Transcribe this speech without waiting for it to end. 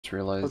Just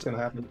realized. What's gonna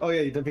happen? Oh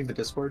yeah, you didn't ping the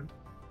Discord?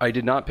 I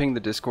did not ping the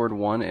Discord,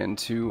 1, and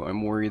 2,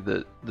 I'm worried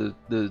that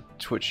the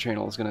Twitch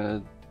channel is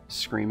gonna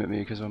scream at me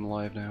because I'm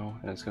live now,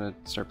 and it's gonna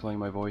start playing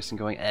my voice and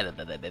going. Yeah,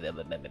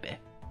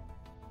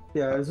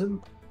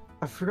 isn't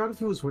I forgot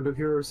if it was Window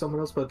Hero or someone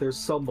else, but there's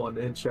someone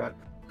in chat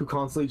who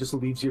constantly just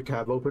leaves your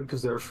tab open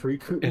because they're a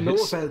freak. No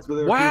offense, but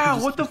they're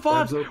wow, what the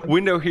fuck?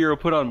 Window Hero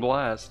put on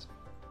blast.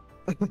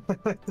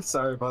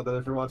 Sorry about that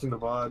if you're watching the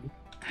VOD.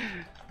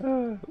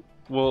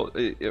 Well,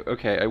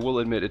 okay, I will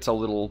admit it's a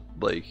little,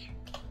 like,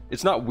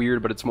 it's not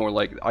weird, but it's more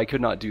like I could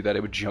not do that.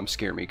 It would jump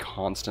scare me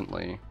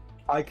constantly.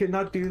 I could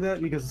not do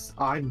that because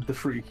I'm the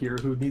freak here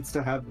who needs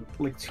to have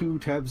like 2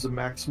 tabs of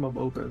maximum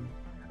open.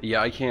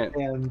 Yeah, I can't.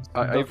 And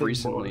I've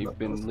recently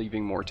been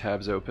leaving more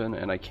tabs open,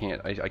 and I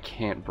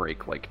can't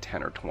break like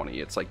 10 or 20.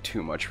 It's like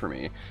too much for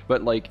me.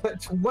 But like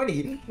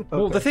 20. Okay.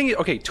 Well, the thing is,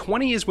 okay,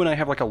 20 is when I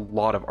have like a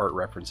lot of art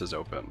references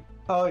open.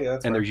 Oh yeah,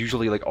 that's and right. They're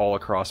usually like all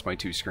across my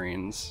 2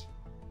 screens.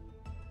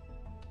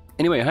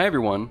 Anyway, hi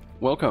everyone,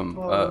 welcome.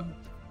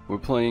 We're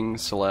playing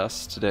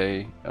Celeste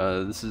today.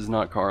 This is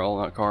not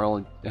Carl. Not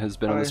Carl has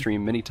been on the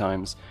stream many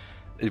times.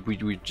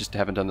 We just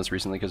haven't done this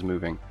recently because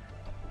moving.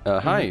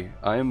 Hi,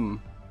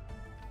 I'm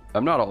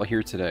not all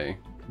here today,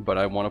 but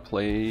I want to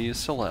play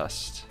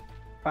Celeste.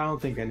 I don't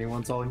think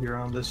anyone's all here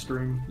on this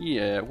stream.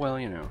 Yeah, well,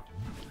 you know.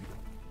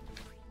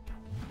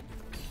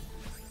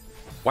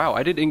 Wow,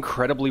 I did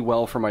incredibly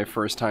well for my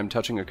first time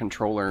touching a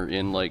controller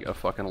in like a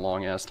fucking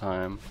long ass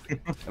time. And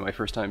my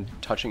first time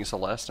touching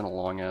Celeste in a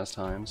long ass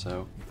time,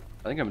 so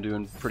I think I'm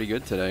doing pretty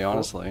good today,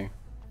 honestly.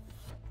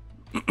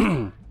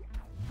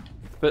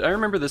 But I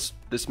remember this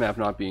map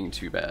not being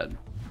too bad.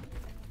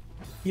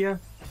 Yeah.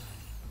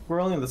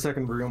 We're only in the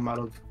second room out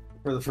of,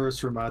 or the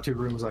first room out of 2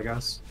 rooms, I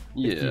guess.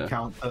 Yeah. If you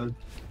count the...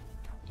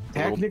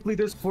 Technically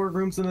there's 4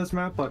 rooms in this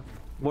map, but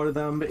one of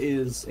them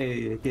is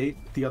a gate,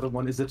 the other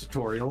one is a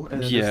tutorial.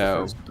 And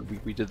yeah,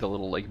 we did the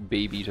little like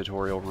baby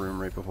tutorial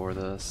room right before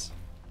this.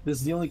 This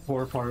is the only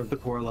core part of the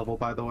core level,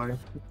 by the way.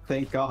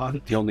 Thank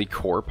God. The only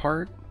core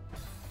part?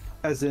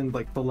 As in,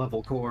 like, the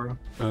level core.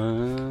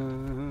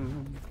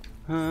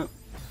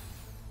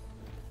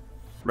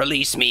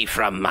 Release me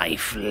from my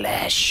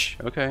flesh.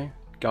 Okay.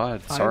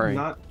 God, sorry. I have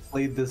not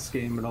played this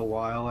game in a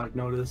while, I've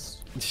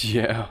noticed.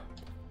 Yeah.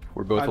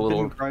 We're both a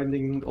little... I've been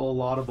grinding a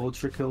lot of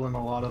Ultra Kill and a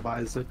lot of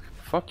Isaac.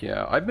 Fuck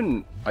yeah.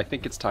 I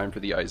think it's time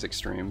for the Isaac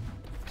stream.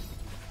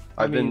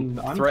 I've been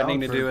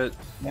threatening to do it.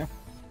 Yeah.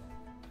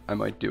 I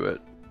might do it.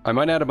 I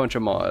might add a bunch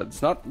of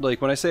mods. Not,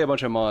 like, when I say a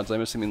bunch of mods,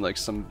 I'm assuming, like,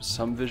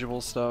 some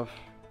visual stuff.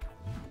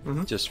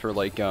 Just for,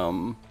 like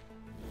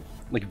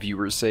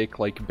viewers' sake,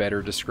 like,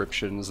 better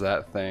descriptions,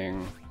 that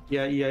thing.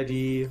 Yeah,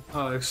 EID,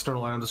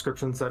 external item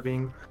descriptions, that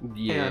being.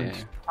 Yeah.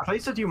 And I thought you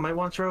said you might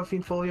want to try out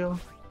Fiend Folio.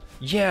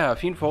 Yeah,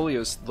 Fiend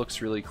Folio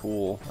looks really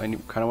cool. I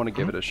kind of want to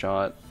give it a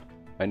shot.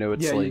 I know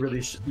it's like... You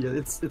really yeah,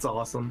 it's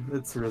awesome.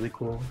 It's really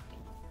cool.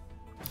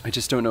 I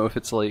just don't know if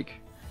it's like...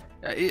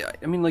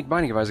 I mean, like,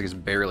 Binding of Isaac is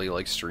barely,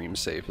 like, stream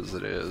safe as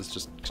it is,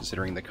 just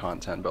considering the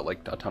content, but, like,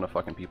 a ton of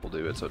fucking people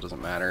do it, so it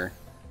doesn't matter.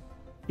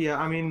 Yeah,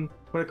 I mean,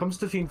 when it comes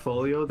to Fiend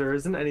Folio, there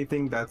isn't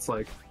anything that's,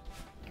 like...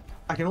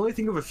 I can only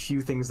think of a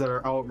few things that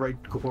are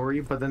outright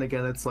gory, but then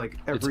again, it's like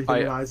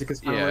everything in Isaac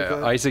is kind of like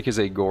that. Isaac is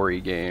a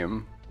gory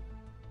game.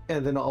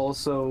 And then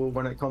also,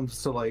 when it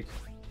comes to, like...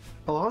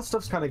 A lot of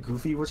stuff's kind of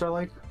goofy, which I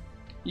like.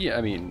 Yeah,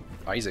 I mean,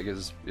 Isaac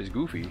is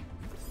goofy.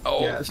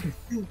 Oh! Yeah.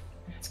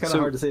 It's kind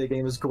of hard to say a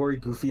game is gory,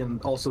 goofy, and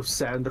also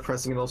sad and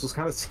depressing, and also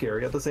kind of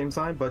scary at the same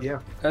time, but yeah.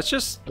 That's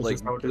just,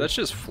 that's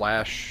just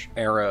Flash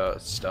era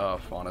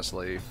stuff,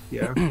 honestly.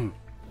 Yeah.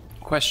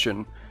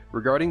 Question.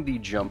 Regarding the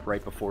jump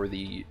right before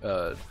the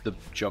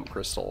jump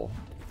crystal,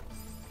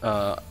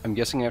 I'm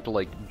guessing I have to,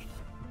 like,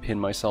 pin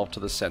myself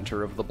to the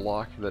center of the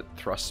block that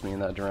thrusts me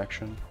in that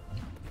direction?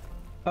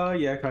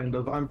 Yeah, kind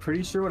of. I'm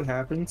pretty sure what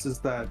happens is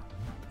that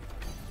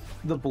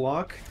the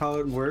block, how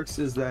it works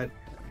is that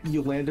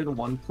you land in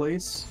one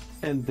place,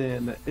 and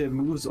then it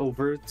moves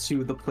over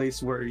to the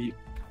place where you...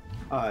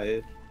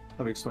 let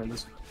me explain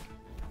this.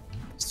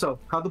 So,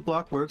 how the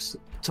block works,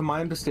 to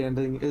my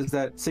understanding, is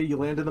that, say you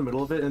land in the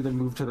middle of it and then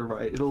move to the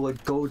right. It'll,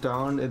 like, go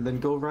down and then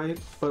go right,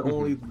 but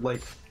only,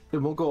 like, it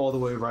won't go all the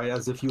way right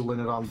as if you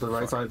landed on the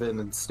right side of it and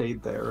then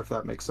stayed there, if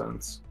that makes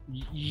sense.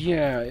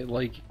 Yeah,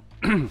 like,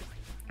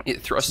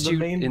 it thrusts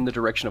you in the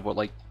direction of what,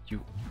 like,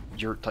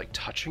 you're, like,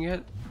 touching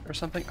it or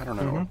something? I don't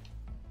know.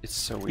 It's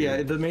so weird.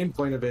 Yeah, the main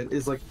point of it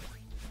is, like,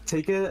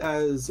 take it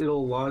as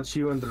it'll launch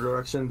you in the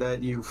direction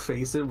that you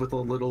face it with a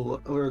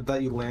little, or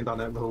that you land on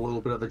it with a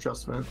little bit of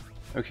adjustment.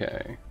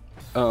 Okay.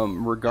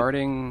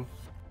 Regarding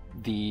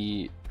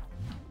the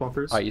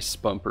bumpers, ice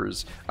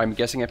bumpers, I'm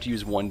guessing I have to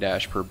use 1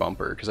 dash per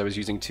bumper, because I was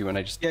using 2 and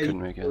I just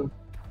couldn't make it.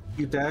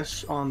 You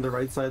dash on the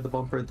right side of the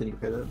bumper and then you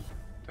hit it.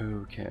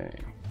 Okay.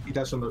 You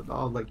dash on the,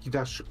 like, you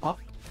dash up,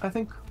 I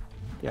think?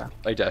 Yeah.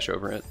 I dash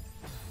over it.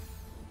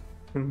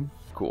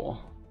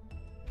 Cool.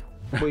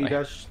 Well, you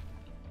dash...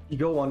 You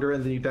go under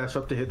and then you dash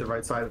up to hit the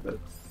right side of it.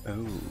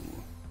 Oh.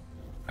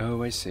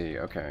 Oh, I see.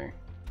 Okay.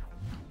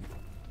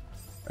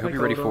 I hope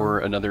you're ready for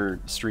another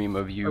stream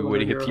of you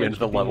waiting at the end of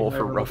the level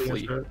for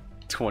roughly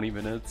 20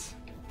 minutes.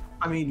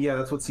 I mean, yeah,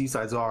 that's what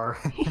seasides are.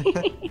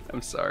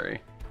 I'm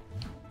sorry.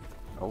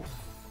 Oh.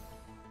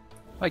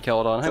 Hi,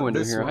 Caledon. Hi,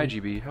 Window here. Hi,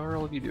 GB. How are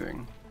all of you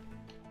doing?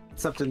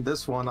 Except in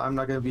this one, I'm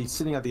not going to be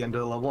sitting at the end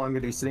of the level. I'm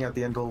going to be sitting at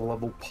the end of the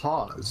level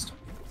paused.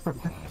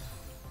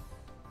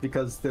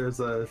 Because there's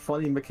a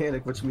funny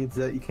mechanic, which means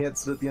that you can't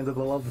sit at the end of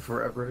the level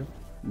forever.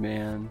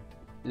 Man,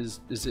 is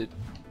it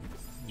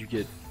you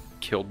get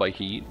killed by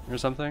heat or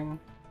something?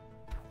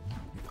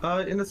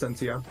 In a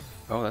sense, yeah.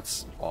 Oh,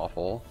 that's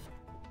awful.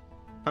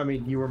 I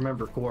mean, you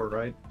remember core,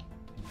 right?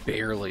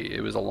 Barely.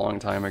 It was a long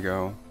time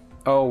ago.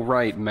 Oh,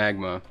 right,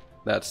 magma.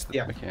 That's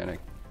the mechanic.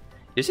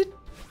 Is it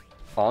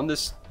on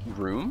this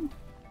room?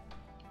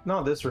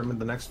 No, this room and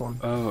the next one.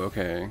 Oh,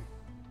 okay.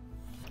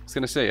 I was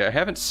gonna say, I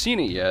haven't seen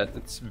it yet.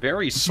 It's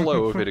very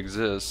slow if it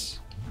exists.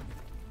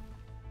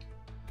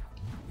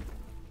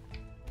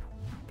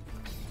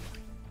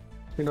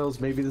 Who knows,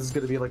 maybe this is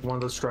gonna be like one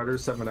of those Strider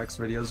 7X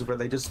videos where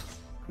they just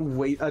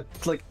wait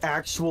like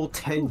actual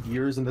 10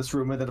 years in this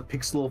room and then a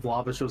pixel of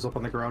lava shows up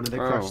on the ground and they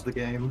crash the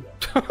game.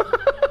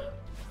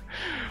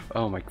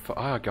 Oh my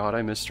god,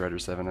 I miss Strider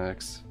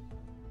 7X.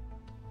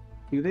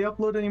 Do they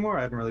upload anymore?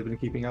 I haven't really been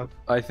keeping up.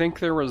 I think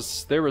there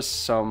was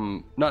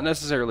some, not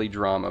necessarily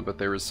drama, but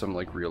there was some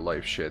like real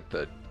life shit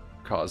that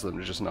caused them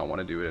to just not want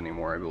to do it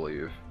anymore, I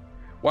believe.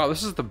 Wow,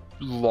 this is the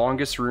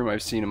longest room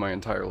I've seen in my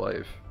entire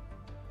life.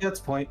 Yeah, that's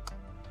point.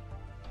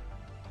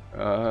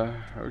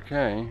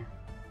 Okay.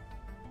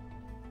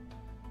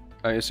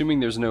 I'm assuming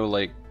there's no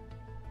like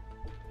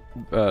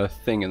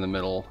thing in the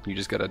middle. You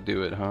just gotta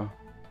do it, huh?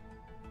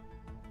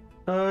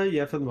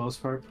 Yeah, for the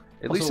most part.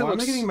 At least why it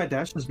looks... am I getting my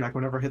dashes back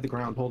whenever I hit the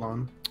ground? Hold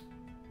on.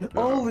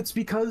 Oh, it's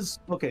because...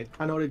 Okay,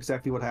 I know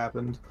exactly what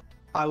happened.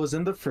 I was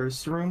in the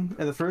first room.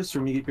 In the first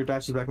room, you get your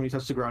dashes back when you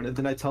touch the ground, and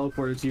then I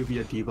teleported to you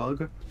via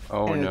debug.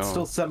 Oh, and no. it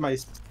still set my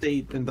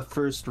state in the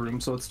first room,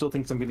 so it still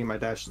thinks I'm getting my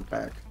dashes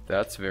back.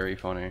 That's very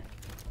funny.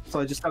 So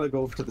I just gotta go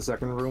over to the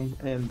second room,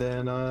 and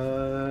then,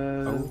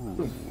 Oh,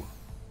 boom.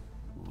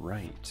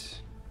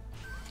 Right.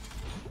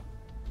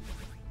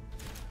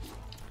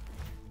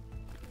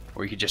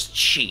 Or you could just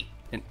cheat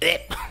and...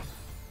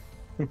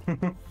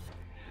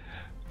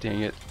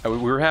 Dang it. We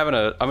were having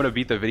a I'm gonna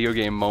beat the video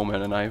game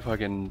moment and I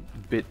fucking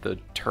bit the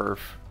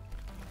turf.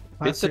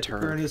 Bit the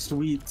turf. Ernest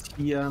Wheat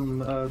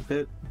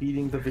TM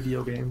beating the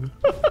video game.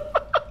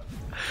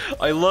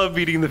 I love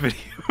beating the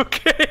video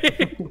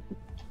game.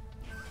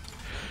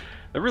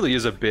 That really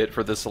is a bit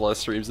for the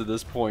Celeste streams at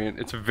this point.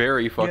 It's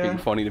very fucking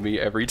funny to me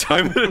every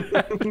time that it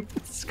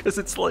happens. Because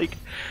it's like,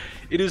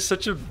 it is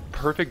such a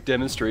perfect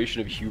demonstration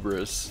of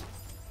hubris.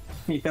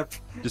 Yep.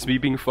 Just me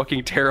being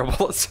fucking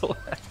terrible at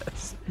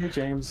Celeste. Hey,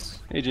 James.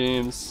 Hey,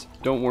 James.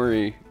 Don't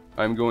worry.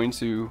 We're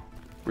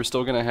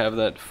still gonna have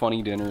that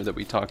funny dinner that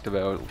we talked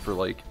about for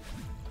like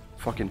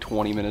fucking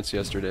 20 minutes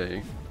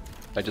yesterday.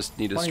 I just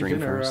need to stream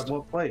dinner first. At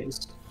what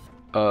place?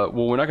 Well,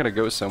 we're not gonna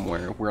go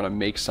somewhere. We're gonna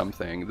make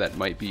something that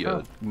might be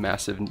a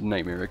massive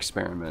nightmare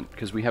experiment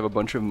because we have a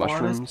bunch of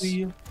mushrooms.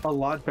 Honestly, a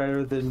lot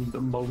better than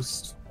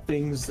most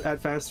things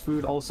at fast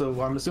food. Also,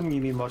 I'm assuming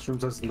you mean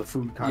mushrooms as in the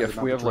food kind. Yeah, if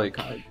we have like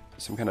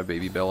some kind of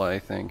baby bella, I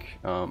think.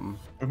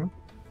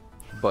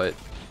 But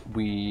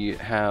we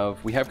have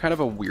kind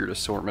of a weird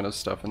assortment of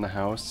stuff in the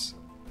house,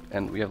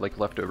 and we have like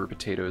leftover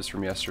potatoes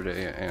from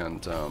yesterday,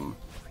 and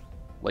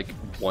like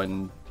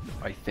one,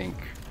 I think,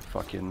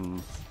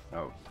 fucking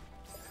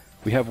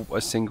we have a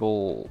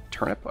single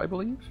turnip, I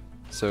believe.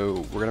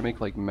 So we're gonna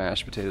make like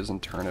mashed potatoes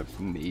and turnip,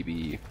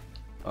 maybe.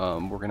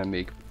 We're gonna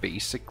make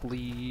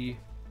basically,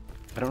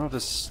 I don't know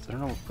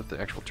what the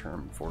actual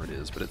term for it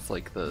is, but it's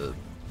like the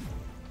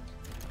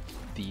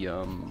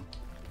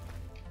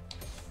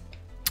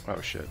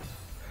oh shit.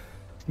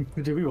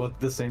 Do we want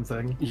the same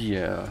thing?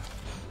 Yeah.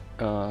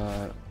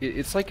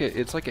 It's like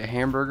a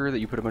hamburger that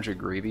you put a bunch of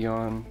gravy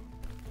on.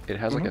 It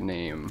has like a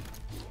name.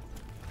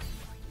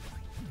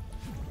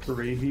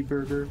 Gravy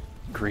burger?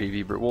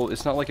 Gravy burger. Well,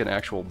 it's not like an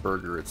actual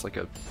burger. It's like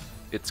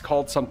it's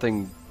called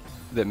something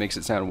that makes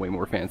it sound way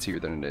more fancier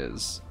than it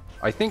is.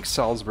 I think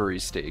Salisbury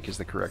steak is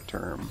the correct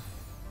term.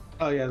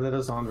 Oh yeah, that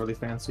does sound really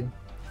fancy.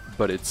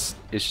 But it's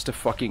just a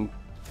fucking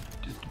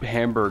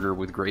hamburger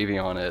with gravy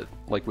on it,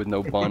 like with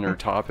no bun or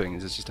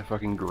toppings. It's just a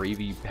fucking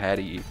gravy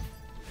patty.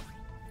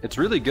 It's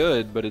really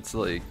good, but it's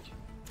like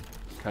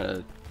kind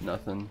of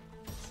nothing.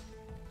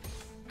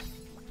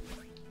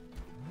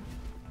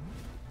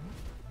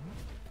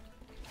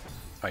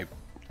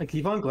 I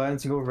keep on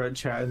glancing over at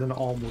chat and then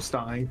almost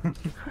dying.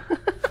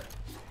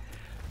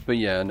 But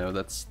yeah, no,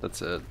 that's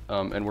it.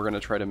 And we're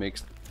gonna try to make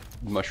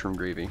mushroom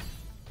gravy,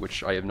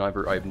 which I've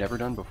never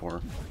done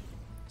before.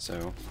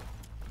 So,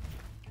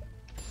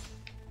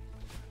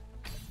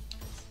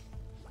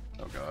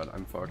 oh god,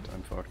 I'm fucked.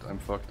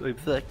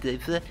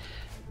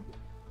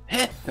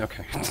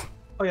 Okay.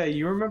 Oh yeah,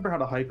 you remember how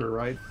to hyper,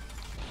 right?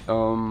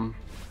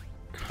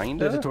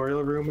 Kinda. The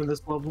tutorial room in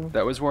this level.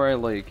 That was where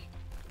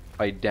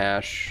I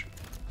dash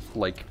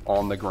like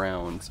on the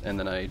ground and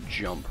then I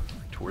jump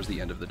towards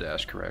the end of the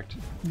dash, correct?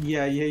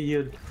 Yeah,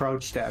 you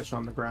crouch dash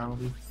on the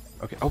ground.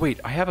 Okay. Oh wait,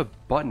 I have a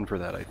button for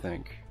that, I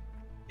think.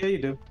 Yeah, you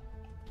do.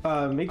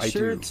 Make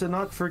sure to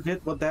not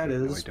forget what that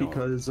is,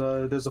 because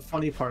there's a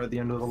funny part at the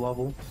end of the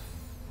level.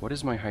 What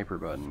is my hyper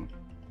button?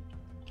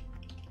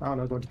 I don't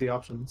know, go into the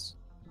options.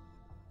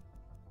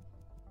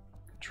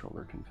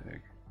 Controller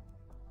config.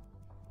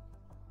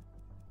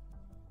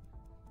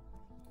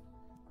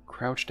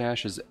 Crouch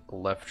dash is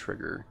left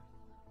trigger.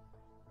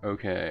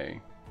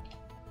 Okay.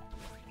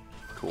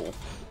 Cool.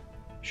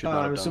 Should not have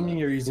I'm done assuming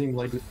that. you're using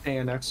like A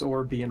and X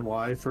or B and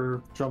Y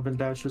for jump and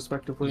dash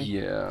respectively.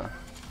 Yeah.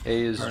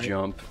 A is Right.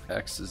 jump,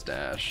 X is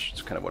dash.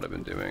 It's kind of what I've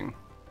been doing,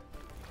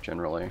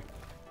 generally.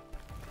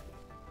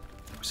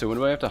 So when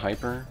do I have to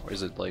hyper? Or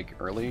is it like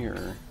early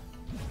or?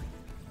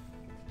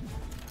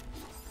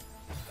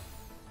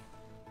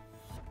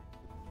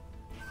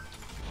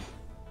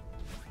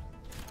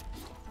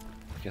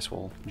 Guess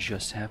we'll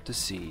just have to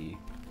see.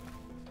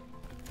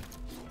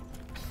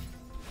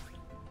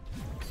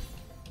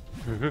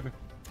 Okay.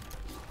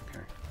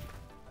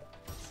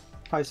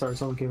 Hi, sorry,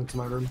 someone came into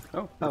my room.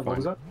 Oh, what fine.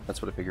 was that?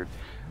 That's what I figured.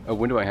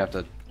 When do I have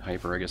to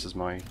hyper? I guess is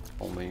my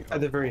only. At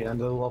the very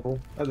end of the level.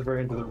 At the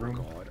very end of the room.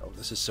 God, oh,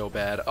 this is so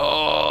bad.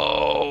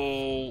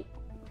 Oh!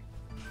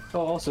 Oh,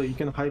 also, you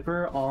can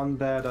hyper on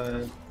that,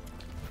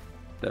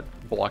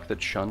 That block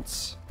that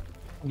shunts.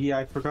 yeah,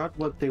 I forgot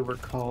what they were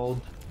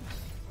called.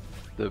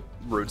 The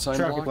road sign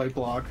Traffic block? light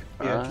block.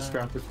 Yeah, just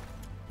traffic.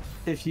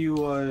 If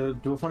you,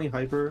 do a funny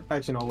hyper...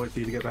 Actually, no, I'll wait for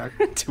you to get back.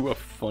 Do a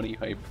funny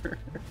hyper.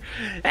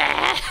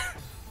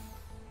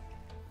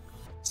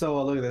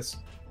 So, look at this.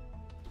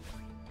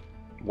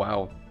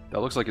 Wow, that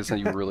looks like it sent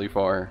you really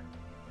far.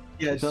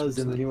 Yeah, it does,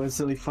 and then you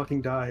instantly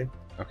fucking die.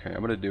 Okay, I'm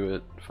gonna do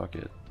it. Fuck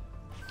it.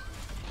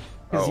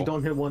 Because Oh, you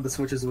don't hit one of the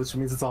switches, which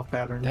means it's off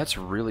pattern. that's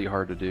really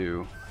hard to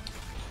do.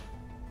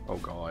 Oh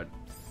god.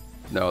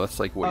 No, that's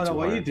like way Oh, too no,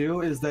 what hard. you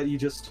do is that you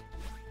just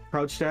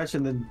crouch dash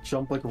and then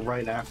jump like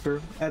right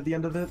after at the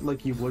end of it,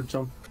 like you would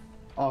jump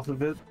off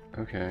of it,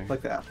 Okay.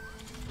 like that.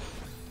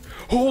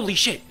 Holy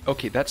shit!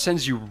 Okay, that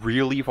sends you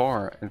really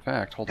far. In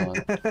fact, hold on.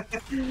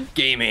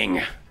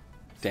 Gaming!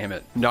 Damn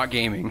it. Not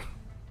gaming.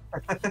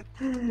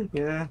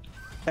 Yeah.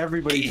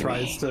 Everybody Gaming.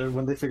 tries to,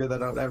 when they figure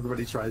that out,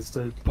 everybody tries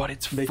to But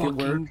it's make it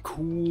fucking work.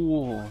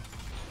 cool.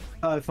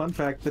 Fun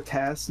fact, the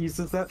TAS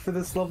uses that for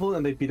this level,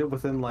 and they beat it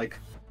within, like,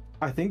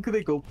 I think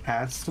they go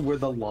past where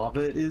the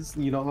lava is.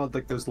 You know how,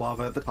 like, there's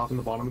lava at the top and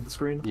the bottom of the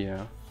screen?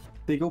 Yeah.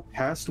 They go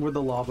past where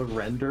the lava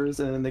renders,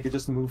 and then they could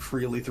just move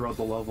freely throughout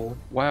the level.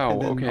 Wow,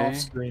 and then okay. off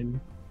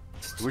screen.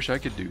 I wish I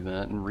could do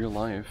that in real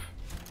life.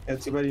 Yeah,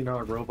 too bad you're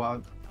not a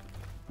robot.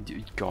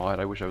 God,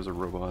 I wish I was a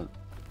robot.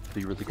 It'd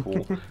be really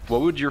cool.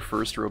 What would your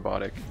first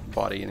robotic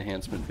body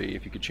enhancement be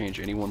if you could change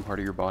any one part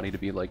of your body to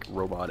be like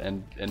robot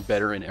and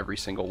better in every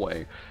single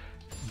way?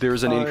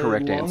 There's an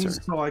incorrect lungs,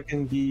 answer. So I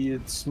can be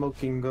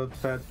smoking a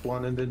fat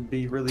blunt and then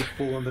be really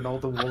cool, and then all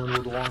the women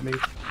would want me.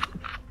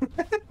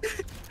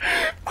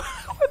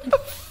 What the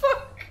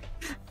fuck?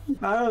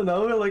 I don't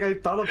know, like I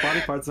thought of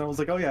body parts and I was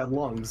like, oh yeah,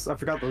 lungs. I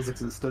forgot those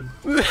existed.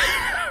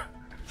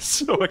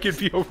 So I could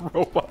be a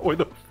robot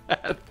with a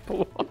fat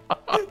blonde.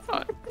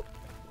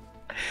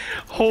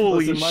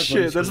 Holy Listen, my shit,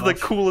 brain's that's the off.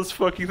 coolest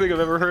fucking thing I've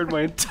ever heard in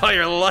my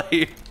entire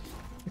life.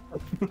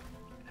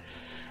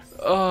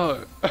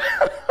 Oh.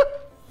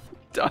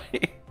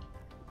 Dying.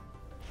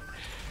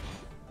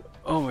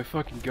 Oh my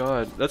fucking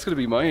god. That's gonna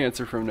be my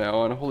answer from now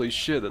on. Holy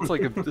shit, that's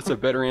like that's a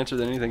better answer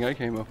than anything I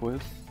came up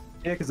with.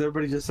 Yeah, because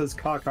everybody just says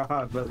cock,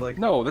 haha, but like...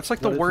 No, that's like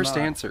the But it's worst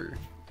not. answer.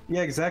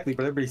 Yeah, exactly,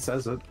 but everybody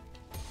says it.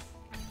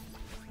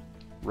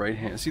 Right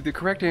hand. See, the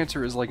correct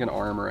answer is like an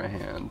arm or a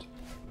hand.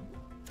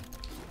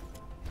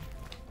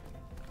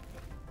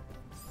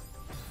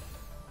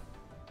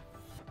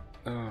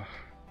 Ugh.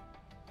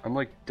 I'm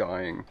like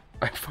dying.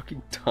 I'm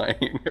fucking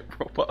dying at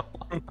robot.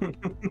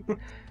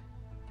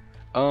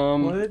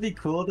 Wouldn't it be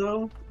cool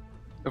though?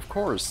 Of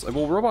course.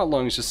 Well, robot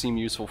lungs just seem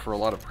useful for a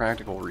lot of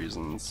practical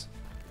reasons.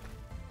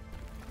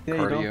 Yeah,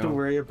 you don't have to Cardio.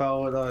 worry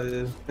about,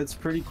 it's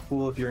pretty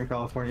cool if you're in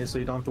California, so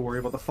you don't have to worry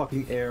about the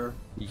fucking air.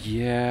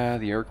 Yeah,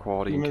 the air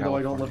quality in Even though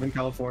I California. don't live in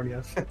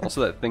California.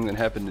 Also, that thing that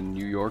happened in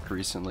New York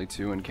recently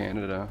too, in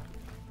Canada.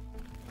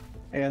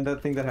 And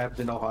that thing that happened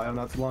in Ohio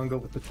not too long ago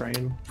with the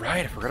train.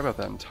 Right, I forgot about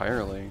that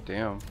entirely.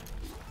 Damn.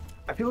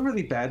 I feel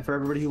really bad for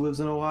everybody who lives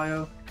in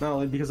Ohio. Not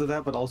only because of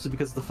that, but also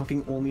because the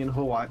fucking only in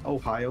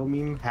Ohio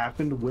meme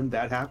happened when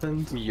that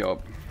happened.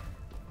 Yup.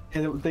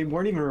 And they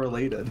weren't even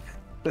related.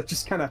 That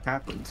just kind of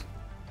happened.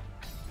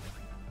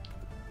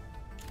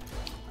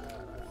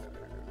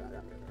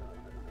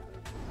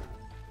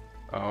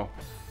 Oh.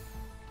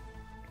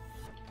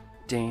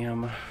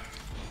 Damn.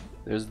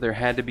 There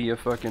had to be a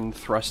fucking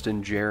Thrust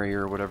and Jerry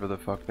or whatever the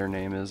fuck their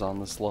name is on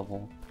this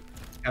level.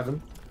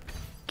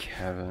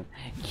 Kevin?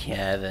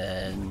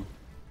 Kevin.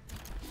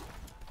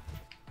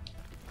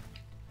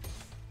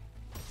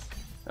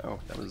 Oh,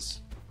 that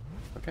was...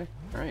 Okay,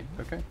 alright,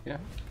 okay, yeah.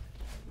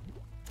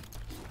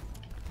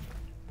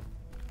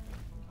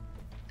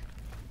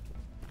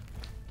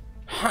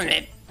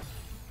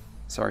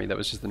 Sorry, that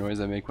was just the noise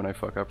I make when I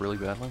fuck up really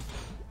badly.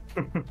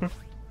 I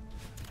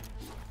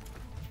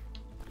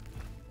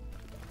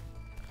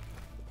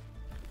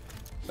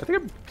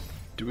think I'm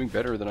doing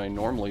better than I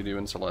normally do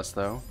in Celeste,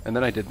 though. And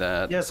then I did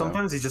that. Yeah,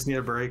 sometimes you just need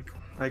a break,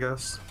 I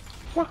guess.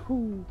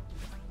 Wahoo!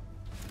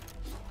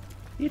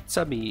 It's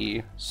a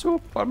me,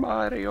 Super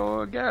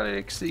Mario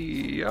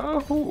Galaxy.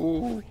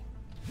 Yahoo!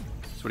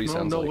 That's what he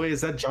sounds like. No way,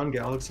 is that John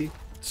Galaxy?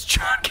 It's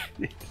John.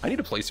 I need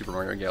to play Super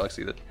Mario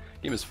Galaxy. That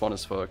game is fun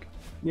as fuck.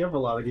 You have a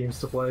lot of games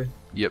to play.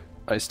 Yep.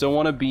 I still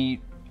want to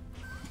beat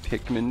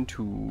Pikmin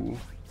 2,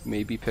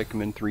 maybe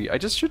Pikmin 3. I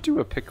just should do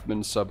a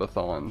Pikmin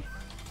subathon.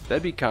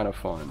 That'd be kind of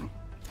fun.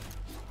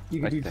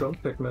 You could do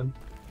drunk Pikmin.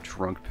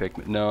 Drunk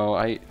Pikmin. No,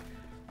 I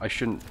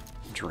shouldn't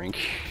drink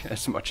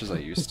as much as I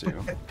used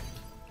to.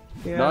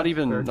 Yeah, not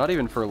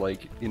even for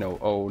like, you know,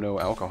 oh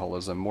no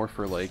alcoholism, more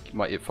for like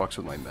it fucks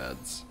with my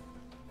meds.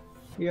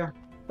 Yeah.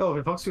 Oh,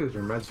 if it fucks with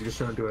your meds, you just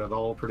shouldn't do it at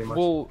all, pretty much.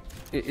 Well,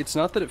 it's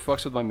not that it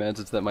fucks with my meds,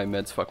 it's that my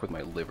meds fuck with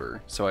my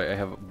liver. So I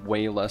have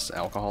way less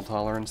alcohol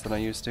tolerance than I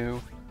used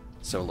to.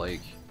 So like,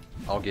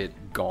 I'll get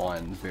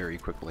gone very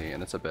quickly,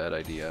 and it's a bad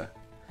idea.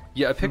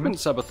 Yeah, a Pikmin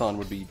subathon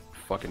would be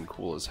fucking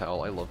cool as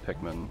hell. I love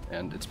Pikmin,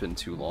 and it's been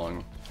too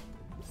long.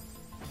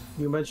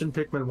 You mentioned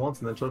Pikmin once,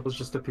 and then Chuckles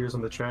just appears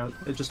on the chat.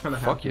 It just kind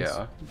of happens. Fuck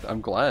yeah. I'm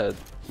glad.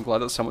 I'm glad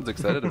that someone's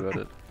excited about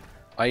it.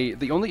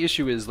 The only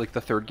issue is, like, the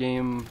third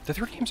game's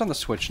on the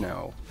Switch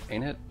now,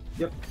 ain't it?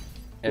 Yep.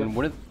 And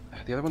the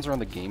other ones are on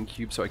the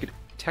GameCube, so I could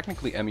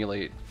technically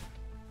emulate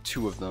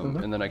 2 of them,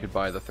 and then I could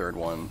buy the third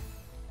one.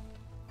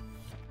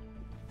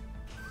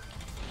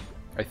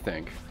 I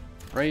think.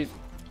 Right?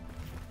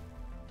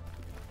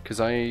 Because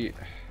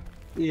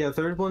Yeah,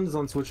 third one's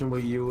on Switch and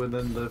Wii U, and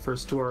then the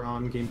first 2 are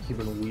on GameCube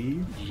and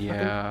Wii.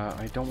 Yeah,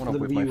 I don't want to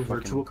whip Wii my U fucking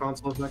Virtual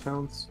Console, if that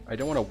counts. I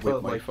don't want to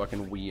whip my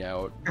fucking Wii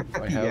out.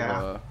 I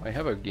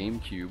have a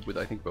GameCube with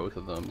I think both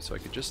of them, so I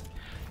could just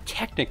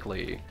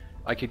technically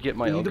I could get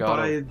my you need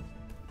Elgato. to buy,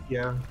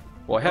 yeah.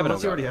 Well, I have an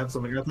Unless you already Elgato. have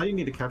something. I thought you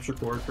need a capture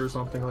cord or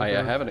something like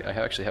that. I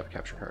actually have a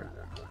capture card.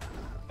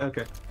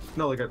 Okay.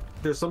 No, like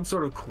there's some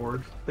sort of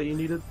cord that you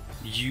needed.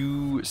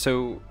 I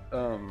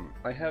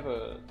have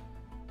a.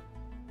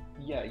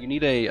 Yeah, you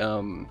need a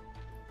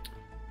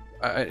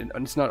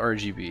it's not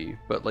RGB,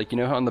 but like, you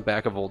know how on the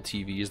back of old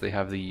TVs they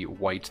have the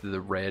white, the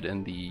red,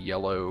 and the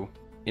yellow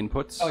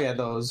inputs? Oh yeah,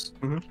 those.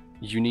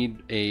 You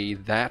need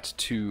that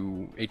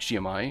to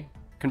HDMI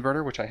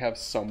converter, which I have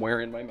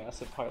somewhere in my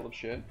massive pile of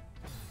shit.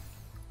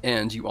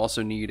 And you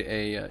also need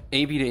a AV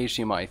to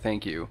HDMI,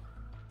 thank you.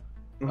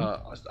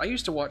 I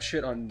used to watch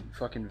shit on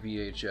fucking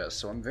VHS,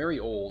 so I'm very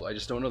old. I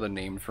just don't know the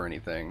name for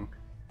anything.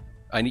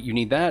 You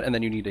need that, and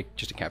then you need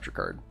just a capture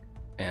card.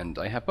 And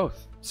I have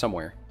both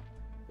somewhere.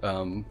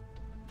 The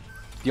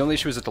only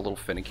issue is it's a little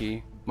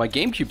finicky. My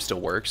GameCube still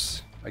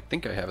works. I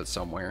think I have it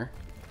somewhere.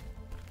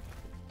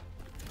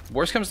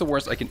 Worst comes to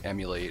worst, I can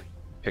emulate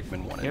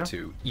Pikmin 1 and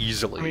 2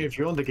 easily. I mean, if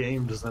you own the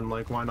games, then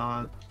like, why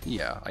not?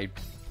 Yeah, I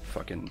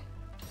fucking...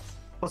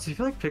 Plus, I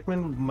feel like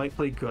Pikmin might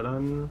play good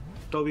on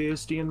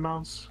WASD and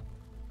mouse.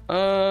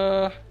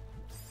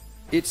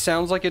 It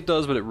sounds like it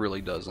does, but it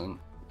really doesn't.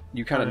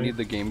 You kind of need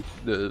the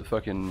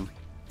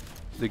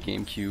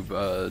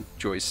GameCube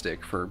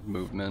joystick for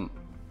movement.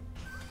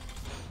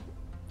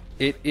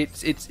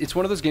 It's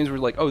one of those games where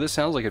you're like, oh, this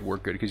sounds like it'd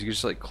work good because you can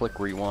just like click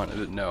where you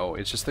want. No,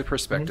 it's just the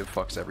perspective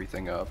fucks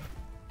everything up.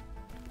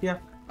 Yeah,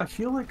 I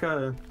feel like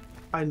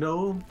I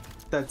know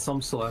that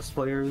some Celeste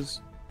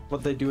players,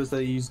 what they do is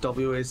they use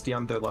WASD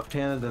on their left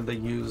hand, and then they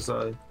use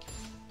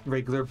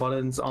regular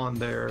buttons on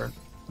their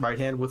right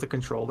hand with a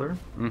controller.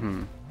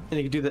 And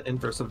you can do the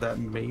inverse of that,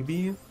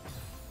 maybe.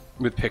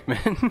 With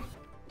Pikmin?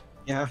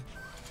 Yeah.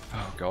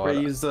 Oh god. Where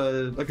you use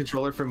a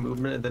controller for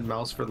movement and then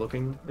mouse for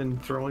looking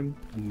and throwing.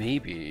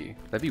 Maybe.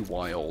 That'd be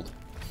wild.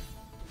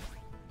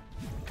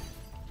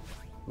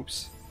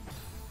 Oops.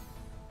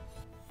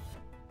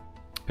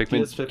 Pikmin,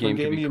 Yes, Pikmin game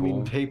could be you cool.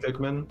 mean Hey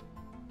Pikmin?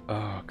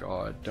 Oh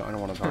god, I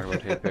don't want to talk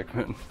about Hey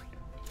Pikmin.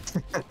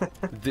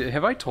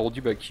 Have I told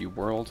you about Cube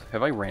World?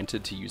 Have I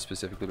ranted to you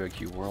specifically about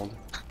Cube World?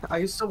 I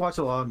used to watch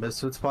a lot of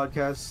Misfits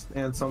podcasts,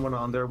 and someone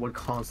on there would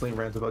constantly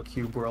rant about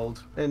Cube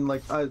World. And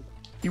like,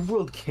 Cube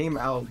World came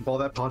out while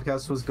that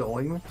podcast was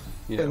going,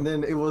 and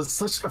then it was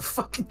such a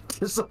fucking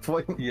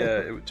disappointment. Yeah,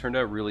 it turned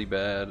out really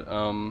bad.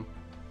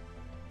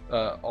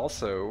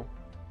 Also,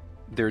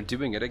 they're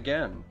doing it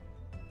again.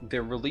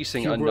 They're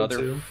releasing Cube World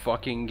another 2.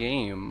 fucking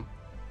game.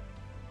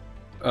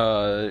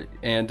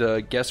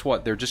 Guess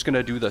what? They're just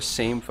gonna do the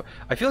same.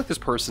 I feel like this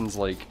person's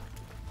like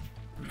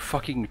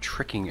fucking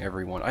tricking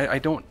everyone. I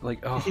don't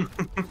like. Oh,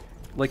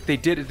 like they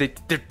did it.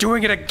 They're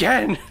doing it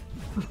again.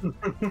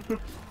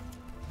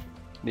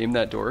 Name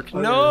that dork.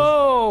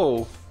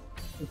 No.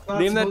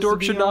 Name that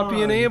dork should not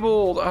be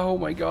enabled. Oh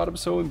my god, I'm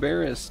so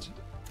embarrassed.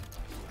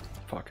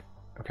 Fuck.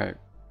 Okay.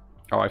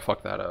 Oh, I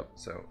fucked that up.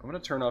 So I'm gonna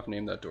turn off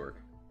name that dork.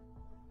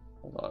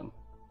 Hold on.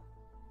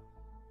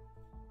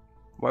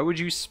 Why would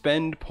you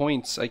spend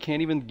points? I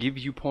can't even give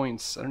you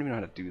points. I don't even know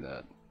how to do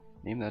that.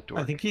 Name that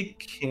dork. I think you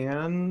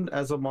can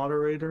as a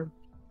moderator.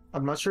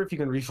 I'm not sure if you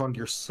can refund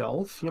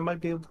yourself. You might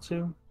be able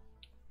to.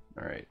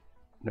 All right,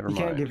 never You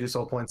mind. can't give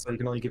yourself points, so you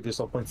can only give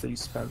yourself points that you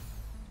spent.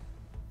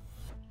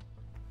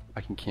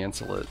 I can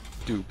cancel it.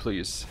 Dude,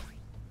 please.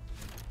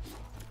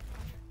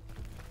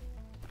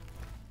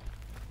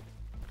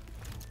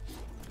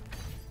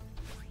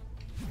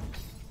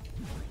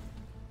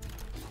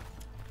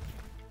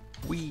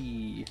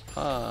 Wee.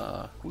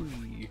 Ah.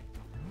 Wee.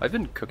 I've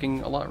been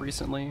cooking a lot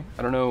recently.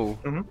 I don't know.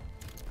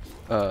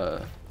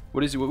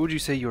 What would you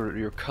say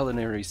your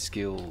culinary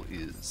skill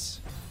is?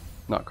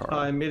 Not Carl.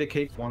 I made a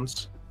cake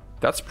once.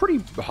 That's pretty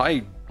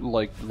high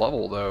like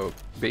level though.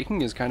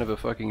 Baking is kind of a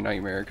fucking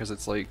nightmare because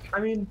it's like I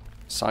mean,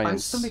 science. I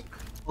used to make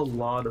a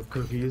lot of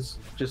cookies,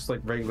 just like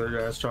regular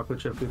ass chocolate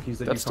chip cookies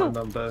that That's you find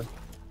on the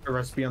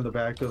recipe on the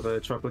back of a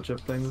chocolate chip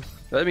thing.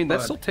 I mean,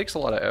 that still takes a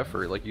lot of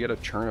effort. Like you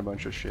gotta churn a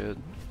bunch of shit.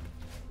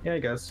 Yeah, I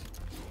guess.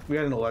 We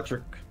had an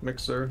electric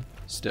mixer.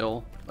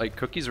 Still, like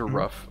cookies are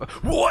rough.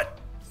 What?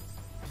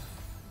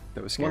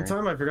 That was scary. One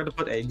time I forgot to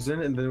put eggs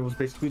in, and then it was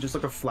basically just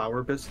like a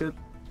flour biscuit.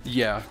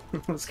 Yeah.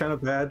 It was kind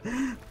of bad.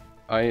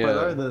 But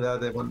other than that,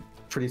 they went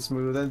pretty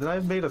smooth. And then I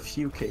made a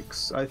few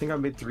cakes. I think I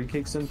made 3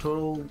 cakes in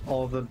total,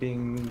 all of them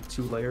being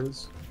 2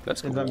 layers.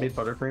 That's cool. And then I made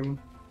buttercream.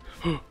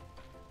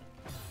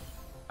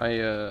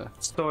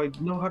 So I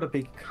know how to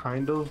bake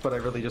kind of, but I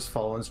really just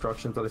follow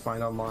instructions that I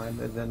find online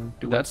and then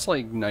do That's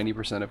like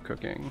 90% of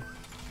cooking.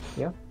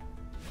 Yeah.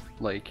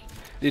 Like,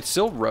 it's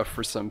still rough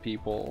for some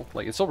people.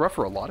 Like, it's still rough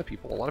for a lot of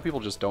people. A lot of people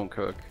just don't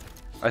cook.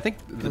 I think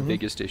the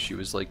biggest issue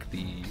is like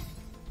the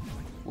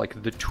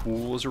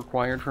tools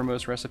required for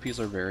most recipes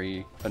are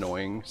very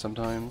annoying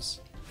sometimes.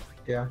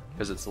 Yeah.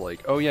 Because it's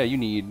like, oh yeah, you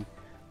need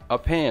a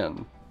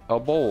pan, a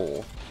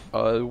bowl,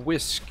 a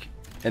whisk,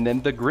 and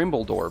then the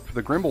Grimbledorp.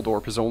 The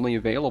Grimbledorp is only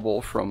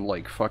available from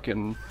like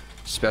fucking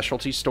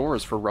specialty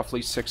stores for roughly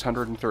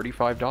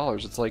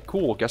 $635. It's like,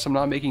 cool, guess I'm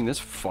not making this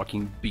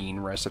fucking bean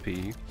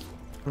recipe.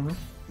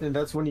 And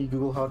that's when you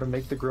Google how to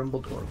make the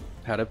Grimbledorp.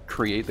 How to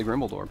create the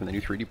Grimbledorp, and then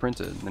you 3D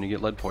print it, and then you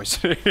get lead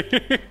poisoning.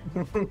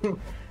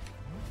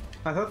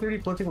 I thought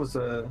 3D printing was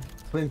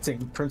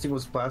printing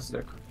was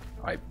plastic.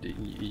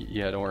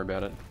 Yeah, don't worry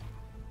about it.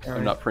 All I'm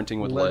right. not printing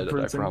with lead, I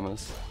printing.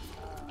 promise.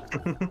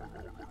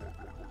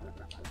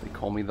 They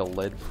call me the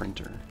lead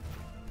printer.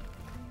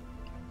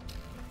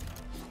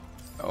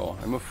 Oh,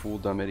 I'm a fool,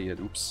 dumb idiot.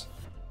 Oops.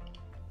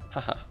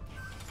 Haha.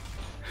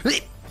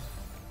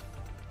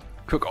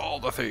 Cook all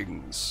the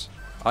things.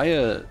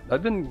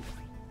 I've been...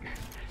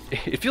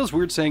 It feels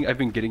weird saying I've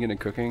been getting into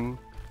cooking,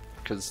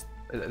 because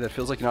that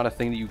feels like not a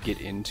thing that you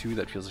get into.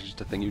 That feels like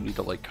just a thing you need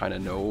to like kind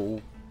of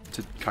know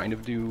to kind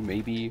of do,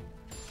 maybe,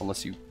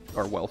 unless you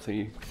are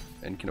wealthy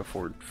and can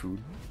afford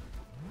food.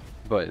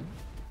 But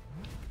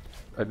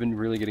I've been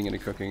really getting into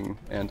cooking,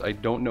 and I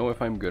don't know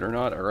if I'm good or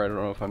not, or I don't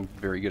know if I'm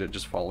very good at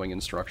just following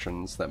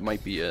instructions. That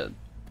might be it.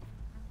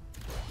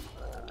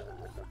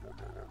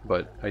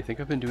 But I think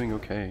I've been doing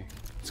okay.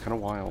 It's kind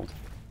of wild.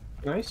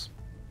 Nice.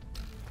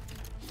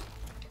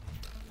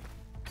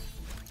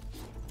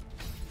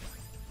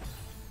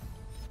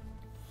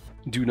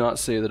 Do not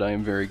say that I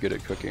am very good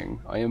at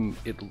cooking. I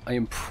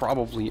am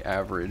probably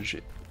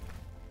average.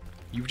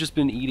 You've just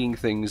been eating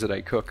things that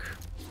I cook,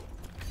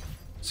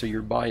 so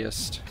you're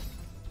biased.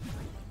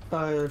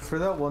 For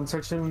that one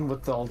section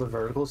with all the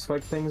vertical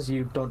spike things,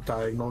 you don't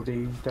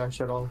diagonally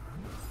dash at all.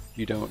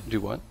 You don't do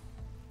what?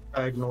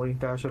 Diagonally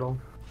dash at all.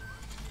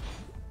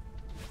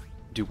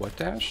 Do what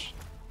dash?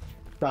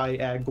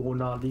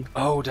 Diagonally.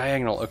 Oh,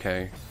 diagonal,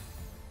 okay.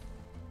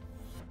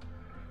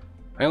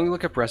 I only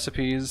look up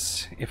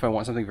recipes if I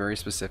want something very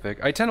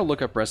specific. I tend to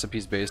look up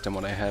recipes based on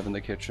what I have in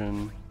the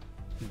kitchen,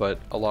 but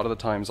a lot of the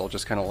times I'll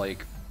just kind of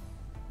like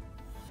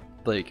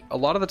a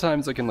lot of the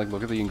times I can like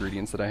look at the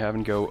ingredients that I have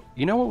and go,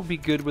 you know what would be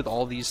good with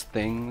all these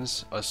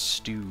things? A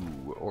stew,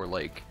 or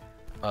like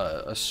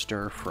a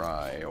stir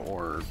fry,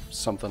 or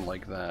something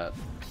like that.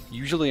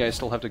 Usually I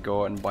still have to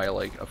go out and buy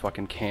like a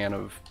fucking can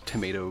of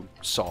tomato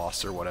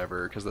sauce or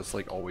whatever, because that's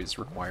like always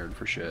required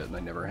for shit, and I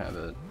never have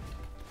it.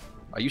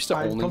 I used to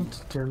I've only... come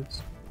to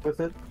terms with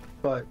it,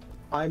 but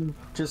I'm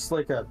just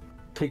like a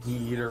picky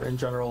eater in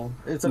general.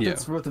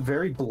 It's with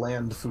very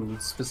bland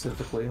foods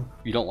specifically.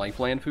 You don't like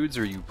bland foods,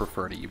 or you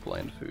prefer to eat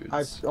bland foods?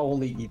 I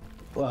only eat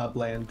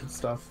bland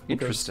stuff.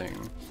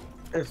 Interesting.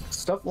 If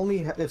stuff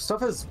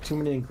has too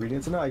many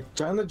ingredients in it, I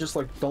kind of just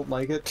like don't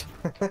like it.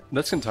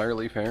 That's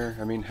entirely fair.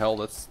 I mean, hell,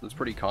 that's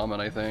pretty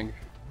common, I think.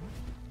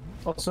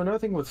 Also, another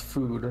thing with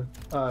food,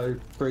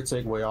 great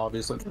segue,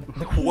 obviously.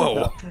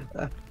 Whoa.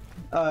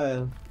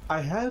 I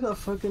had a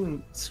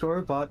fucking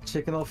store-bought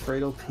chicken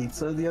Alfredo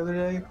pizza the other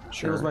day.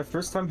 Sure. It was my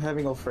first time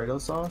having Alfredo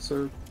sauce,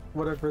 or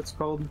whatever it's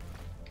called.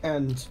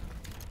 And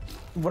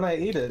when I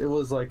ate it, it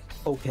was like,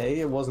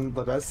 okay, it wasn't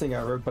the best thing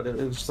ever, but it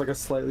was just like a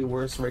slightly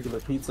worse regular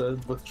pizza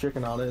with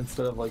chicken on it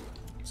instead of like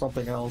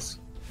something else.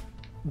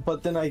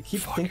 But then I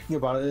keep thinking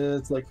about it, and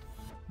it's like,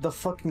 the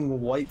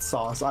fucking white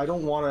sauce. I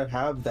don't want to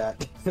have that,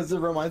 because it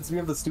reminds me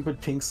of the stupid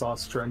pink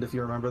sauce trend, if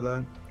you remember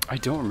that. I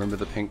don't remember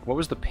the pink... What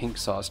was the pink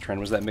sauce trend?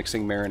 Was that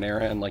mixing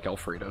marinara and like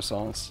Alfredo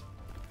sauce?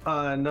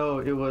 No,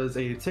 it was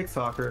a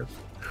TikToker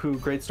who,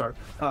 great start,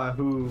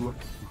 who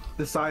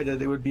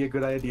decided it would be a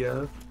good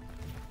idea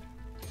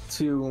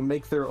to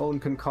make their own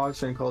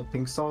concoction called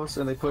pink sauce,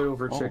 and they put it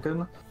over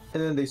chicken,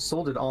 and then they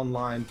sold it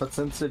online. But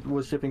since it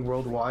was shipping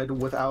worldwide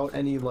without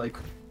any like,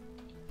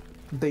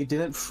 they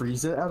didn't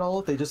freeze it at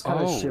all. They just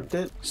kind of shipped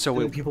it. So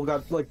and people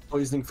got like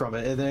poisoning from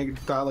it, and then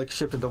it got like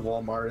shipped into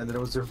Walmart, and then it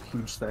was a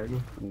huge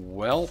thing.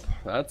 Well,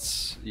 that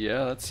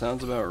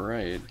sounds about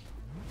right.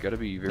 Got to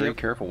be very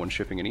careful when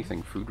shipping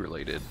anything food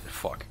related.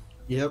 Fuck.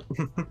 Yep.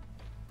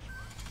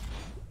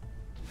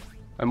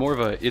 I'm more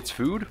of a it's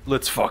food,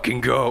 let's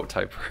fucking go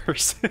type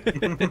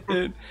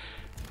person.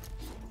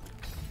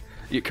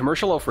 Yeah,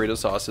 commercial Alfredo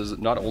sauces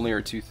not only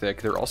are too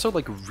thick, they're also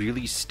like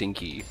really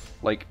stinky.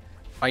 Like,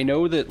 I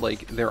know that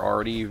like they're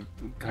already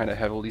kind of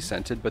heavily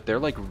scented, but they're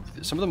like,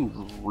 some of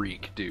them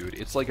reek, dude.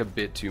 It's like a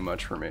bit too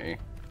much for me.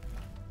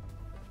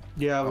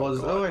 Yeah, it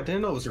was. Oh, I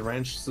didn't know it was a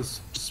ranch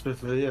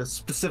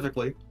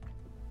specifically.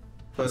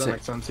 But that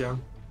makes sense, yeah.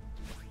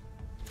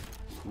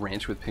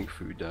 Ranch with pink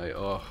food dye.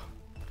 Ugh.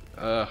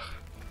 Ugh.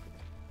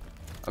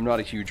 I'm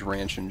not a huge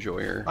ranch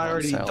enjoyer. I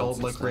already don't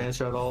like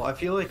ranch at all. I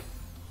feel like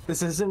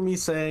this isn't me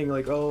saying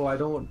like, oh, I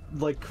don't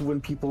like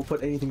when people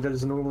put anything that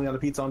is normally on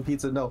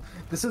pizza. No,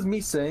 this is me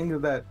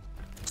saying that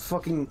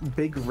fucking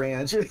Big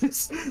Ranch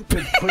is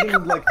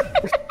putting like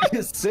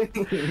is saying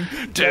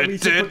that we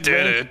should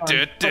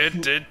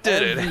put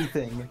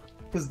everything.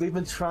 Because they've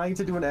been trying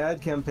to do an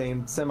ad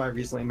campaign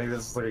semi-recently, maybe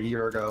this is like a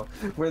year ago,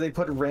 where they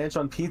put ranch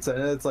on pizza,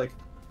 and it's like,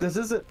 this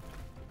isn't.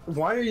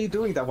 Why are you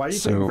doing that? Why are you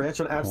putting ranch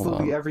on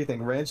absolutely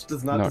everything? Ranch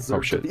does not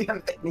deserve to be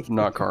on anything.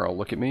 Not Carl.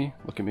 Look at me.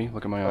 Look at me.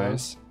 Look at my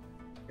eyes.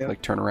 Yeah.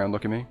 Like, turn around.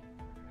 Look at me.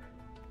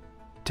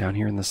 Down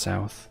here in the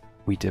South,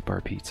 we dip our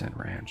pizza in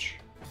ranch.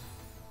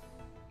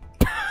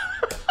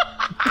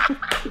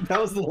 That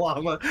was the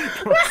llama.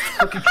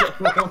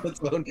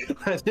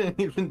 I didn't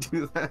even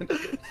do that.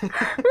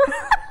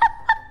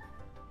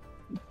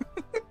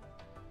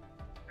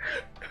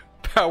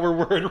 Power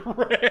word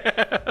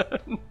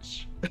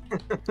ranch.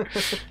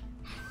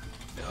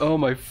 Oh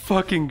my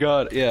fucking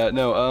god. Yeah,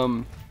 no,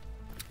 I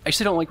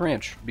actually don't like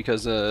ranch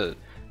because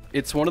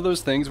it's one of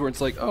those things where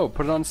it's like, oh,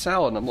 put it on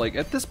salad, and I'm like,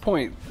 at this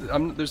point,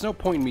 there's no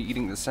point in me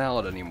eating the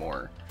salad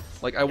anymore.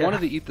 Like, I wanted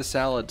to eat the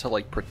salad to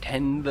like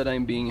pretend that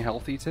I'm being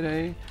healthy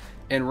today,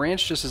 and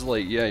ranch just is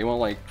like, yeah, you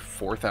want like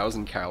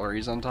 4,000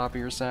 calories on top of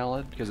your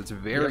salad because it's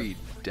very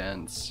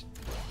dense.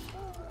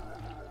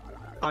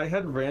 I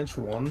had ranch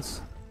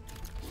once,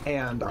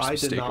 and I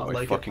did not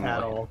like it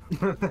at all.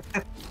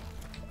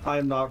 I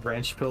am not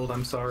ranch pilled,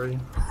 I'm sorry.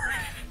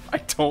 I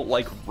don't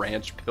like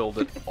ranch pilled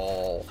at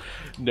all.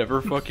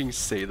 Never fucking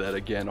say that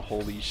again,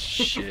 holy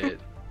shit.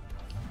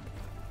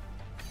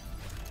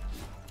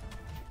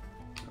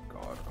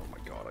 Oh my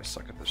god, I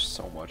suck at this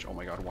so much. Oh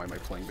my god, why am I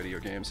playing video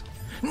games?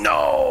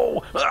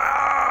 No!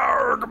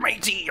 Arrgh,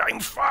 matey,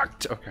 I'm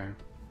fucked! Okay.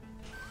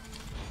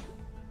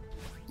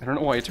 I don't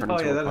know why I turned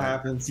into a that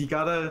happens. You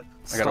gotta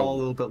stall a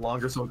little bit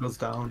longer so it goes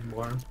down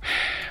more.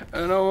 I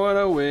don't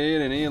wanna wait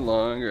any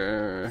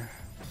longer.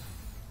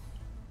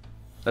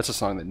 That's a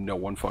song that no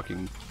one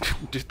fucking...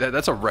 Dude,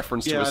 that's a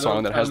reference to a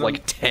song that has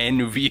like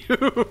 10 views.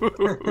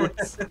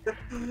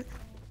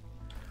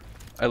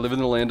 I live in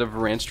the land of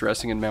ranch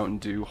dressing and Mountain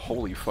Dew.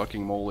 Holy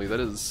fucking moly,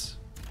 that's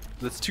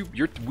too...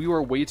 we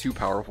are way too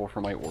powerful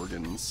for my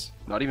organs.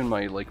 Not even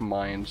my, like,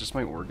 mind, just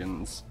my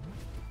organs.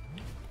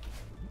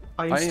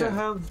 I used to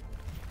have...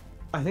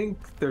 I think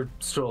they're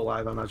still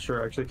alive, I'm not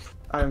sure actually.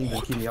 I haven't been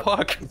keeping up.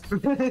 Fuck?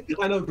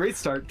 I know, great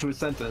start to a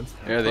sentence.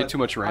 Yeah, they ate too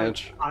much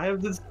ranch. I have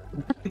this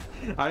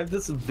I have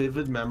this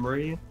vivid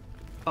memory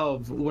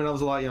of when I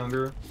was a lot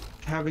younger,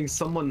 having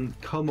someone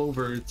come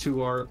over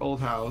to our old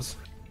house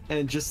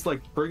and just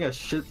like bring a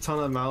shit ton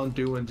of Mountain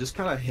Dew and just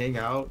kind of hang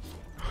out.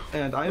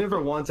 And I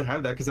never wanted to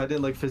have that because I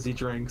didn't like fizzy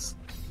drinks.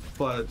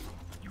 But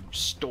you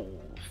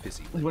stole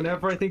fizzy.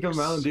 Whenever I think of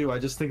Mountain Dew, I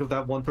just think of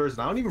that one person.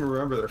 I don't even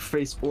remember their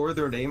face or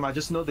their name. I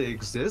just know they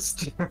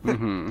exist.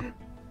 I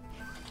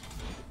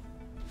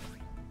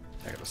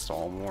gotta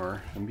stall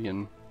more. I'm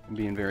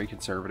being very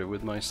conservative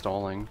with my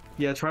stalling.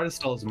 Yeah, try to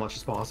stall as much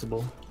as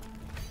possible.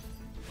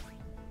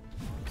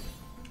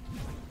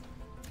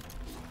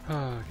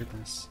 Oh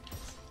goodness.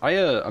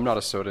 I'm not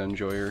a soda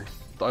enjoyer.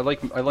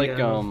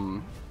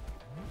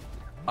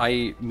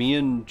 Me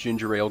and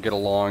ginger ale get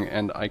along,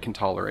 and I can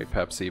tolerate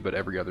Pepsi, but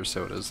every other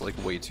soda is like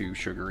way too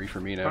sugary for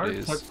me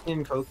nowadays. Are Pepsi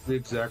and Coke the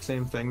exact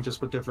same thing,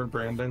 just with different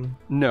branding?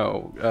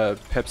 No,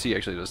 Pepsi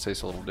actually does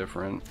taste a little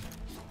different.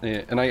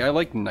 And I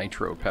like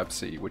Nitro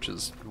Pepsi, which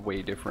is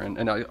way different.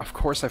 And of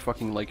course I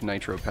fucking like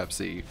Nitro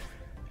Pepsi.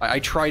 I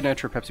tried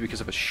Nitro Pepsi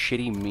because of a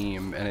shitty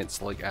meme, and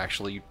it's like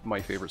actually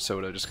my favorite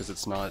soda just because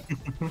it's not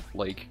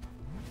like...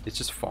 It's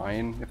just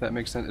fine, if that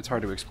makes sense. It's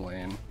hard to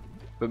explain.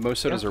 But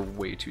most sodas are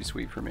way too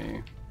sweet for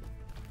me.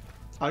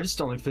 I just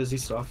don't like fizzy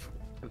stuff.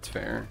 That's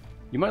fair.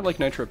 You might like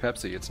Nitro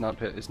Pepsi. It's not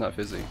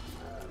fizzy.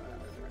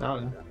 I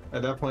don't know.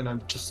 At that point,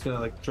 I'm just gonna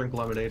like drink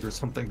lemonade or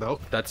something,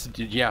 though. That's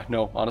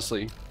no,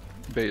 honestly,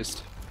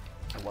 based.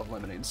 I love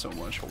lemonade so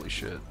much. Holy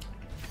shit.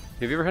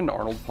 Have you ever had an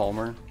Arnold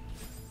Palmer?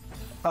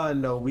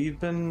 No, we've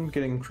been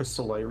getting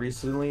Crystal Light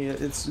recently.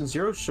 It's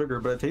zero sugar,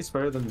 but it tastes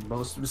better than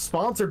most.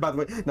 Sponsored, by the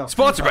way. No.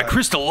 Sponsored by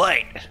Crystal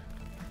Light.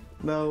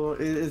 No,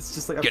 it's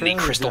just like get any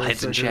crystal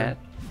heads in chat.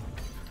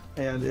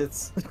 And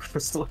it's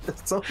crystal.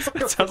 It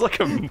sounds like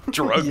a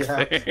drug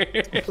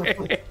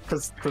thing.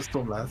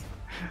 Crystal meth.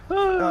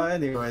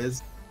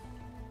 Anyways,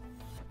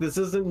 this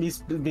isn't me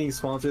being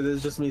sponsored. This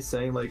is just me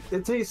saying like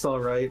it tastes all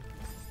right.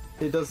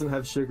 It doesn't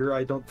have sugar,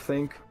 I don't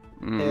think,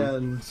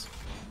 and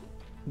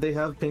they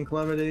have pink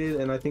lemonade,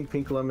 and I think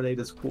pink lemonade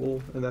is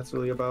cool, and that's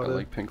really about it. I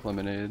like pink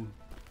lemonade.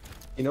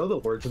 You know the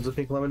origins of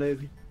pink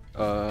lemonade?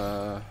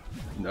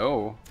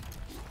 No.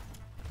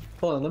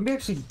 Hold on, let me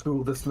actually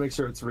Google this to make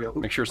sure it's real.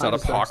 Make sure it's not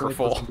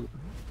apocryphal.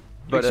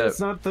 But sure it's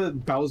not the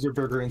Bowser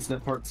Burger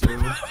incident part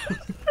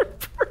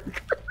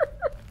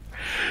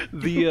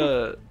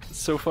 2.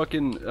 So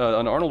fucking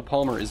an Arnold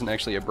Palmer isn't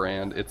actually a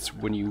brand. It's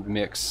when you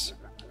mix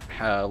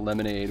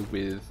lemonade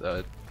with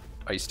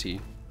iced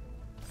tea.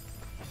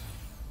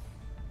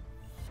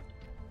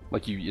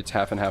 Like it's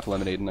half and half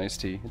lemonade and iced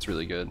tea. It's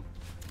really good.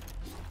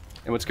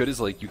 And what's good is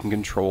like you can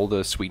control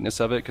the sweetness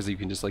of it because you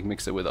can just like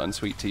mix it with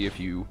unsweet tea if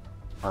you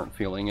aren't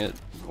feeling it,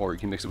 or you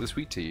can mix it with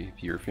sweet tea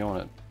if you're feeling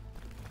it.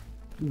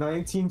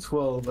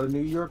 1912, a New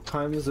York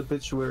Times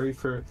obituary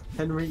for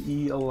Henry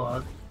E.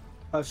 Alott,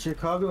 a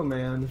Chicago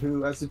man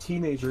who, as a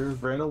teenager,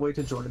 ran away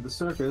to join the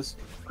circus,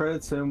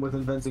 credits him with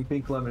inventing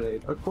pink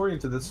lemonade. According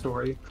to this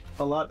story,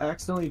 Alott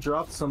accidentally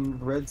dropped some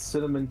red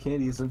cinnamon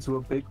candies into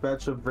a big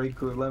batch of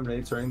regular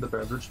lemonade, turning the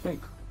beverage pink.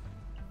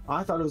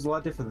 I thought it was a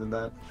lot different than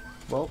that.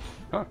 Well,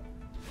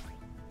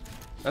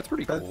 that's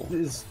pretty cool. That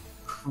is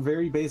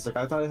very basic.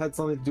 I thought it had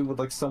something to do with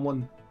like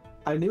someone.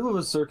 I knew it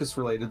was circus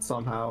related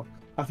somehow.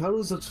 I thought it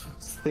was a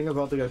thing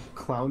about like a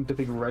clown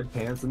dipping red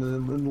pants and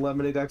then the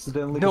lemonade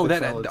accidentally. No,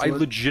 I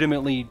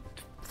legitimately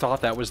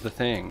thought that was the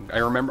thing. I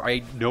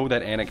know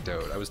that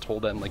anecdote. I was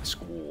told that in like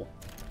school.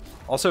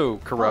 Also,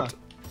 Corrupt.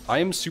 I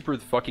am super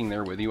fucking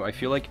there with you. I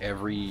feel like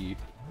every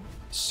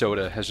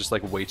soda has just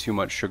like way too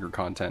much sugar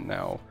content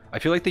now. I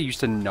feel like they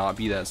used to not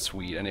be that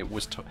sweet, and it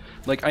was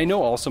like I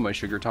know also my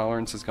sugar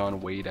tolerance has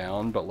gone way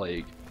down, but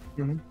like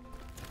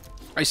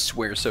I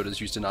swear sodas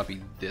used to not be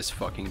this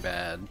fucking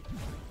bad.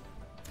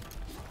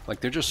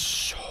 Like they're just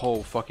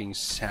so fucking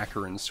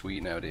saccharine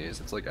sweet nowadays.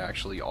 It's like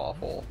actually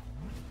awful.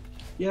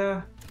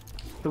 Yeah,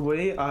 the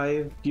way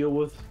I deal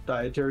with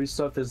dietary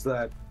stuff is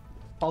that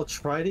I'll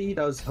try to eat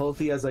as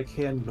healthy as I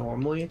can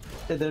normally,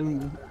 and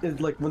then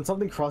like when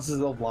something crosses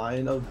the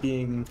line of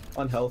being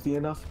unhealthy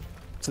enough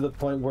to the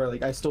point where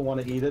like I still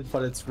want to eat it,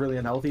 but it's really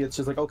unhealthy, it's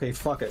just like, okay,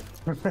 fuck it.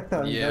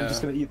 I'm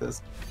just gonna eat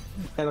this.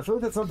 And I feel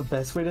like that's not the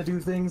best way to do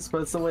things,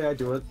 but it's the way I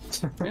do it.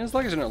 As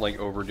long as you're not like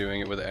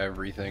overdoing it with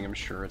everything, I'm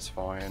sure it's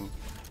fine.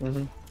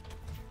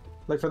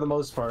 Like for the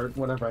most part,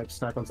 whenever I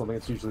snack on something,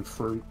 it's usually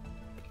fruit.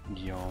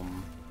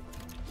 Yum.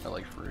 I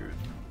like fruit.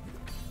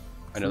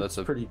 I know that's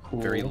a pretty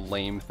cool. Very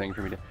lame thing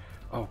for me to...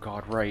 Oh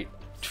god, right.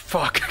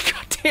 Fuck,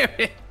 god damn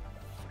it!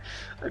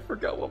 I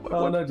forgot what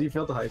my no, do you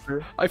feel the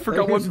hyper? I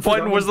forgot what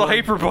button was the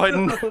hyper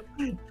button!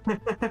 You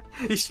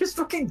just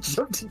fucking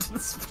jumped into the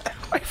spec.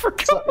 I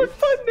forgot what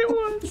button it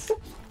was!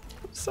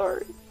 I'm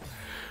sorry.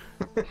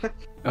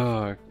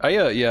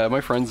 Yeah, my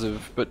friends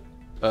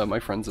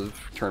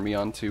have turned me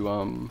on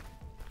to,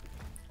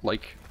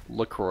 like,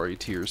 LaCroix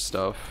tier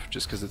stuff,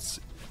 just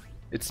because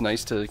it's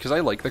nice to, because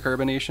I like the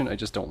carbonation, I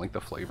just don't like the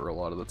flavor a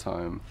lot of the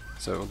time.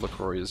 So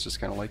LaCroix is just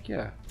kind of like,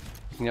 yeah,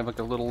 you can have like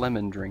a little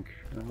lemon drink.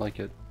 I like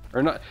it.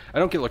 Or not, I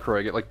don't get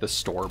LaCroix, I get like the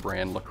store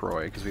brand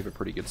LaCroix, because we have a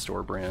pretty good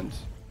store brand.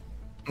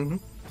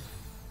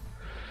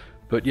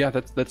 But yeah,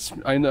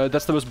 I know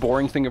that's the most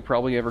boring thing I've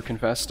probably ever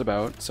confessed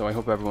about, so I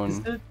hope everyone...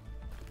 Is it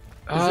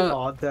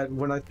odd that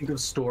when I think of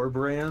store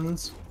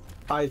brands,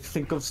 I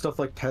think of stuff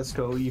like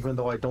Tesco, even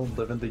though I don't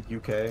live in the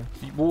UK?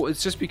 Well,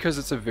 it's just because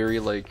it's a very,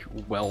 like,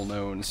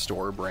 well-known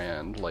store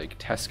brand, like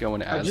Tesco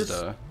and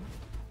Asda.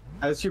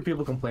 I just hear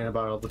people complain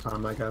about it all the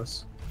time, I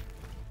guess.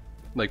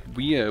 Like,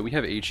 we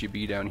have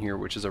H-E-B down here,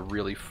 which is a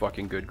really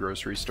fucking good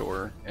grocery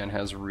store, and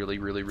has really,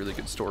 really, really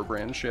good store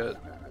brand shit.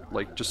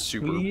 Like, just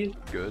super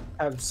good. We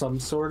have some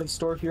sort of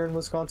store here in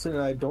Wisconsin,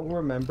 and I don't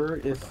remember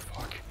if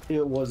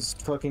it was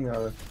fucking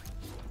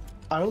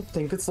I don't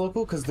think it's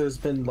local, because there's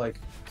been, like,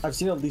 I've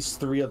seen at least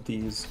 3 of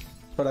these,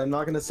 but I'm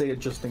not going to say it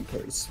just in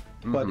case.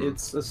 But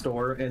it's a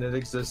store, and it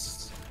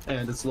exists,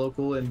 and it's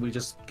local, and we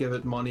just give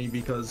it money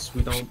because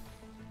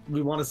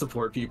we want to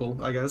support people,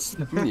 I guess.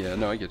 Yeah,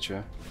 no, I get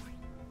you.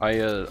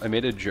 I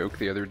made a joke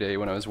the other day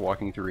when I was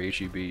walking through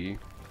H-E-B.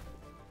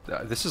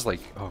 This is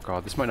like, oh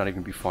god, this might not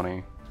even be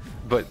funny.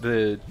 But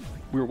we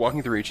were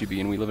walking through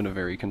H-E-B, and we live in a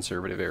very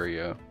conservative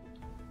area.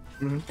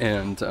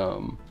 And,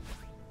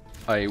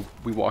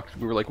 we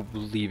were like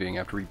leaving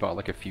after we bought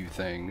like a few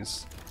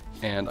things,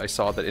 and I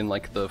saw that in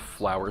like the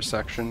flower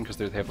section, because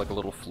they have like a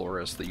little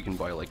florist that you can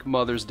buy like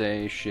Mother's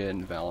Day shit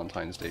and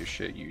Valentine's Day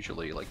shit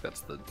usually, like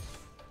that's the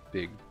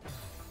big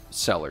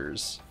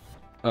sellers.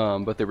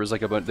 But there was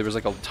like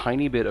a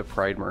tiny bit of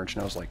Pride merch,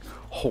 and I was like,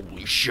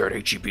 holy shit,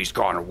 H-E-B's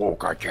gone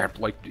woke, I can't,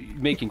 like,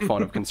 making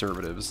fun of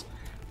conservatives.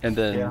 And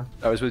then Yeah.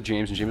 I was with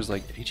James, and James was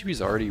like,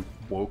 HEB's already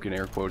woke in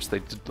air quotes.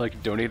 They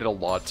like donated a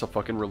lot to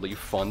fucking relief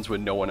funds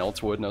when no one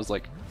else would, and I was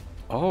like,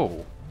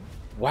 oh,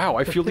 wow,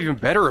 I feel even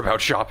better about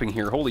shopping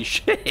here. Holy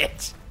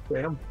shit!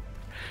 Damn.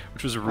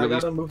 Which was really. I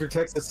gotta move to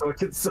Texas so I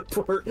can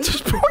support.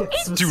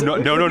 Do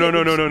not.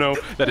 No.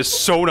 That is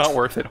so not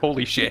worth it.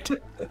 Holy shit.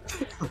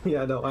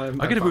 Yeah, no, I'm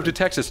gotta move to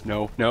Texas.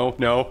 No.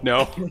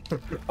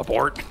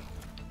 Abort.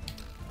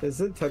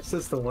 Isn't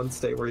Texas the one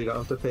state where you don't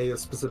have to pay a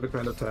specific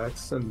kind of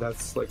tax, and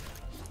that's like?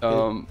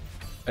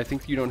 I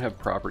think you don't have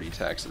property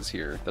taxes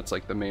here. That's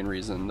like the main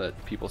reason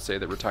that people say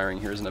that retiring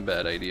here isn't a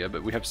bad idea.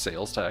 But we have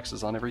sales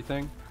taxes on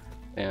everything,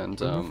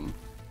 and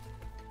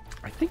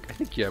I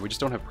think yeah, we just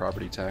don't have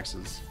property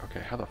taxes. Okay,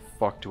 how the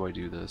fuck do I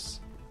do this?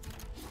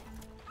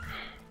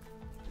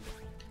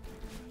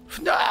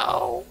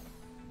 No!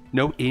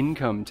 No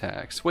income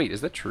tax. Wait, is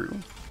that true?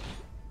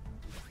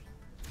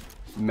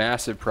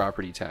 Massive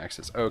property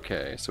taxes.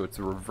 Okay, so it's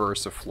the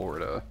reverse of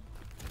Florida.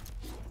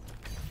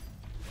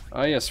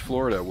 Ah yes,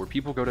 Florida, where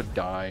people go to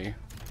die.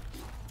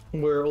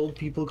 Where old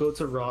people go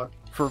to rot.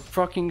 For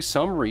fucking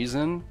some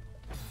reason.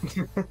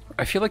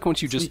 I feel like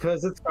once you just...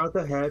 Because it's not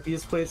the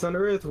happiest place on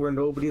earth where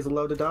nobody's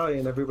allowed to die,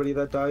 and everybody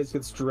that dies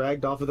gets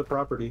dragged off of the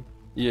property.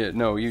 Yeah,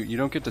 no, you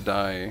don't get to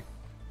die.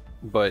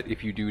 But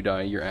if you do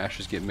die, your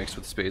ashes get mixed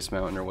with Space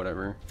Mountain or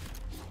whatever.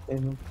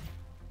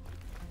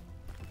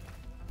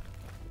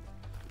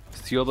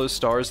 See all those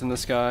stars in the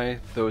sky?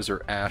 Those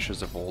are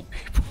ashes of old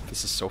people.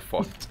 This is so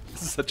fucked.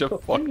 This is such a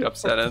fucked up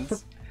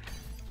sentence.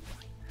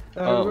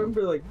 I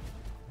remember, like,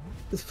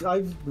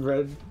 I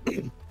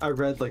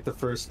read like the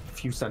first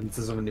few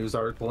sentences of a news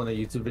article and a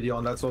YouTube video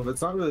on that, so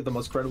it's not really the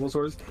most credible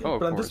source.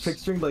 But I'm just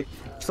picturing like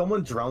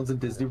someone drowns in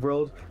Disney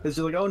World. It's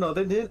just like, oh no,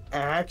 they didn't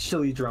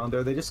actually drown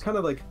there. They just kind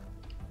of like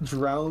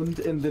drowned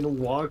and then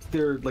walked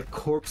their like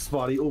corpse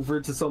body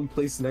over to some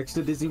place next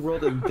to Disney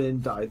World and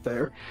then died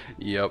there.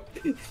 Yep.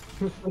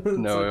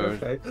 No,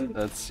 like, okay.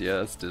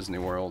 that's Disney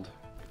World.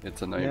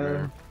 It's a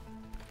nightmare. Yeah.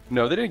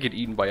 No, they didn't get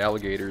eaten by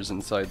alligators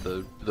inside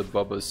the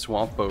Bubba's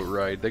Swamp Boat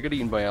ride. They got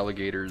eaten by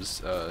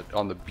alligators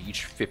on the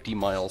beach 50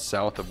 miles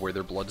south of where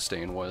their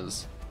bloodstain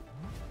was.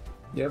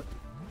 Yep.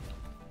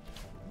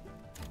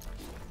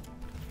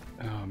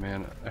 Oh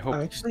man, I hope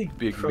actually,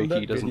 Big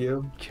Mickey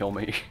doesn't kill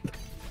me.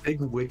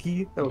 Big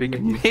Wiki? Oh,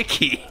 Big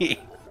Mickey!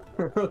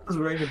 I was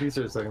wearing a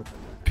t-shirt a second.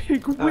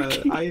 Big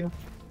Wiki!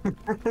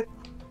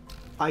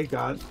 I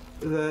got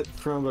that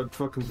from a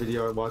fucking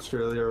video I watched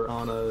earlier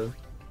on a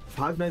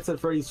Five Nights at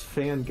Freddy's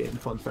fan game,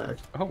 fun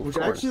fact. Oh, which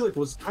actually like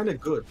was kind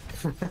of good.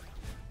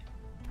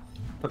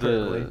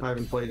 Apparently, I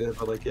haven't played it,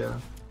 but like, yeah.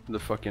 The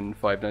fucking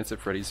Five Nights at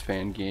Freddy's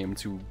fan game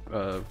to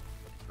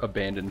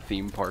abandoned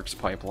theme parks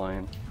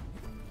pipeline.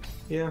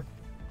 Yeah.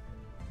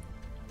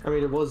 I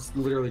mean, it was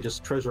literally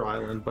just Treasure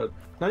Island, but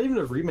not even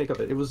a remake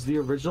of it. It was the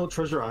original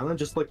Treasure Island,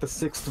 just like the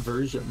 6th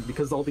version,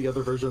 because all the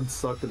other versions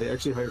sucked and they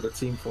actually hired a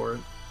team for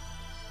it.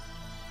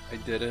 I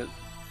did it.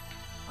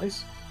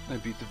 Nice. I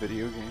beat the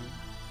video game.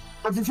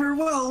 Time for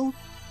farewell!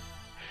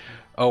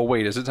 Oh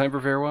wait, is it time for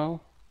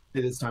farewell?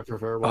 It is time for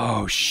farewell.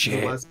 Oh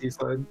shit. The last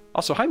B-side.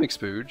 Also, hi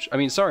McSpooge. I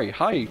mean, sorry,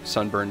 hi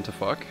Sunburn to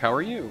fuck. How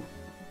are you?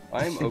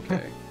 I'm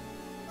okay.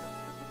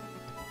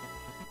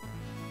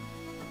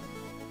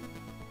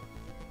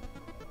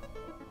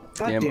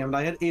 God damn it,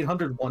 I had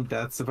 801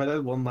 deaths. If I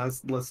had one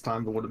less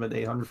time, it would have been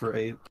 800 for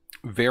 8.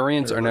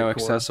 Variants are now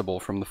accessible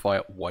from the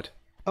file. What?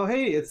 Oh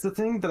hey, it's the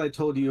thing that I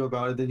told you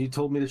about, and then you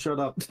told me to shut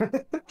up.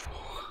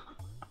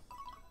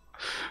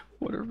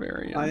 What are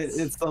variants?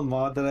 It's the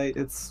mod that I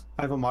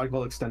have a mod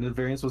called Extended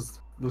Variants,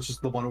 which is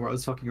the one where I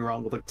was fucking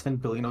around with like 10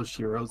 billion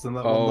Oshiros in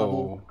that one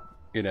level.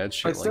 It adds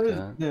shit like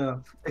that. Yeah,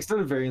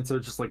 Extended Variants are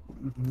just like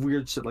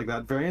weird shit like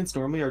that. Variants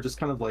normally are just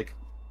kind of like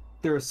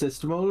they're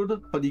assist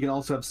mode, but you can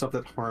also have stuff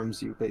that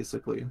harms you,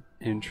 basically.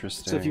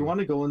 Interesting. So if you want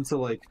to go into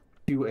like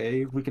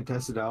 2A, we can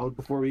test it out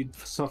before we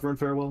suffer in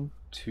farewell.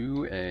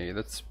 2A,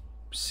 that's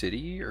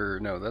city or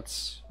no?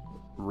 That's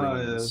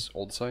ruins,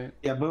 old site.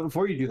 Yeah, but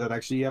before you do that,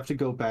 actually, you have to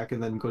go back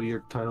and then go to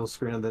your title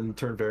screen and then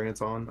turn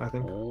variants on, I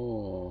think.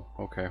 Oh,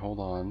 okay, hold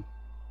on.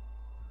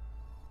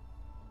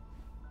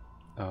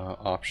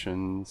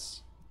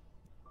 Options.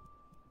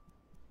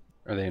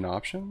 Are they in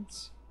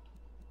options?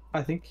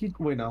 I think you...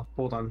 Wait, no.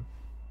 Hold on.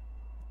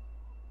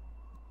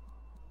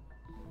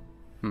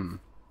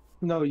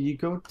 No, you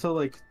go to,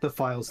 like, the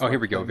files. Oh, here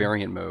we go.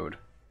 Variant mode.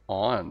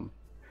 On.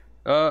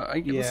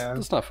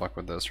 Let's not fuck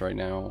with this right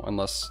now,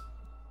 unless...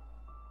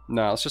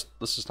 No, let's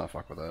just not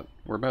fuck with it.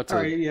 We're about to...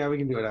 Alright, yeah, we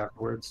can do it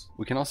afterwards.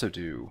 We can also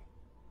do...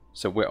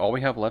 So all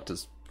we have left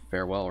is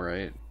farewell,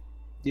 right?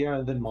 Yeah,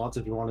 and then mods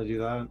if you want to do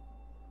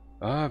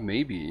that.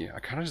 Maybe. I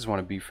kind of just want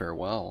to be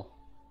farewell.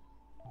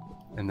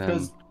 And then...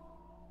 Because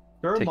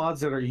there are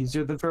mods that are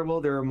easier than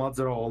farewell. There are mods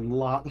that are a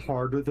lot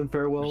harder than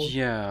farewell.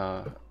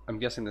 Yeah. I'm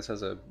guessing this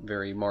has a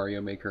very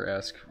Mario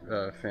Maker-esque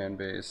fan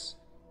base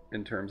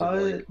in terms of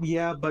like...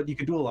 Yeah, but you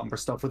could do a lot more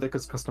stuff with it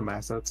because custom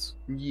assets.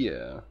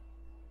 Yeah.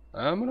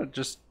 I'm gonna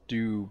just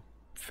do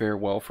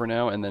farewell for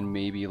now, and then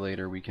maybe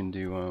later we can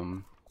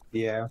do,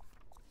 Yeah.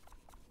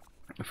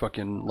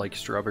 fucking, like,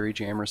 strawberry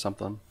jam or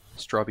something.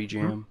 Strawberry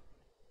jam.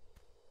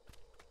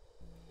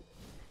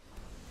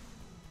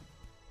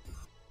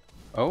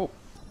 Oh,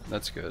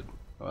 that's good.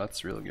 Oh,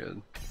 that's really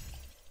good.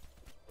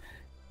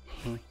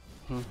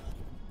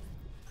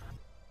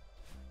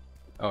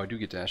 Oh, I do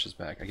get dashes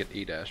back. I get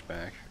a dash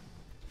back.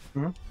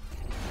 I'm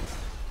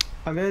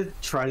gonna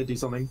try to do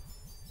something.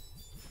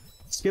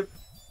 Skip.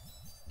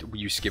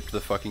 You skipped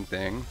the fucking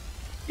thing?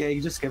 Yeah,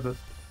 you just skip it.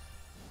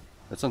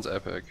 That sounds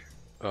epic.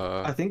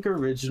 I think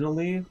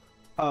originally,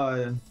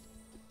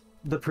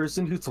 the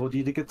person who told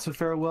you to get to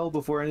farewell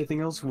before anything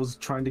else was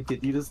trying to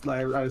get you to.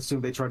 I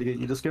assume they tried to get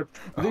you to skip.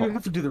 But then you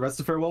have to do the rest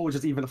of farewell, which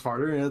is even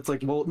harder. And it's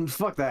like, well,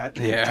 fuck that.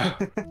 Yeah.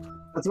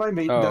 That's why I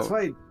made. That's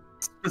why I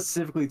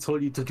specifically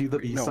told you to do the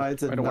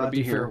B-sides and not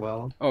do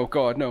farewell. Oh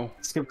god, no.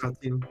 Skip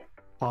cutscene.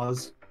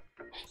 Pause.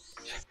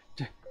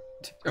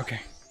 Okay.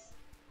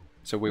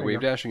 So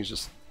wave dashing is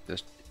just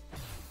this.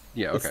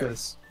 Yeah. Okay. It's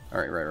this. All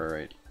right.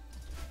 Right.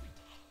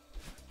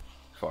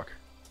 Fuck.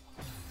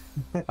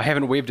 I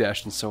haven't wave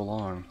dashed in so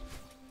long.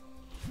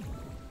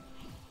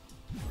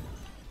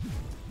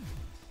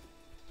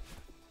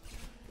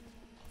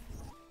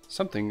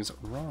 Something's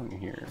wrong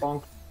here.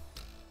 Bonk.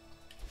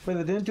 Wait,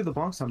 they didn't do the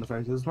bonk sound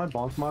effect. Is my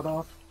bonk mod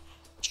off?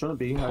 Shouldn't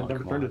be. I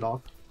never turned it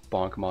off.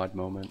 Bonk mod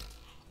moment.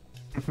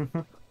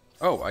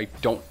 Oh, I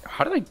don't.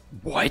 How did I?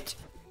 What?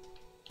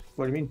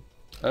 What do you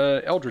mean?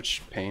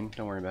 Eldritch Pain.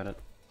 Don't worry about it.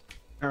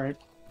 All right.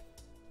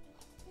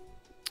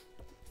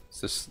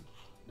 Is this?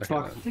 Okay,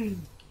 Fuck.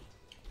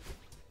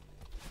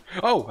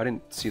 Oh, I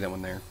didn't see that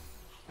one there.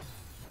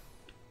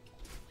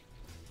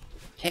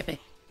 Happy.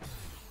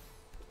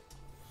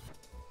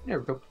 There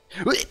we go.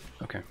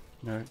 Okay.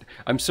 No,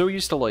 I'm so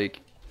used to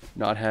like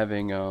not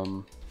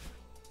having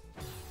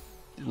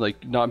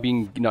like not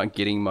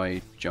getting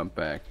my jump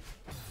back.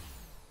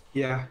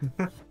 Yeah.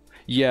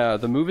 Yeah,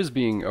 the move is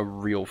being a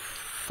real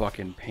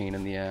fucking pain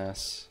in the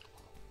ass.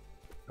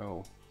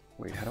 Oh,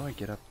 wait, how do I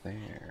get up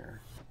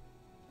there?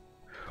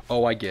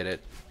 Oh, I get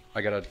it.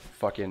 I gotta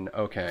fucking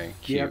okay,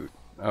 cute. Yep.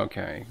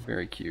 Okay,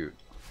 very cute.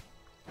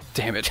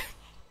 Damn it.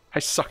 I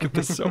suck at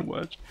this so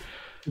much.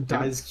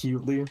 Dies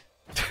cutely.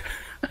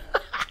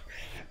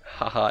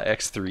 Haha,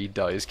 X3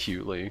 dies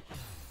cutely.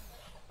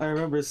 I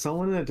remember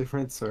someone in a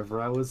different server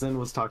I was in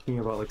was talking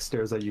about like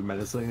stares at you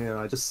menacingly, and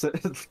I just said,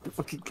 I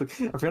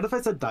forgot if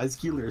I said dies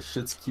cutely or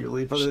shits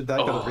cutely, but then that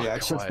got a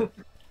reaction.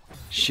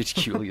 Shits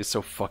cutely is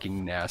so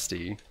fucking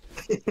nasty.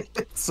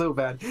 It's so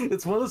bad.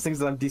 It's one of those things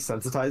that I'm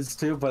desensitized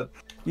to, but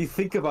you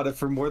think about it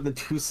for more than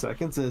 2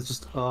 seconds and it's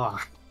just,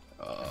 I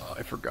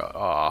forgot.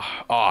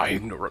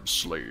 Ignorant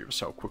slaves,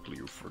 how quickly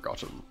you've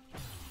forgotten.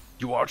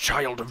 You are a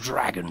child of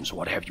dragons,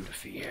 what have you to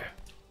fear?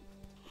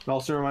 It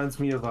also reminds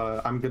me of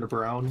I'm Gonna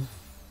Brown.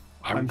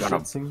 I'm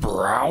gonna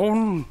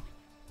brown?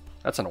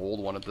 That's an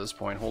old one at this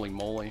point, holy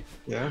moly.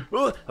 Yeah.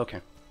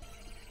 Okay.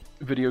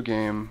 Video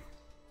game.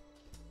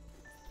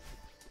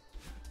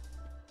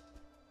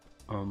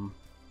 Can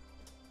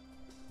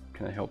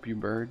I help you,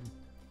 bird?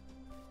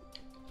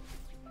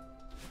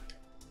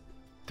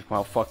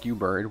 Well, fuck you,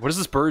 bird. What does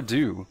this bird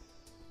do?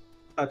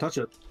 Touch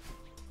it.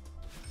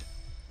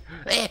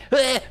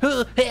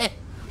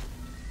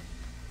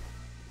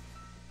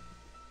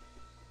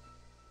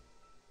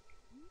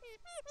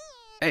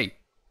 Hey!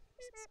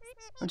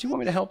 Don't you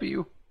want me to help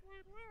you?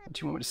 Don't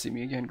you want me to see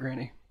me again,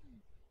 Granny?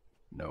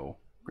 No,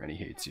 Granny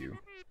hates you.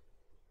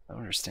 I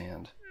don't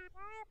understand.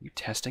 You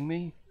testing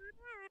me?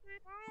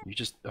 You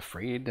just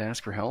afraid to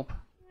ask for help?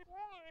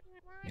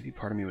 Maybe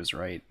part of me was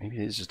right. Maybe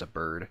it is just a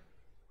bird.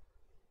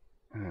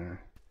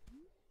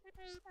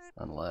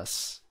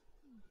 Unless...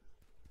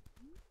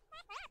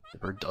 the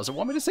bird doesn't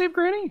want me to save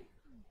Granny?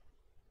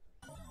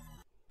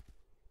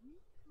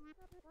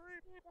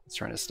 It's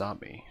trying to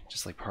stop me,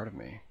 just like part of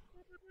me.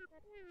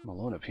 I'm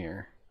alone up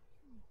here.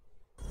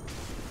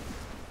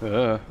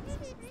 Well,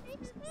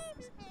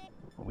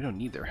 we don't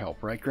need their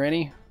help, right,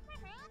 Granny?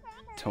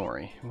 Don't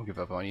worry, we'll give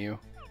up on you.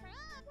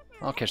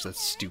 I'll catch that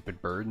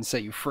stupid bird and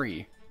set you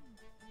free.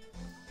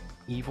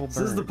 Evil bird.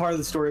 This is the part of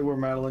the story where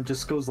Madeline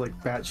just goes like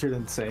batshit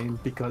insane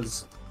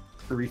because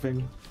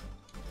griefing.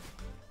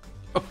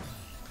 Oh.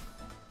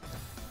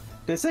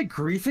 Did I say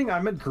griefing?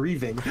 I meant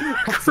grieving.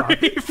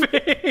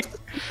 Grieving!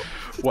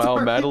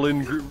 Wow,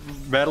 Madeline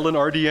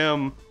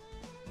RDM.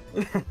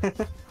 What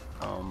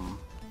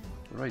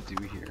do I do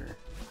here?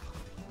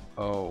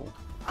 Oh,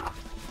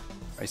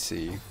 I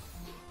see.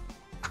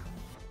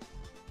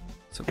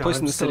 So, place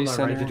in the city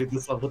center. To do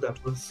this level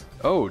deathless.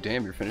 Oh,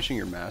 damn! You're finishing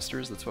your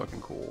masters. That's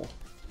fucking cool.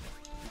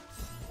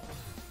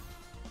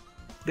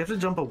 You have to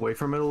jump away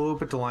from it a little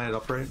bit to line it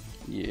up right.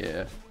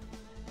 Yeah.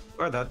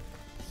 Or that.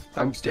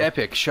 I'm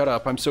epic. Shut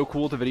up. I'm so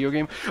cool at the video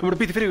game. I'm gonna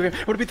beat the video game.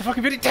 I'm gonna beat the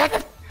fucking video. Damn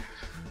it!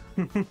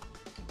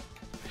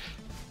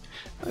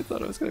 I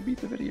thought I was gonna beat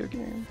the video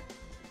game.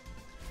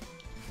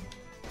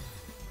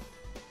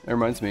 That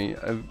reminds me,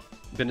 I've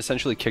been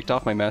essentially kicked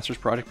off my master's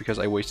project because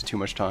I wasted too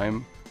much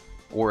time,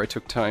 or I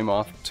took time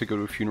off to go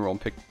to a funeral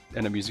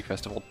and a music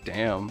festival.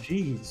 Damn.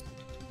 Jeez.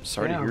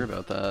 Sorry to hear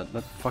about that.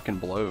 That fucking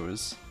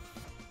blows.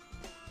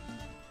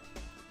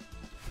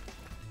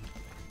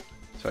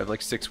 So I have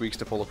like 6 weeks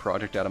to pull a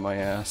project out of my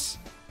ass.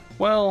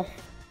 Well,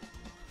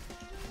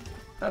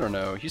 I don't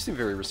know. You seem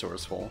very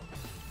resourceful.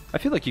 I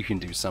feel like you can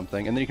do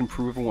something, and then you can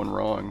prove everyone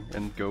wrong,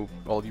 and go,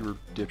 all of you are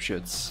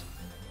dipshits,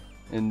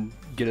 and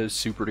get a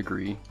super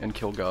degree, and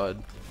kill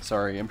God.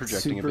 Sorry, I'm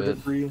projecting a bit. Super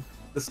degree,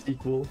 the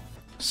sequel.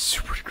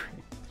 Super degree.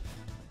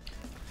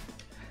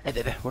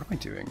 What am I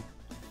doing?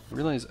 I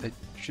realize I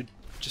should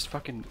just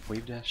fucking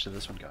wave dash to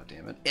this one,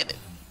 goddammit.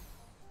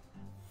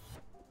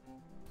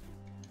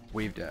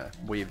 Wave dash,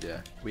 wave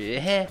dash,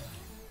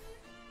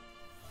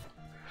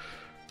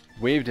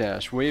 wave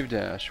dash, wave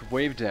dash,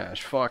 wave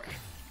dash, fuck.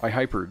 I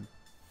hypered.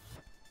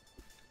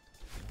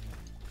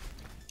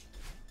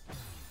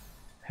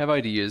 Have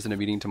ideas in a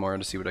meeting tomorrow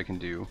to see what I can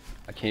do.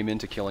 I came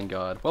into killing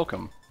God.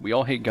 Welcome. We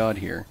all hate God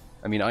here.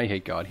 I mean, I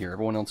hate God here.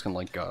 Everyone else can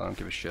like God. I don't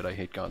give a shit. I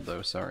hate God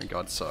though. Sorry,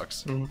 God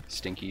sucks.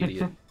 Stinky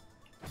idiot.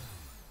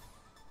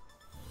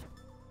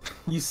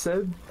 You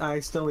said I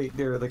accidentally,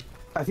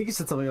 I think you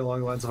said something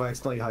along the lines of I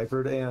accidentally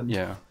hypered, and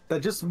yeah,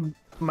 that just,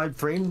 my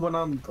brain went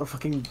on a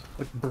fucking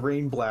like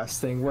brain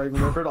blast thing where I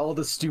remembered all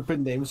the stupid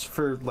names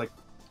for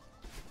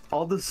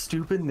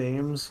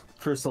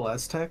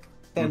Celeste Tech,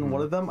 and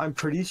one of them I'm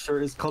pretty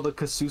sure is called a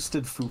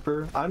casusted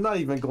fooper. I'm not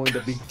even going to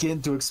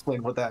begin to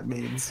explain what that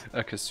means.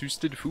 A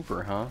casusted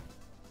fooper, huh?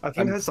 I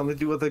think it has something to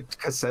do with a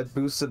cassette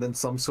boost and then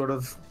some sort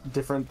of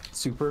different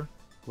super.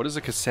 What is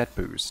a cassette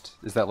boost?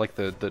 Is that like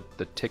the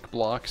tick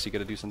blocks? You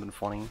gotta do something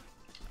funny?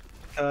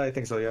 I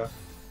think so, yeah.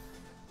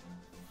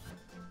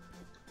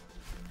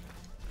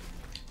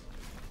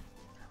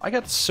 I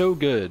got so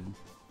good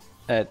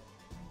at...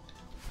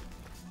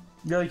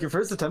 Yeah, like your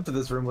first attempt at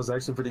this room was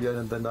actually pretty good,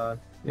 and then, yeah.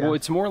 Well,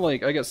 it's more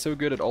like I got so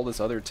good at all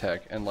this other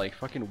tech, and like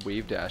fucking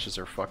wave dashes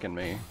are fucking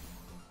me.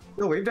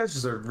 No, wave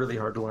dashes are really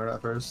hard to learn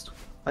at first.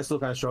 I still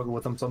kind of struggle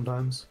with them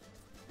sometimes.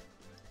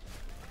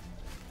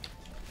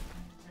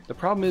 The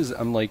problem is,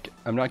 I'm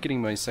not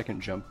getting my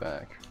second jump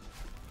back.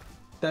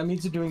 That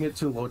means you're doing it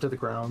too low to the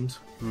ground.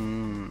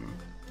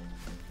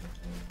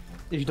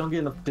 If you don't get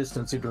enough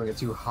distance, you're doing it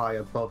too high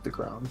above the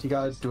ground. You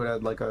gotta do it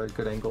at like a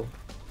good angle.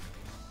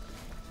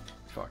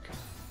 Fuck.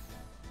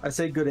 I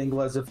say good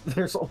angle as if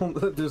there's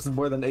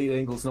more than 8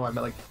 angles. No, I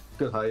meant like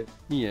good height.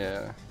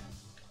 Yeah.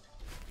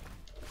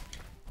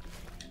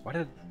 Why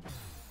did...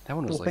 That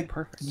one was like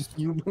perfect.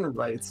 Human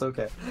rights,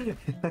 okay.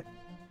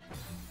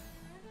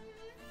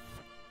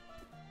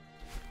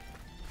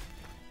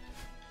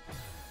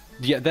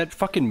 Yeah, that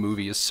fucking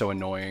movie is so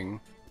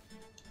annoying.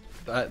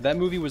 That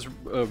movie was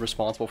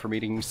responsible for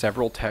meeting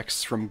several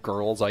texts from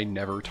girls I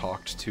never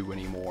talked to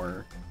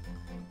anymore,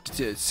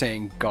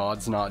 saying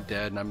God's not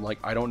dead, and I'm like,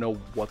 I don't know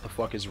what the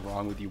fuck is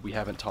wrong with you. We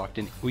haven't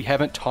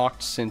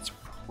talked since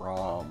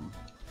prom.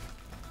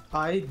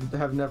 I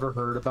have never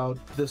heard about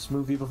this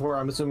movie before.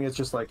 I'm assuming it's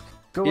just like,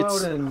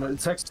 out and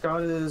text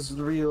God is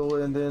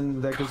real, and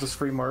then that gives us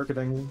free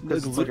marketing.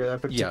 It's like an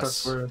epic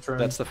yes,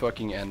 that's the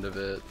fucking end of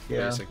it,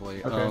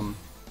 basically. Okay.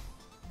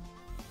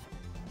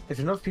 If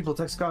enough people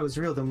text God is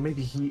real, then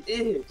maybe he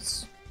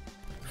is.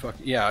 Fuck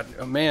yeah,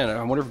 man!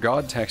 I wonder if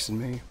God texted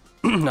me.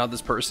 Not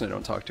this person I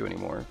don't talk to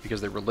anymore because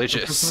they're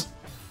religious.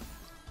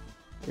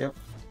 Yep.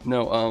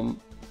 No,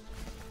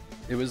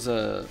 it was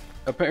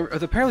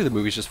apparently the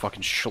movie's just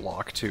fucking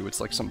schlock too. It's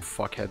like some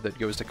fuckhead that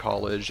goes to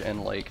college,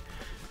 and like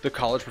the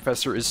college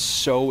professor is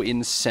so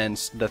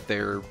incensed that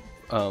they're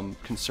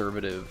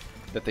conservative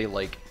that they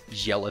like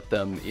yell at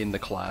them in the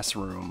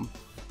classroom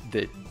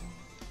that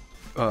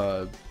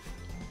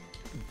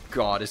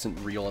God isn't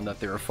real and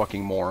that they're a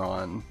fucking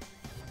moron.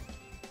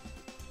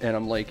 And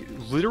I'm like,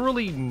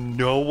 literally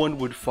no one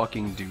would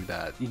fucking do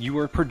that. You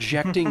are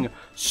projecting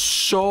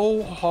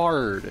so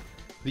hard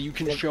that you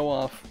can show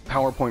off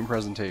PowerPoint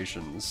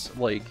presentations.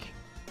 Like,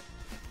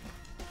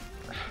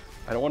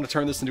 I don't want to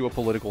turn this into a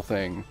political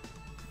thing,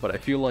 but I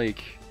feel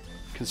like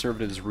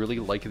conservatives really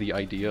like the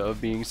idea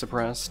of being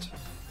suppressed.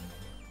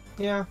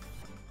 Yeah.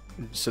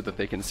 So that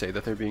they can say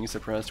that they're being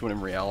suppressed, when in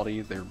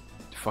reality, they're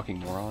fucking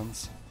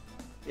morons.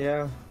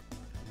 Yeah.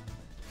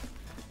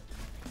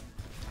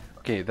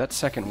 Okay, that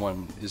second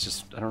one is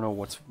just... I don't know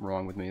what's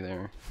wrong with me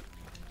there.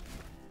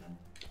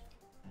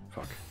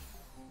 Fuck.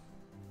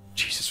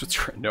 Jesus,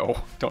 what's...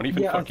 No, don't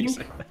even fucking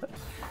say that.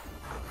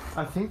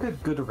 I think a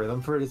good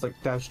rhythm for it is like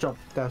dash jump,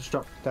 dash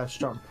jump, dash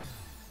jump.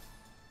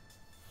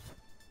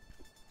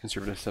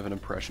 Conservatives have an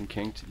impression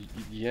kinked.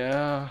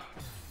 Yeah.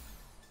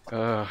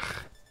 Ugh.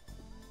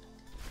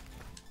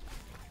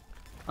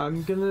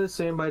 I'm gonna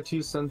say my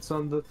 2 cents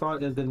on the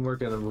thought, and then we're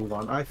gonna move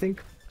on. I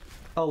think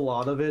a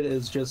lot of it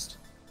is just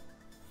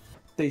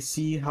they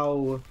see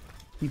how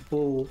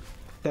people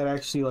that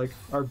actually like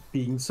are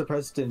being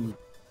suppressed and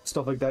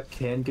stuff like that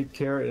can get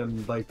care,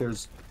 and like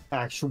there's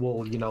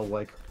actual, you know,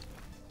 like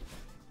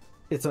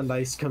it's a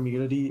nice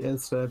community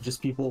instead of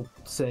just people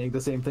saying the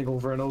same thing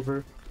over and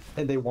over,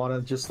 and they want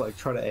to just like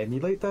try to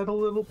emulate that a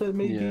little bit,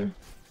 maybe. Yeah.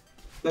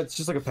 That's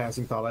just like a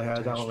passing thought I had.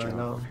 I don't really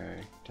know.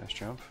 Okay, dash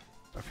jump.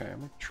 Okay, I'm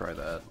gonna try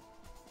that.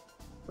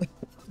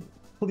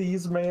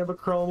 Please, ma'am, a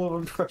chrome of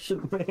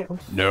impression, ma'am.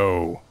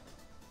 No.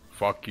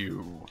 Fuck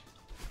you.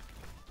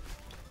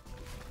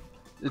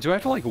 Do I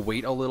have to like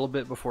wait a little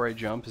bit before I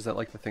jump? Is that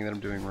like the thing that I'm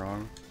doing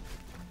wrong?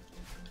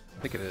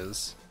 I think it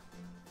is.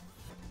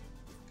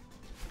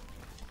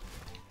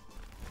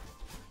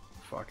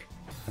 Fuck.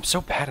 I'm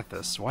so bad at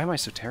this. Why am I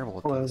so terrible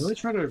at this? Let me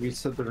try to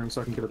reset the ring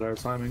so I can get a better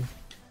timing.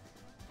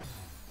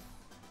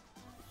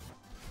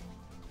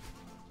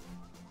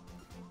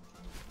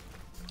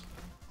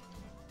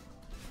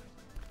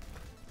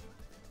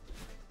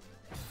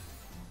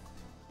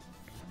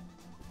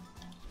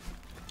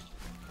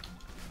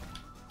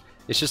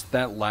 It's just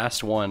that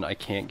last one, I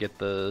can't get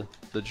the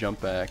jump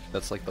back.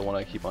 That's like the one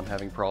I keep on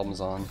having problems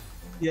on.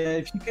 Yeah,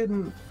 if you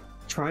can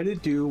try to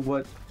do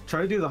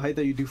the height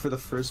that you do for the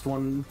first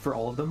one for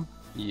all of them.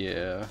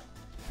 Yeah.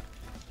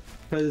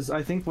 Because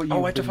I think what you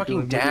I have to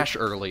fucking dash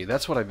early.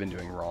 That's what I've been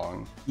doing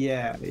wrong.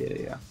 Yeah.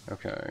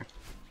 Okay.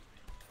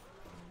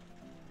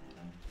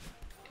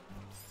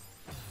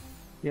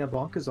 Yeah,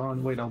 bonk is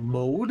on. Wait, no,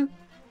 mode?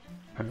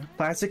 Huh?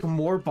 Classic,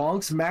 more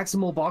bonks,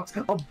 maximal bonks,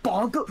 a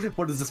bonk.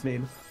 What does this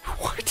mean?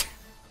 What?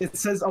 It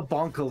says a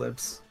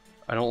bonkalypse.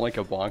 I don't like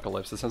a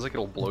bonkalypse. It sounds like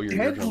it'll blow your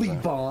Deadly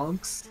eardrums out.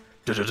 bonks.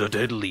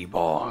 Deadly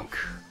bonk.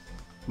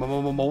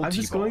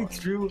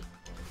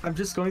 I'm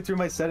just going through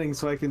my settings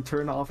so I can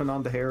turn off and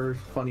on the hair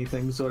funny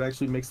thing so it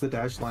actually makes the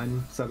dash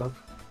line setup.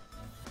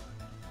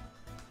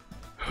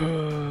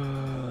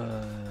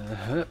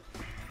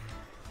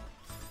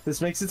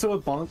 This makes it so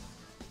a bonk.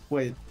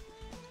 Wait.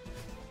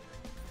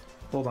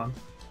 Hold on.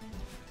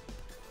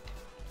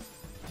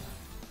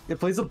 It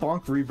plays a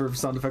bonk reverb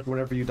sound effect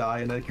whenever you die,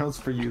 and it counts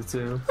for you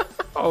too.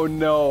 Oh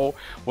no!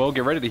 Well,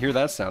 get ready to hear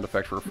that sound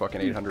effect for fucking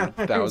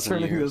 800,000 years. I'm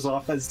turning this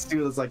off as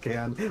soon as I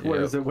can.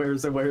 Where is it? Where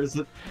is it? Where is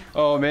it?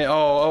 Oh man!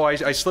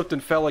 I slipped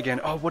and fell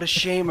again. Oh, what a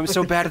shame! I'm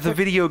so bad at the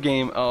video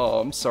game. Oh,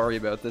 I'm sorry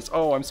about this.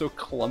 Oh, I'm so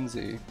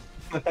clumsy.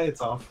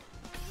 It's off.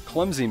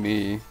 Clumsy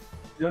me. You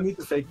don't need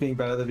to fake being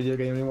bad at the video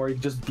game anymore. You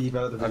can just be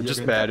bad at the video game. I'm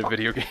just bad at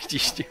video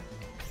games.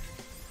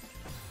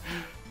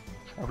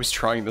 I was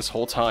trying this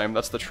whole time.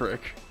 That's the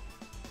trick.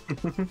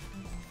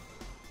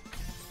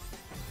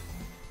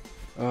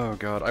 Oh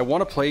god, I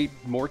want to play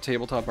more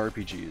tabletop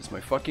RPGs. My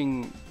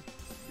fucking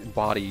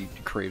body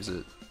craves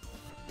it.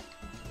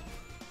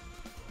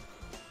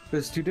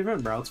 There's two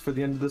different routes for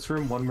the end of this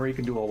room. One where you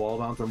can do a wall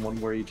mount and one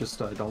where you just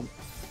don't.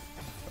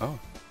 Oh.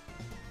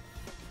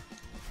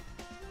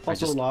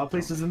 Also, a lot of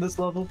places in this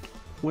level,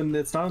 when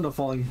it's not in a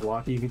falling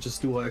block, you can just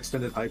do an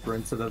extended hyper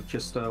instead of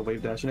just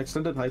wave dash. An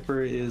extended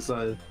hyper is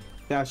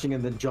dashing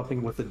and then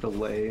jumping with a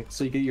delay,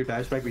 so you get your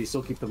dash back, but you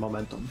still keep the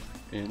momentum.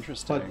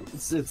 Interesting. But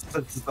it's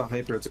the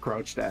hyper, it's a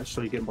crouch dash,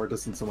 so you get more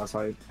distance and less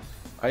height.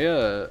 I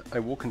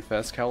will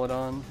confess,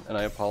 Caledon, and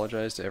I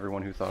apologize to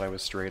everyone who thought I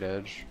was straight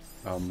edge.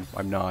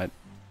 I'm not.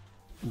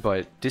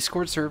 But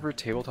Discord server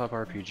tabletop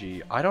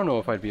RPG, I don't know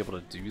if I'd be able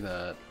to do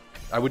that.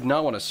 I would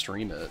not want to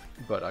stream it,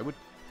 but I would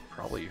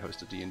probably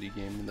host a D&D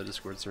game in the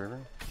Discord server.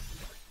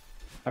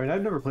 I mean,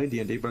 I've never played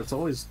D&D, but it's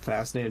always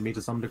fascinated me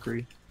to some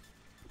degree.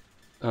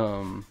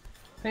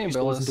 Hey, I used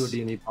to listen to a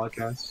D&D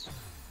podcast.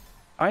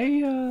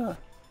 I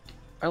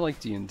like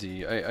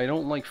D&D. I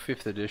don't like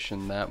 5th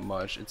edition that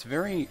much. It's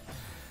very...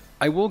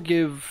 I will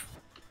give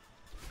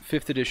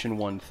 5th edition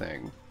one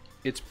thing.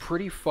 It's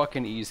pretty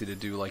fucking easy to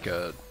do like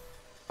a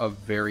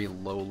very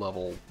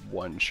low-level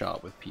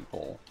one-shot with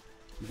people.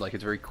 Like,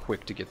 it's very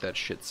quick to get that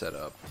shit set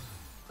up.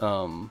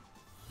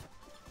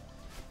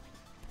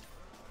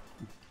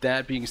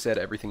 That being said,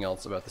 everything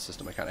else about the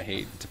system I kind of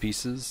hate to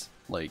pieces.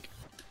 Like,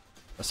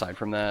 aside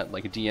from that,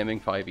 like,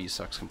 DMing 5e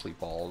sucks complete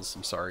balls.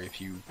 I'm sorry if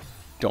you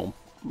don't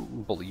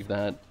believe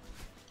that,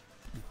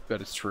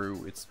 but it's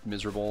true. It's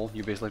miserable.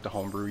 You basically have to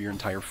homebrew your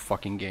entire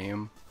fucking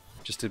game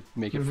just to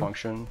make it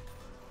function.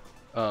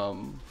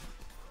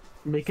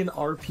 Make an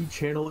RP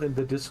channel in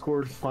the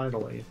Discord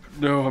finally.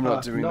 No, I'm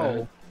not doing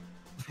that.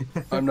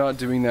 I'm not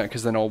doing that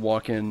because then I'll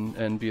walk in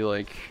and be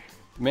like,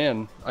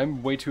 man,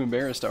 I'm way too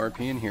embarrassed to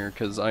RP in here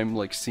because I'm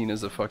like seen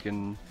as a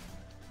fucking,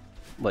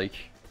 like,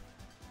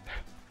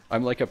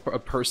 I'm like a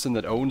person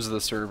that owns the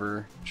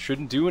server.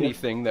 Shouldn't do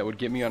anything that would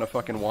get me on a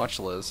fucking watch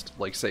list,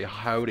 like say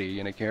howdy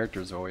in a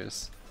character's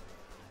voice.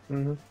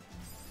 Even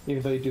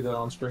though you do that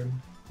on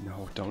stream.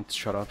 No, don't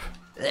shut up.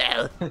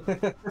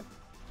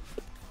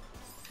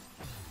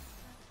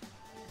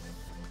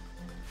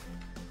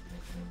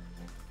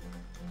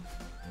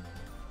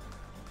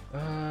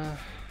 Oh.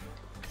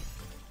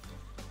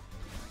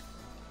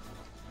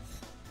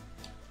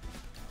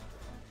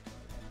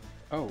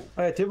 Oh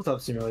yeah, Tabletop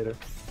Simulator.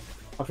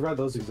 I forgot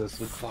those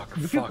existed.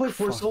 You can play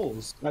Four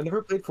Souls. I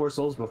never played Four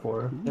Souls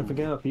before. If we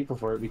get enough people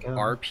for it, we can.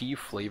 RP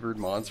flavored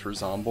mods for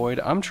Zomboid.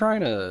 I'm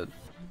trying to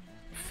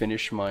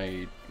finish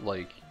my,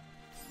 like,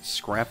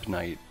 Scrap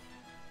Night.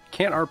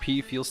 Can't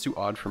RP feels too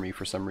odd for me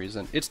for some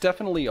reason. It's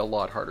definitely a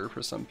lot harder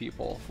for some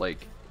people.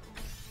 Like,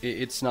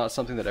 it's not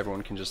something that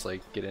everyone can just,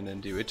 like, get in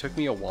and do. It took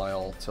me a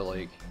while to,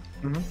 like,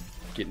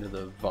 get into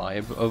the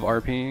vibe of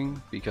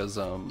RPing, because,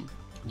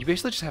 you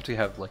basically just have to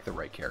have, like, the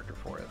right character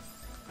for it.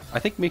 I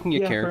think making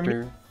a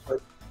character... Me,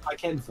 I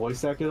can't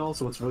voice act at all,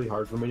 so it's really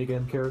hard for me to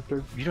get a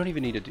character. You don't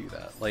even need to do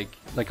that.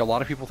 Like a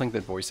lot of people think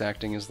that voice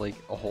acting is, like,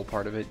 a whole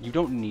part of it. You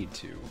don't need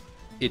to.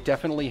 it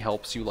definitely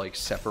helps you like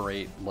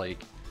separate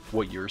like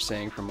what you're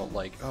saying from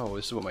like, oh,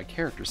 this is what my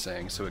character's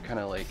saying. So it kind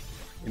of like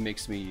it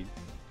makes me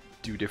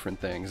do different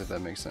things, if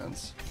that makes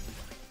sense.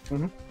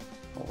 Mm-hmm.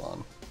 Hold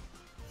on.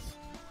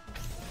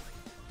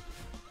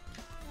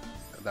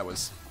 That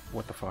was,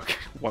 what the fuck?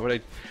 Why would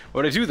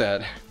I do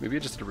that? Maybe I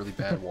just did a really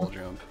bad wall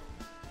jump.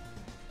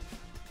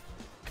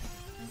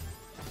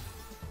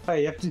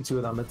 Hey, you have to do 2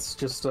 of them. It's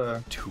just 2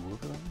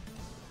 of them?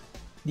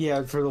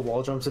 Yeah, for the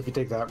wall jumps if you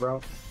take that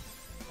route.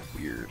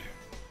 Weird.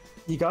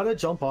 You gotta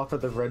jump off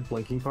at the red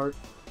blinking part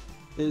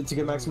to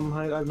get maximum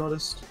height, I've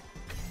noticed.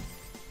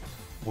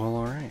 Well,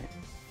 alright.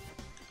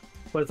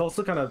 But it's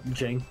also kind of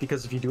jank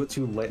because if you do it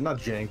too late, not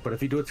jank, but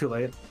if you do it too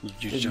late,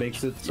 it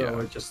makes it so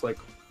it just like,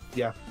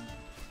 yeah.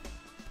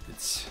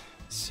 It's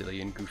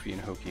silly and goofy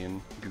and hokey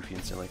and goofy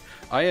and silly.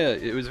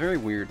 It was very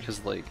weird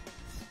because like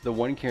the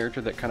one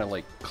character that kind of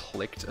like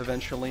clicked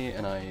eventually,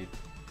 and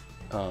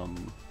how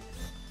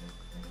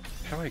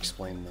do I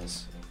explain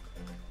this?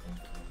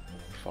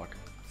 Fuck.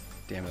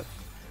 Damn it.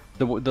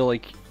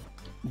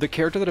 The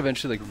character that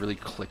eventually like really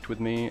clicked with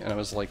me, and I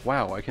was like,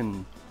 wow, I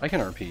can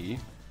RP,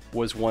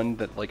 was one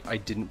that like I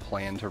didn't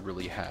plan to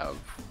really have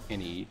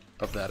any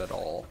of that at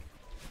all,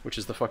 which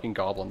is the fucking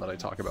goblin that I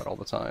talk about all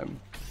the time.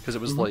 Because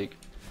it was like,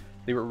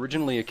 they were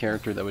originally a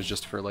character that was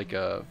just for like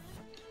a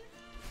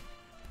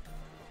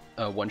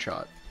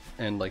one-shot,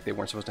 and like they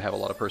weren't supposed to have a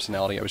lot of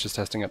personality. I was just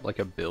testing up like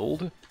a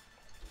build,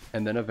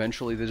 and then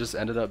eventually they just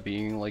ended up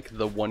being like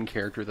the one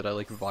character that I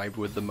like vibed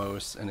with the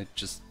most, and it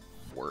just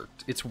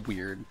worked. It's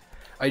weird.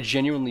 I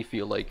genuinely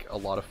feel like a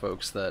lot of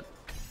folks that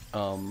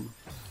I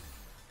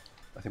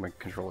think my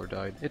controller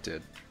died. It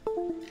did.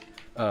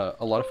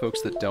 A lot of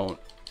folks that don't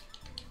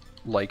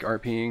like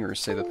RPing or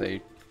say that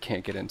they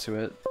can't get into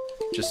it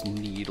just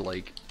need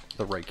like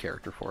the right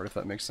character for it, if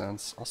that makes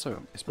sense.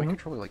 Also, is my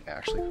controller like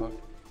actually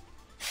fucked?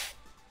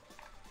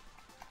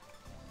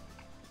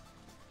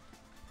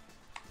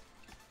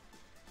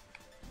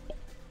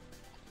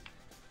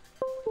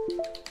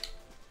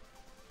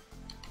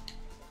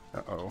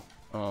 Uh-oh.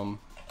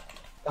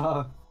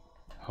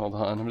 Hold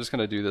on, I'm just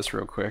gonna do this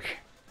real quick.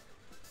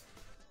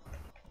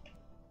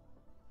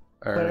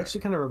 That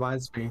actually kind of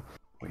reminds me.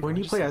 Wait, when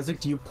you play Isaac,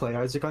 do you play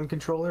Isaac on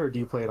controller or do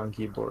you play it on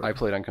keyboard? I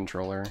played on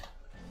controller.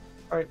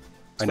 Alright.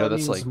 So I know that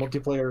that's means like...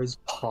 multiplayer is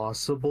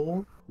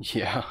possible.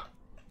 Yeah.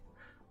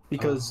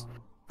 Because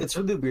it's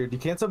really weird. You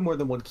can't have more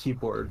than one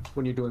keyboard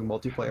when you're doing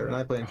multiplayer, and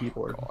I play on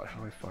keyboard. God, how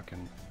do I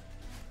fucking...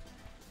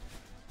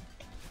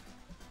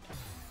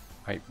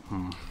 I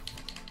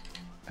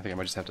think I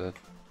might just have to...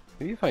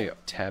 Maybe if I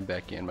tab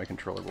back in, my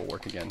controller will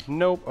work again.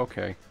 Nope,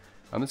 okay.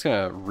 I'm just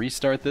gonna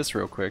restart this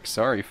real quick.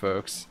 Sorry,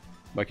 folks.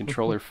 My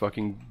controller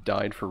fucking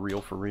died for real,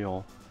 for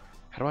real.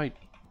 How do I...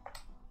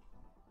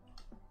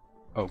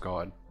 Oh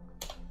god.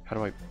 How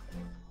do I...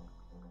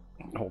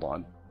 Hold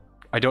on.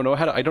 I don't know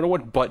how to... I don't know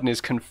what button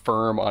is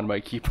confirm on my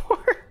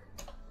keyboard.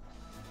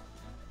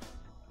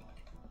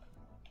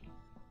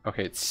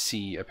 Okay, it's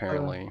C,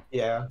 apparently.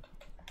 Yeah.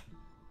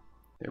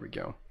 There we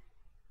go.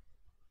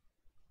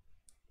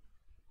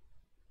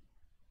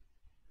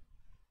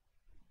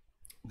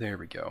 There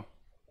we go.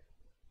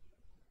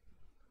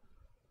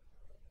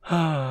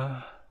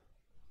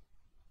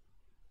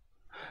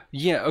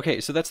 Yeah, okay,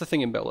 so that's the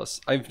thing in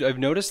Bellis. I've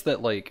noticed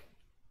that like,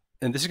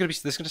 and this is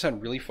gonna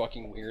sound really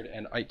fucking weird,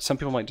 and some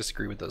people might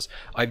disagree with this.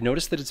 I've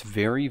noticed that it's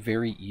very,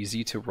 very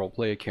easy to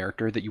roleplay a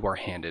character that you are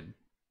handed,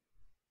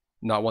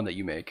 not one that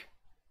you make.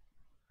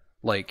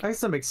 Like, I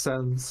guess that makes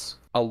sense.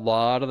 A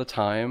lot of the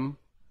time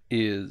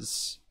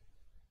it's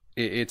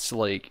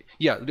like,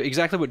 yeah,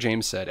 exactly what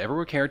James said.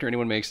 Every character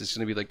anyone makes is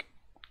gonna be like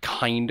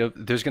kind of,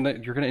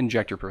 you're gonna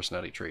inject your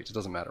personality traits. It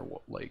doesn't matter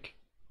what,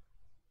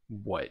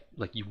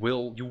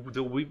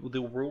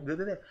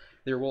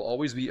 there will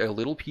always be a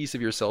little piece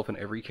of yourself in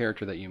every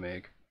character that you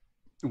make,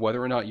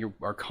 whether or not you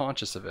are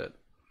conscious of it,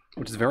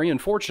 which is very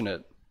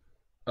unfortunate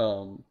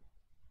when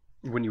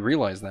you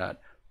realize that.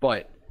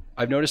 But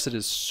I've noticed it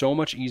is so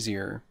much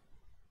easier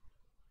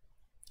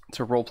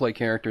to roleplay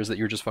characters that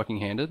you're just fucking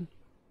handed,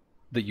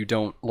 that you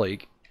don't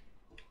like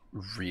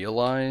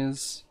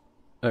realize,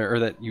 or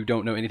that you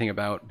don't know anything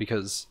about,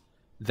 because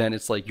then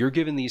it's like, you're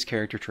given these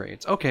character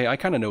traits. Okay, I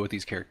kind of know what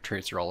these character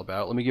traits are all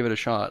about. Let me give it a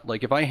shot.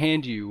 Like, if I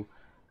hand you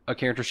a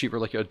character sheet for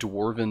like a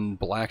dwarven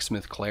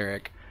blacksmith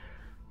cleric,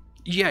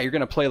 yeah, you're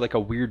gonna play like a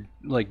weird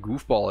like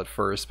goofball at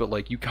first, but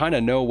like you kind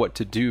of know what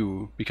to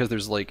do because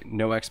there's like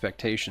no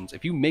expectations.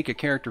 If you make a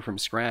character from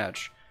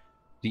scratch,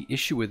 the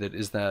issue with it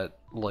is that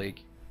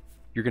like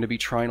you're gonna be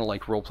trying to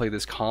like roleplay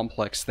this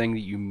complex thing that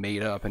you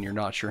made up and you're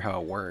not sure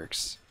how it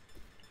works.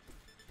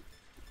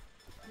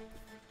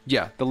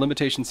 Yeah, the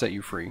limitations set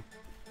you free.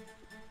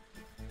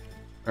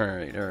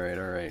 Alright, alright,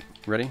 alright.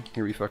 Ready?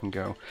 Here we fucking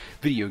go.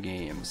 Video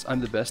games. I'm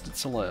the best at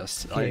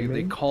Celeste.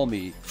 They call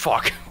me...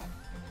 Fuck!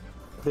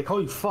 They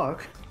call you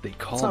fuck? They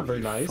call That's not me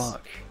very nice.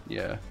 fuck.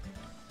 Yeah.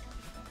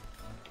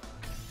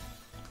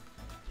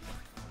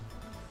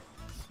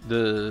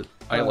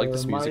 I like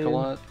this music a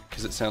lot,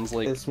 because it sounds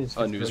like a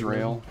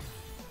newsreel.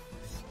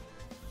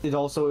 It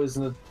also is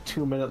in a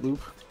 2-minute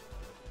loop.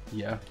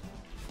 Yeah.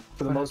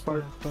 for the most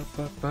part.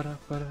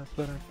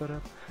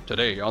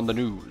 Today on the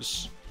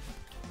news,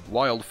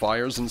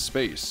 wildfires in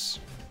space.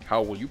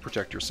 How will you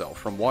protect yourself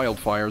from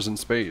wildfires in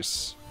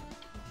space?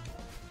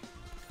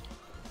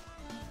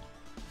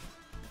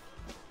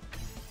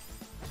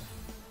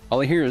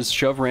 All I hear is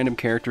shove random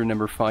character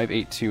number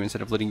 582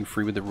 instead of letting you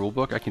free with the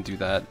rulebook. I can do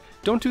that.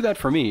 Don't do that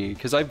for me,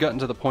 because I've gotten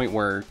to the point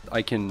where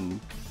I can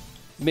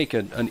make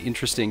an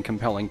interesting,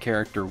 compelling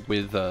character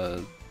with,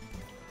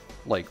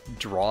 like,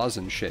 draws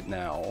and shit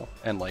now,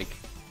 and, like,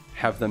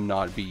 have them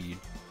not be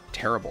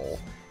terrible.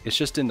 It's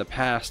just in the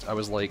past, I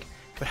was like,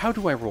 but how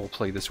do I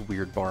roleplay this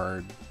weird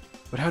bard?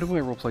 But how do I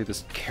roleplay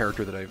this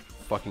character that I've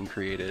fucking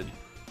created?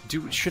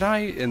 Should I?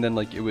 And then,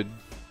 like,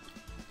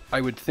 I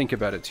would think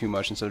about it too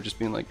much instead of just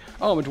being like,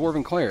 oh, I'm a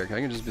dwarven cleric.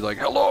 I can just be like,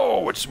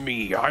 hello, it's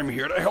me. I'm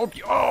here to help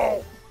you.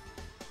 Oh!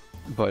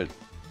 But,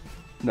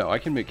 no, I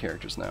can make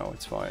characters now.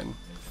 It's fine.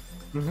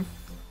 Mm-hmm.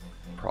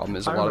 Problem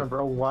is I remember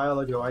a while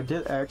ago, I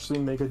did actually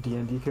make a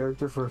D&D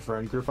character for a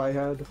friend group I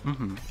had.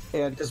 Mm-hmm.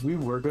 And because we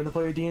were going to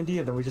play a D&D,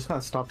 and then we just kind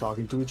of stopped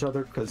talking to each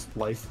other because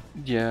life.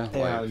 Yeah,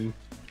 and life.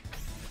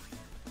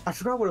 I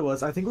forgot what it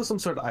was. I think it was some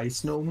sort of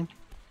ice gnome.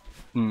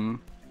 Hmm.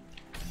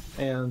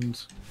 And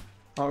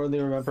I don't really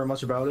remember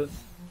much about it.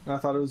 I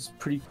thought it was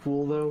pretty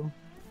cool, though.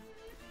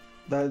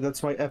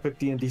 That's my epic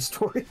D&D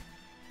story.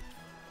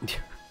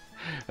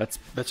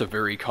 That's a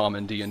very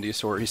common D&D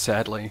story,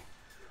 sadly.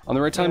 On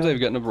the right times I've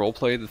gotten to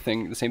roleplay,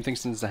 the same thing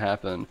tends to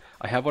happen.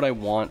 I have what I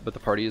want, but the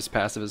party is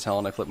passive as hell,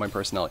 and I flip my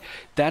personality.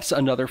 That's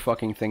another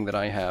fucking thing that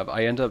I have.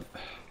 I end up...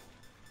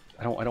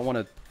 I don't want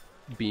to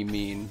be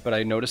mean, but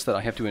I notice that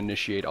I have to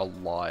initiate a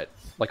lot.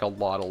 Like, a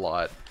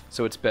lot.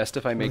 So it's best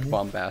if I make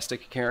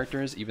bombastic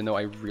characters, even though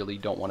I really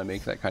don't want to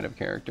make that kind of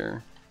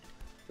character.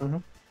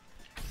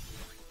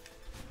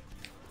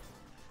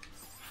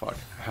 Fuck.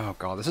 Oh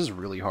god, this is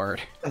really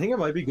hard. I think it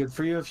might be good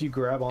for you if you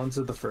grab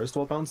onto the first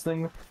wall bounce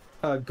thing,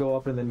 go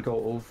up and then go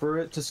over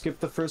it to skip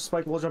the first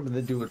spike wall jump, and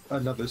then do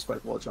another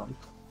spike wall jump.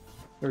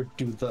 Or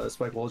do the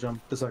spike wall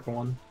jump, the second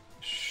one.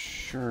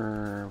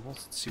 Sure. Well,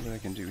 let's see what I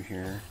can do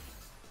here.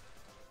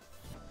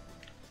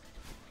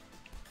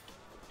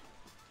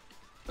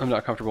 I'm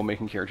not comfortable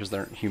making characters that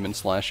aren't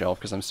human/elf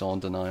because I'm still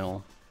in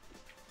denial.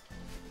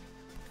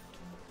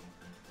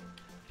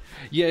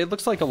 Yeah, it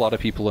looks like a lot of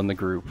people in the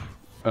group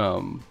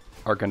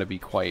are going to be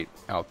quite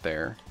out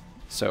there.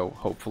 So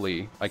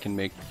hopefully I can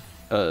make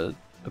a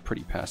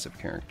pretty passive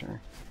character.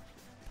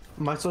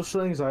 My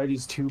social anxiety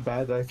is too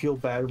bad that I feel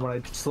bad when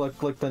I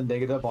select like the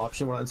negative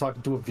option when I'm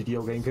talking to a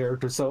video game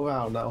character, so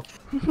I don't know.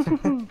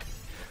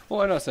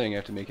 Well, I'm not saying I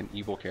have to make an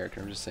evil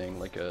character, I'm just saying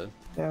like a...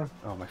 Yeah.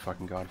 Oh my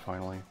fucking god,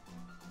 finally.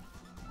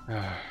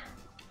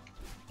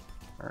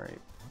 Alright.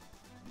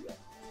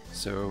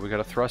 So we got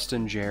a Thrust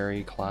and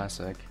Jerry,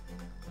 classic.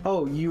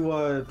 Oh, you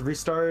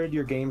restarted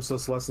your game so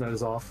Celeste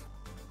is off.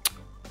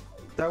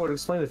 That would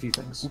explain a few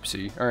things.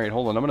 Oopsie. Alright,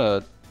 hold on, I'm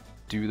gonna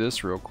do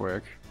this real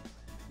quick.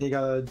 You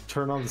gotta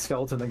turn on the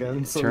skeleton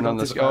again. So turn on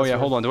this. Oh yeah,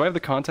 hold on. Do I have the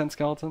content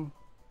skeleton?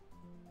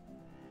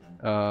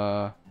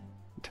 There.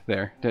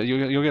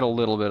 You'll get a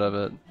little bit of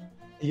it.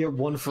 You get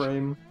one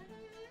frame.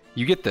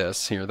 You get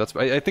this here. That's.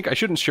 I think I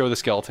shouldn't show the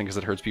skeleton because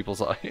it hurts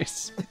people's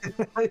eyes.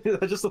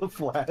 Just a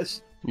flash.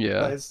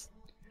 Yeah. Nice.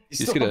 You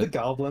still have the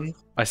goblin.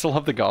 I still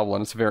have the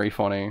goblin. It's very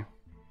funny.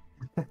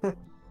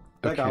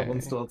 That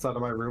goblin's still outside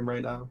of my room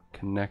right now.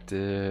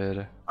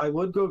 Connected. I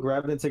would go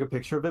grab it and take a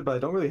picture of it, but I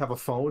don't really have a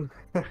phone.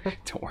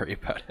 Don't worry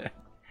about it.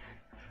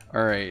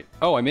 Alright.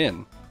 Oh, I'm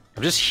in.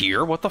 I'm just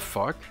here? What the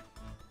fuck?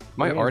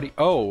 Am I already...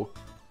 Oh!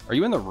 Are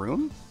you in the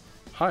room?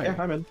 Hi. Yeah,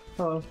 I'm in.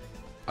 Hello.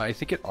 I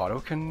think it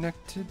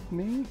auto-connected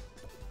me?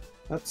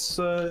 That's,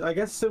 I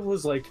guess it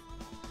was like...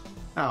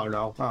 I don't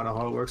know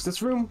how it works.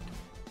 This room...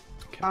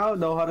 Okay. I don't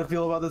know how to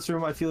feel about this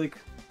room. I feel like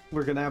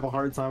we're gonna have a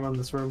hard time on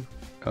this room.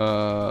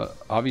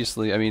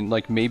 Obviously, I mean,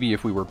 like, maybe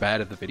if we were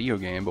bad at the video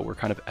game, but we're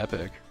kind of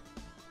epic.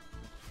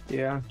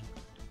 Yeah.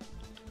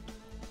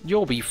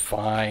 You'll be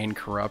fine,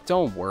 Corrupt.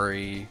 Don't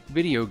worry.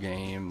 Video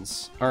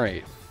games.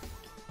 Alright.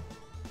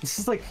 This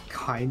is, like,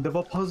 kind of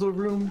a puzzle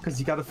room, because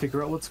you gotta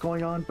figure out what's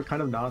going on, but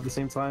kind of not at the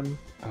same time.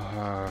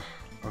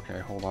 Okay,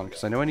 hold on,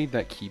 because I know I need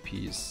that key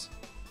piece.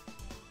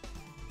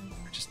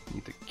 I just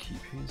need the key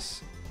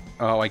piece.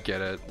 Oh, I get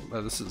it.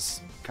 This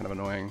is kind of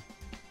annoying.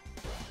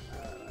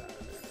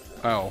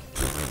 Oh.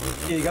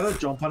 Yeah, you gotta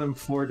jump on him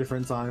 4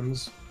 different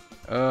times.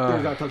 You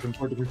gotta touch him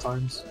 4 different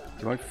times.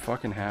 Do I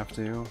fucking have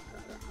to?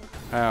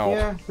 Ow.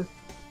 Yeah.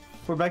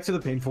 We're back to the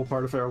painful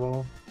part of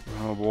Farewell.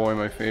 Oh boy,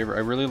 my favorite. I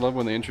really love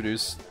when they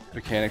introduce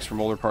mechanics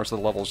from older parts of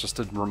the levels just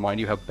to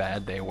remind you how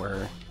bad they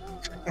were.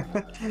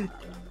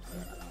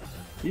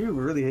 You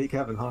really hate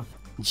Kevin, huh?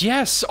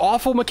 Yes!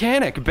 Awful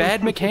mechanic!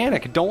 Bad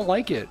mechanic! Don't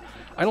like it.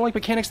 I don't like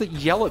mechanics that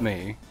yell at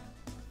me.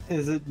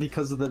 Is it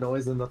because of the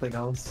noise and nothing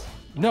else?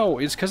 No,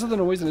 it's because of the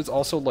noise, and it's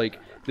also like,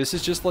 this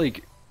is just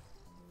like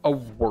a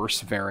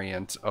worse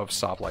variant of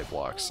stoplight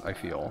blocks, I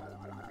feel.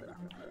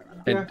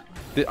 And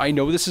yeah. I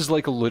know this is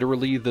like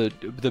literally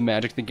the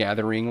Magic the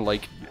Gathering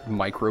like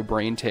micro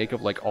brain take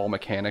of like all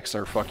mechanics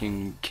are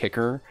fucking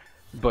kicker,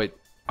 but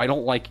I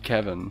don't like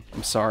Kevin.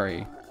 I'm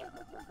sorry.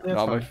 Yeah,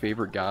 Not fine. my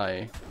favorite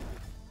guy.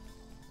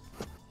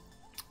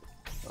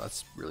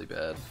 That's really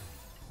bad.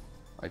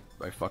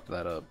 I fucked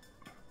that up.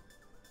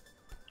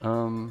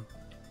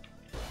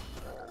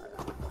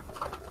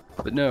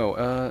 But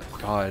no,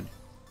 God.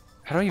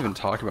 How do I even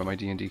talk about my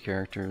D&D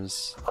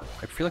characters?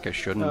 I feel like I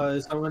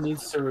shouldn't. Someone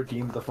needs to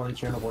redeem the funny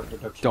channel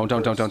introduction. Don't.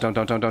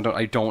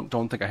 I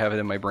don't think I have it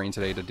in my brain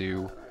today to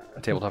do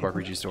a tabletop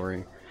RPG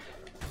story.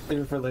 Save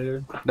it for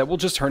later. That will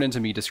just turn into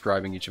me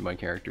describing each of my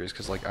characters,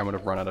 because, like, I'm gonna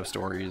run out of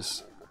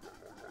stories.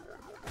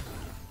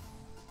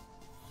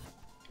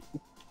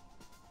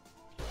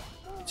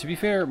 To be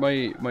fair,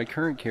 my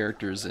current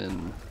characters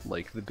in,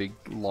 like, the big,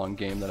 long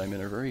game that I'm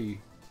in are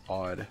very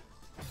odd.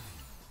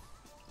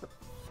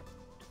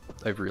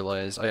 I've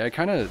realized. I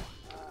feel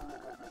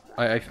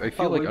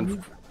like,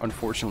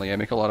 unfortunately, I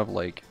make a lot of,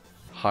 like,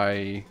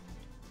 high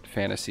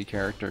fantasy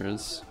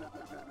characters.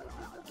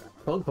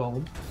 Bug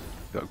poem.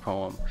 Bug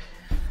poem.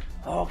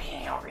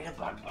 Okay, I'll read a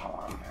bug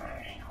poem.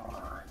 Hold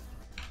on.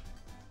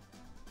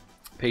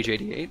 Page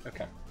 88?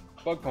 Okay.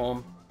 Bug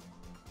poem.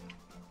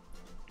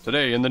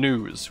 Today in the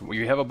news,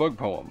 we have a bug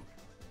poem.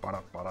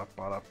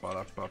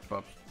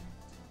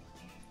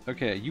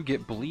 Okay, you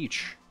get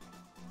Bleach.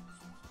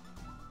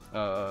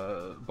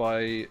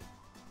 By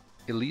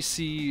Elise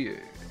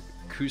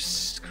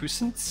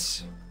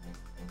Cousins?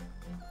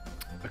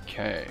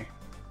 Okay.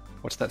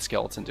 What's that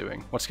skeleton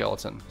doing? What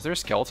skeleton? Is there a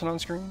skeleton on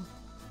screen?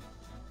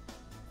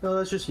 No,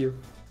 that's just you.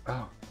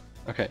 Oh.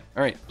 Okay.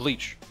 Alright,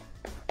 Bleach.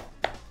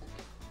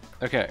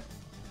 Okay.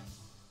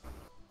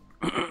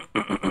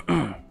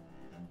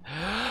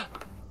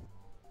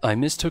 I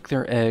mistook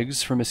their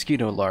eggs for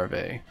mosquito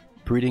larvae,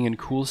 breeding in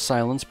cool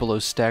silence below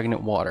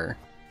stagnant water.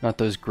 Not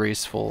those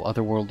graceful,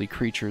 otherworldly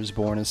creatures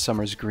born as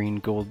summer's green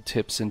gold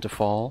tips into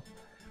fall.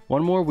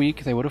 One more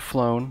week they would have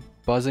flown,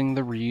 buzzing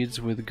the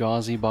reeds with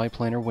gauzy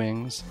biplanar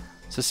wings,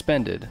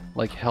 suspended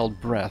like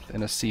held breath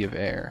in a sea of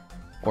air,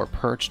 or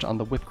perched on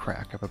the whip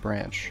crack of a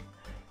branch.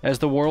 As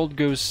the world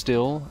goes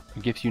still, a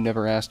gift you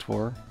never asked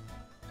for,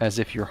 as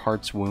if your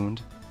heart's wound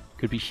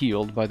could be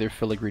healed by their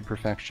filigreed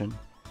perfection.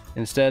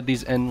 Instead,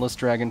 these endless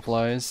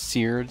dragonflies,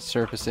 seared,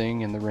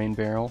 surfacing in the rain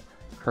barrel,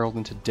 curled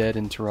into dead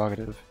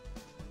interrogative,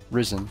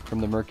 risen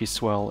from the murky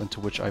swell into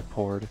which I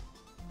poured.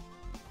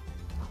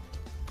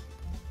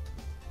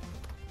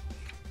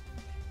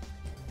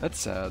 That's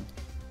sad.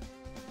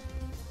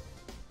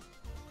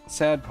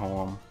 Sad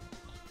poem.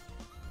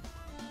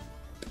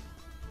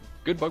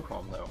 Good bug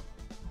poem, though.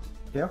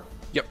 Yeah.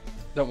 Yep.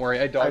 Don't worry,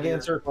 I I'd dogged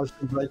answer a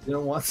question, but I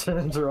didn't want to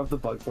interrupt the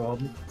bug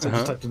poem. So I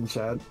just typed in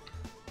chat.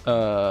 Oh,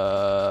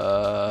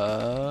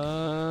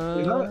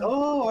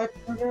 I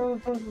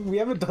forgot. We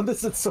haven't done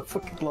this in so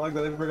fucking long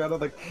that I forgot.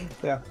 I'm like,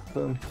 yeah,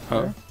 boom.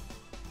 Huh?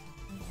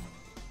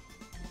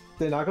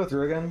 Did it not go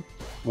through again?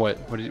 What?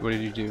 What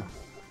did you do?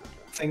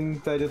 Thing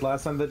that I did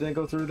last time that didn't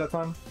go through that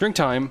time? Drink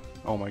time!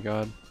 Oh my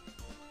god.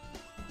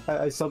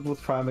 I subbed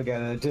with Prime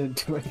again and it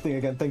didn't do anything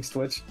again. Thanks,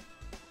 Twitch.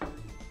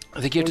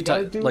 I think you have to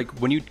type, like,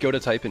 when you go to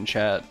type in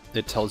chat,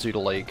 it tells you to,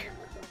 like...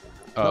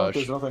 no,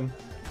 there's nothing.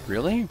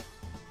 Really?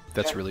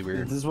 That's Yeah, really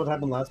weird. This is what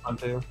happened last time,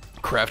 too.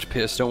 Craft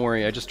piss, don't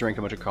worry, I just drank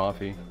a bunch of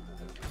coffee.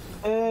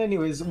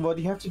 Anyways, what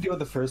you have to do with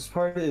the first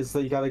part is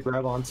that you gotta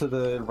grab onto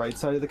the right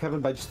side of the Kevin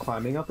by just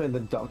climbing up and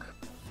then duck.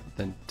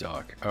 Then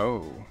duck.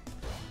 Oh.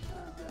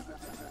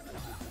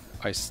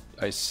 I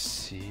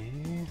see.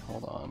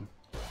 Hold on.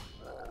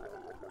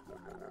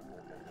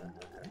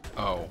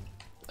 Oh,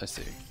 I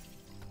see.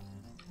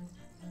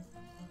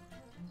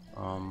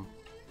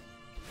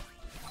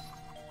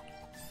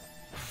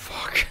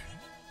 Fuck.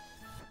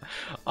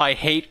 I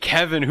hate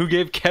Kevin. Who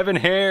gave Kevin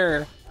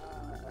hair?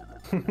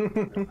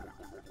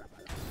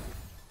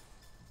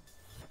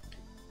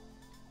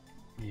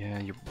 Yeah,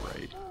 you're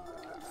right.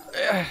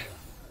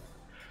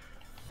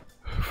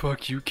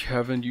 Fuck you,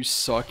 Kevin. You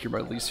suck. You're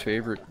my least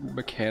favorite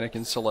mechanic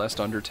in Celeste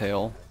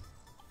Undertale.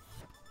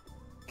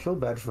 I feel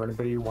bad for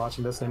anybody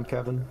watching this named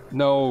Kevin.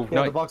 No, Yeah,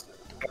 not the box.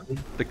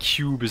 the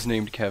cube is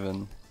named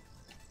Kevin.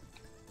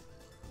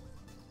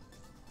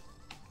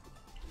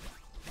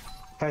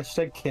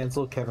 Hashtag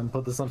cancel Kevin.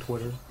 Put this on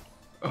Twitter.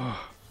 Ugh.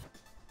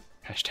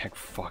 Hashtag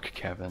fuck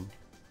Kevin.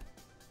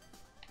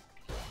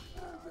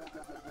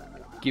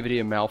 Give it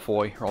here,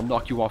 Malfoy, or I'll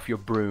knock you off your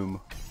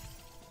broom.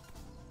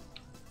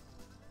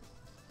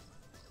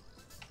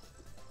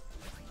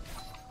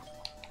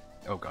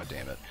 Oh god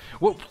damn it.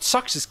 What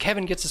sucks is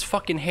Kevin gets his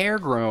fucking hair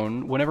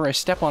grown whenever I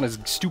step on his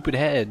stupid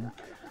head.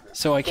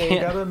 So I can't... You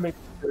gotta make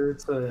sure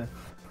it's the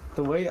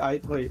way I...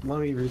 Wait, let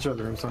me reach out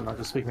the room so I'm not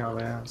just speaking out of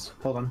my ass.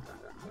 Hold on.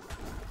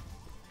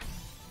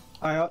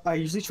 I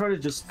usually try to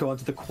just go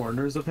onto the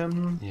corners of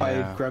him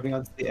by grabbing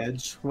onto the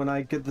edge when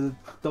I get the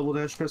double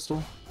dash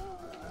crystal.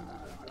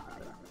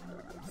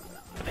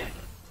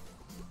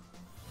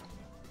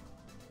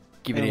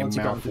 Give it a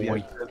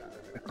Malfoy.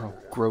 I'll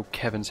grow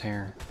Kevin's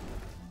hair.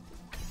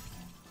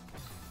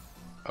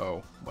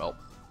 Oh, well.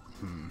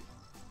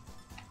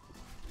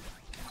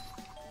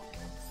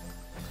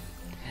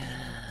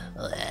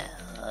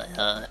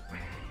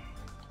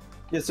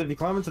 Yeah, so if you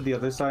climb into the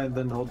other side,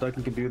 then hold duck,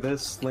 you can do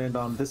this, land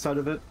on this side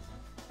of it,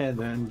 and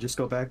then just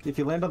go back. If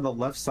you land on the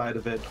left side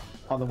of it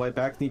on the way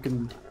back, then you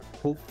can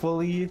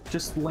hopefully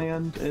just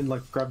land and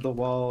like grab the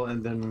wall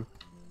and then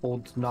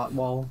hold not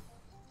wall.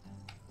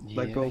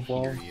 Let go of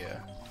wall.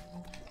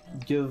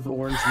 Give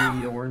orange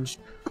me orange.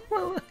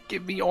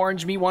 Give me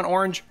orange, me want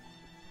orange.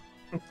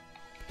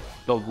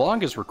 The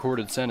longest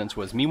recorded sentence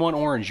was me want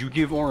orange, you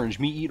give orange,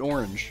 me eat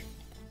orange.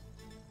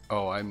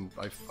 Oh, I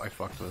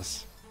fucked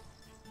this.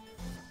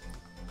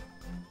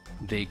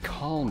 They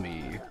call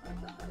me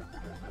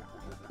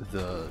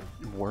the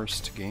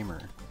worst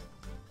gamer.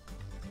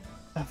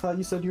 I thought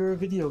you said you were a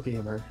video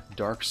gamer.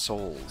 Dark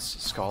Souls,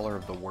 scholar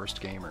of the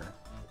worst gamer.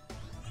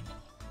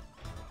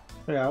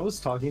 Yeah, I was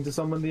talking to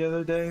someone the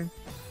other day,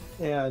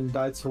 and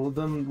I told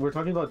them, we're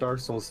talking about Dark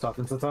Souls stuff,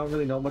 and since I don't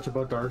really know much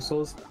about Dark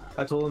Souls,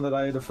 I told them that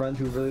I had a friend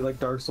who really liked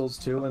Dark Souls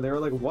too, and they were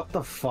like, what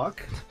the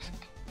fuck?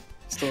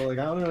 So, like,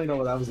 I don't really know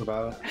what that was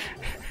about.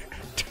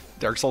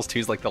 Dark Souls 2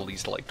 is like the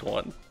least liked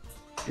one.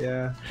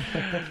 Yeah.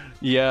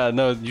 Yeah,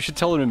 no, you should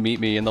tell them to meet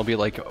me, and they'll be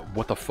like,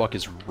 what the fuck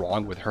is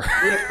wrong with her?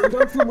 Yeah, we're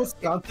going from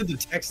Wisconsin to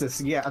Texas.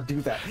 Yeah,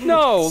 do that.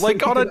 No,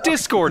 like on a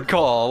Discord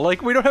call.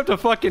 Like, we don't have to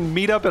fucking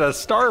meet up at a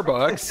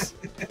Starbucks.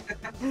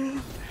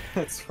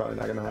 That's probably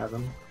not gonna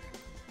happen.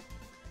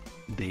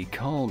 They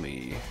call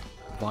me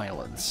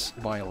violence,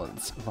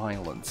 violence,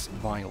 violence,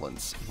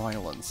 violence,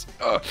 violence.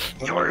 I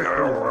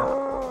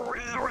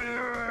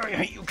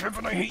hate you,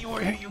 Kevin, I hate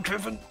you,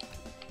 Kevin.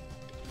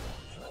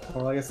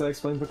 Well, I guess that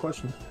explains the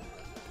question.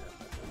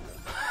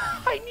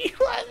 I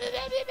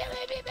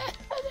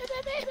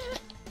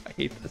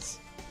hate this.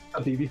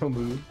 A BBO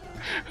mood.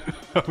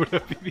 I'm gonna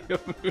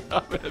BBO mood.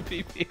 I'm gonna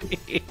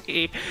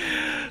BB.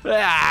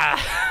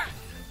 Ah!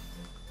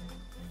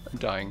 I'm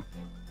dying.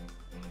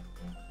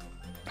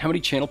 How many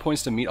channel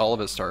points to meet all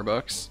of at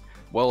Starbucks?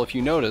 Well, if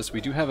you notice,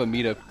 we do have a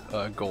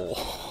meetup goal.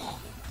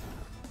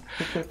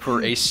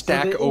 For a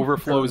stack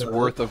overflows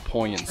worth of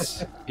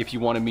points if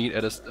you want to meet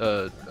at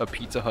a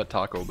Pizza Hut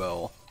Taco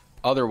Bell.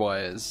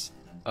 Otherwise,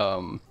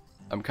 I'm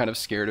kind of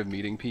scared of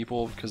meeting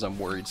people because I'm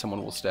worried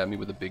someone will stab me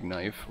with a big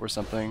knife or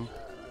something.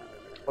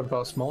 What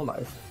about a small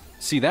knife?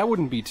 See, that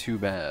wouldn't be too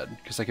bad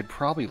because I could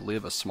probably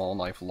live a small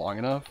knife long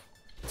enough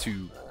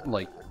to,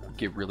 like,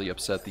 get really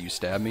upset that you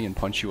stab me and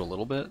punch you a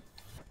little bit.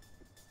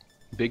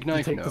 Big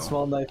knife, you take no. the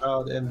small knife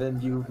out and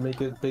then you make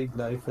it big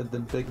knife and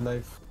then big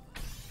knife.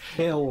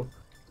 Hell.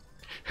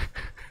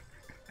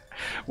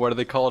 What do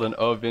they call it? An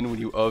oven when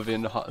you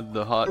oven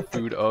the hot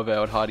food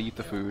out, hot eat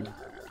the food.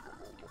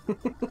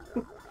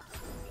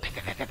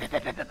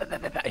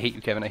 I hate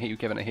you, Kevin. I hate you,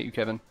 Kevin. I hate you,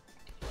 Kevin.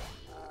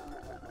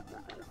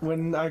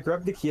 When I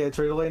grab the key, I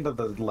try to land on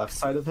the left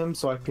side of him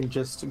so I can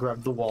just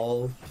grab the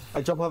wall.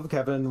 I jump off of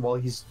Kevin while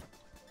he's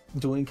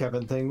doing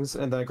Kevin things,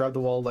 and then I grab the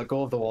wall, let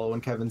go of the wall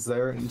when Kevin's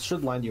there, and it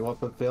should line you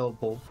up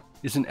available.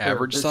 Is an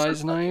average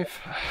size knife?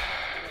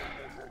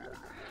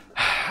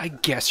 I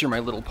guess you're my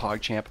little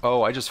PogChamp.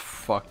 Oh, I just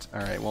fucked.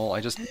 Alright, well,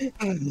 I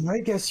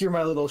guess you're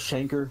my little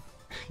shanker.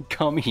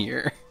 Come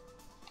here.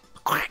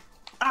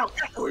 Ow!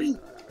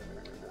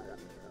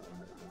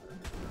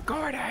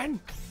 Gordon!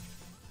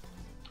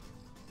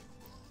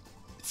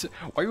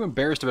 Why are you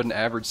embarrassed about an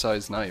average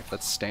size knife?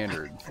 That's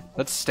standard.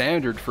 That's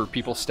standard for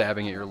people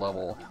stabbing at your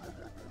level.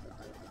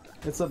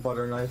 It's a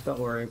butter knife, don't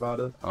worry about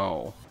it.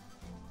 Oh.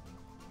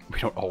 We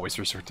don't always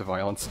resort to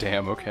violence,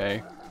 damn,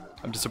 okay.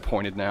 I'm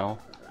disappointed now.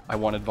 I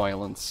wanted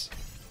violence.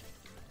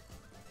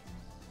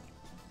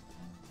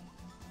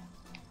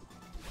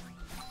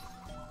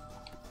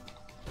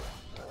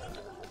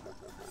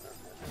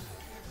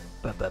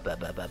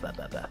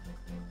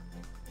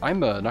 I'm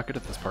not good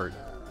at this part.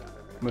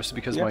 Mostly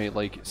because my,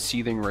 like,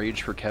 seething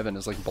rage for Kevin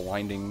is, like,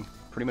 blinding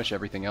pretty much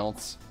everything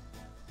else.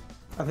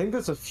 I think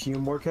there's a few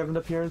more Kevin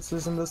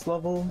appearances in this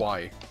level.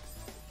 Why?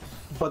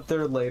 But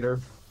they're later.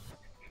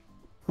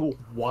 Ooh,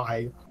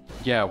 why?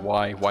 Yeah,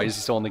 why? Why is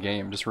he still in the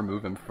game? Just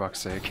remove him, for fuck's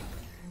sake.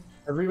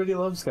 Everybody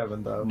loves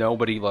Kevin, though.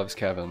 Nobody loves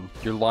Kevin.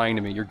 You're lying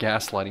to me. You're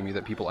gaslighting me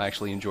that people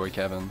actually enjoy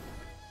Kevin.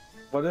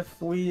 What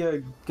if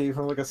we gave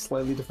him, like, a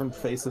slightly different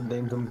face and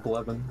named him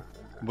Blevin?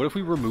 What if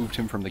we removed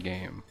him from the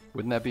game?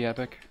 Wouldn't that be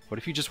epic? What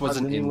if he just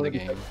wasn't in the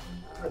game?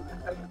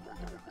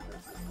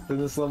 Then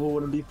this level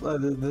wouldn't be,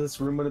 this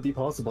room wouldn't be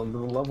possible, and the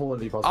level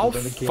wouldn't be possible. I'll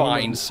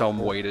find some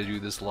way to do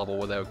this level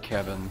without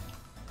Kevin.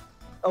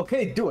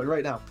 Okay, do it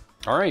right now.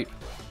 Alright.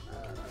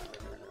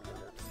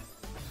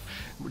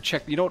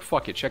 Check, you know what,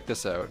 fuck it, check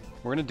this out.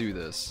 We're gonna do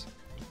this.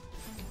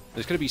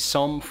 There's gonna be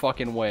some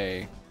fucking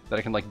way that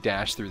I can, like,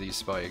 dash through these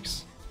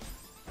spikes.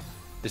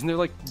 Isn't there,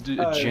 like,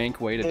 a jank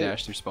way to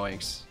dash through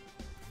spikes?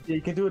 Yeah,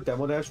 you can do a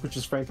demo dash, which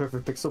is frame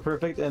perfect, pixel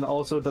perfect, and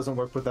also doesn't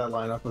work with that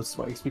lineup of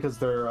spikes because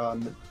they're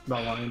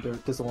not aligned, they're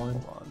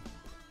disaligned. Hold on.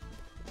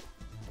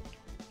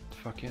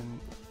 Fucking...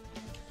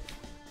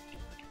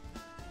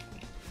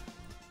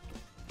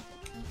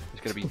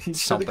 There's gotta be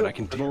something I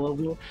can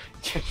do.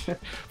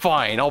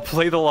 Fine, I'll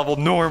play the level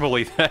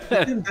normally then.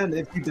 And then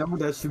if you demo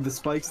dash through the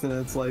spikes, then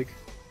it's like...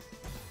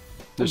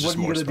 There's what just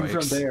are you more gonna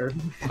spikes. do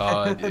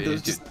from there?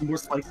 There's just more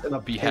spikes and a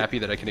Be happy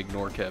that I can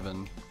ignore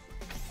Kevin.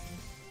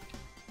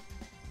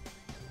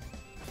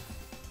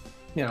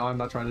 You know, I'm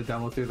not trying to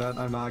demo through that.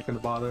 I'm not gonna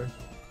bother.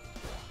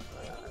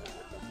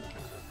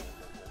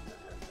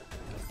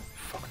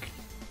 Fuck.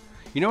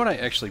 You know what I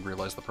actually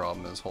realized the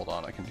problem is? Hold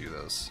on, I can do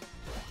this.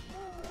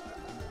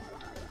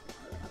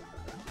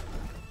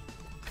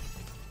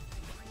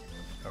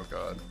 Oh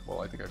god.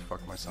 Well, I think I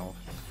fucked myself.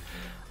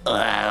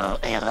 Ow.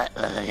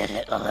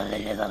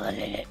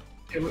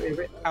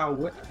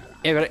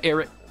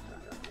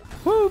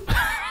 Whoop!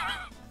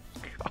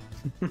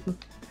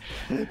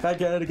 I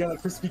got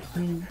Krispy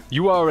Kreme.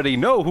 You already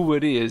know who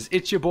it is.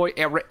 It's your boy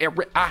Era.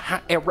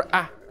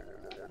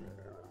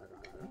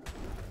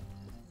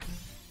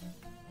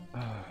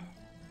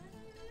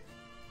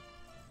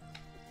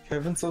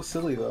 Kevin's so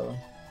silly though.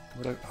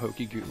 What a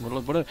hokey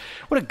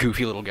what a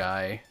goofy little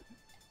guy.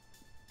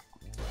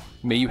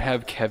 May you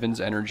have Kevin's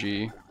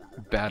energy,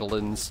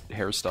 Battlin's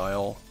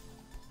hairstyle,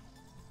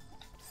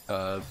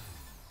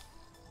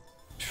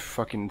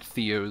 fucking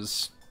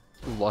Theo's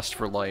lust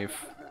for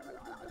life.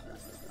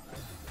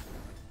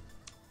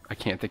 I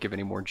can't think of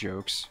any more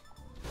jokes.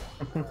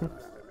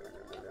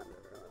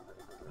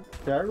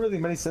 There aren't really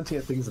many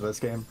sentient things in this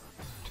game.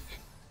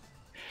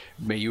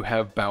 May you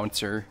have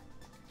Bouncer.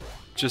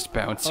 Just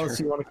Bouncer. Oh,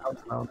 so you want to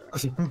count down?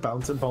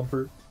 Bounce and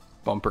Bumper.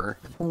 Bumper.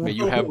 May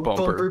you have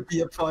Bumper. Bumper be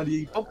a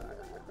funny. Oh.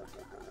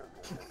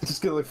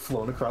 Just get like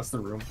flown across the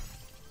room.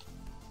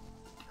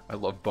 I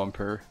love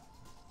Bumper.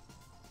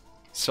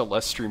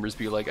 Celeste streamers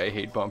be like, I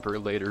hate Bumper,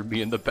 later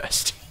being the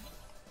best.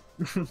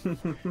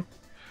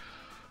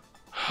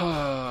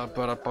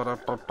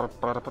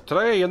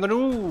 Today in the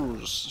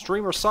news,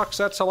 streamer sucks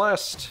at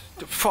Celeste.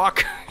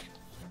 Fuck.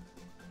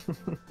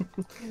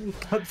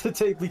 Cut the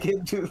tape. We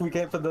can't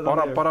put that on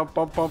there.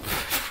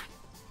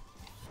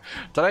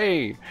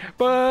 Today.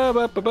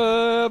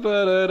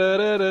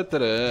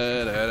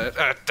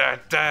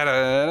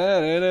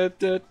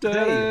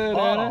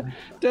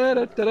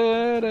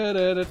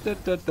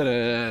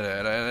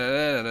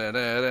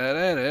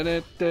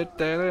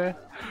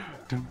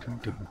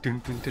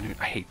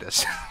 I hate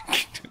this.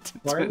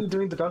 Why are you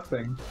doing the duck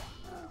thing?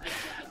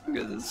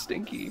 Because it's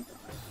stinky.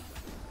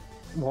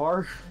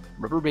 War.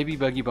 Rubber baby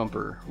buggy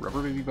bumper.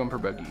 Rubber baby bumper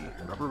buggy.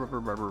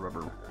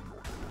 Rubber.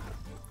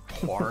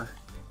 Whar.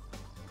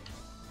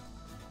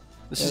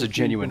 This is a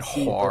genuine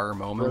whar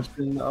moment.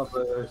 Of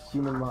a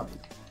human mind.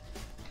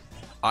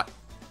 I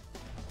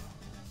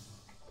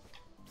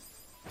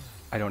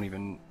don't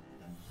even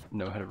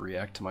know how to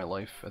react to my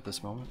life at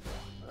this moment.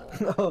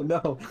 Oh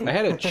no. I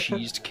had a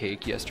cheesed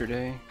cake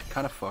yesterday.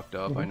 Kind of fucked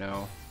up, I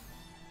know.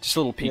 Just a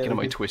little peek into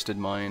my twisted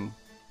mind.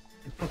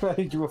 I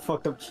think you a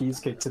fucked up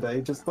cheesecake today.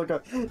 Just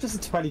a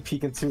tiny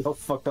peek into how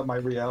fucked up my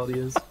reality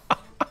is.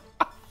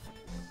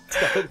 It's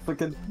got a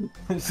fucking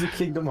it's a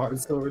Kingdom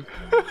Hearts sword.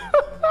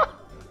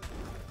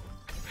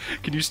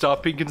 Can you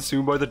stop being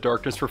consumed by the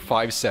darkness for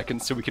 5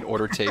 seconds so we can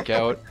order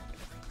takeout?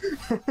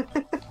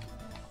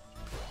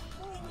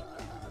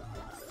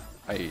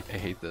 I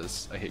hate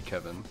this. I hate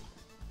Kevin.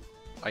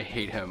 I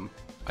hate him.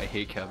 I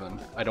hate Kevin.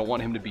 I don't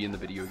want him to be in the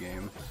video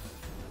game.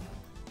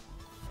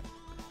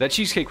 That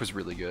cheesecake was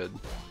really good.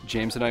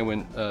 James and I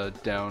went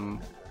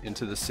down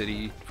into the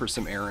city for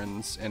some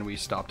errands, and we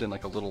stopped in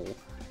like a little.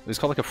 It was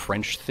called like a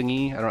French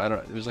thingy. I don't.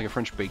 It was like a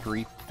French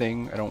bakery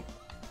thing.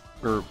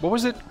 Or what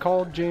was it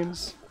called,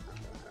 James?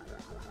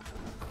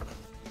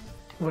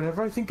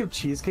 Whenever I think of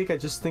cheesecake, I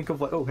just think of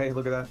like, oh hey,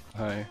 look at that.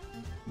 Hi.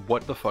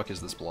 What the fuck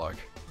is this block?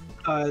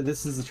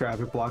 This is the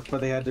traffic block,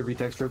 but they had to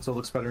retexture it so it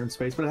looks better in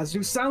space. But it has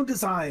new sound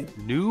design.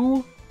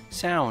 New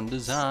sound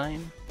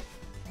design.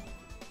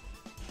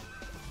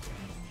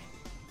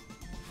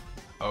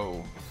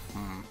 Oh,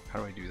 how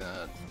do I do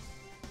that?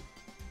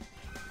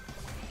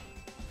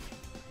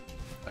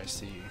 I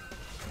see.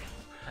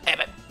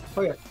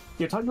 Oh yeah,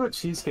 you're talking about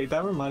cheesecake.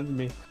 That reminded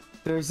me.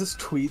 There's this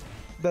tweet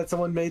that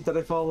someone made that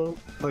I follow.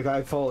 Like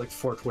I follow like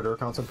 4 Twitter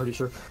accounts. I'm pretty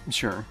sure.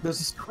 Sure. There's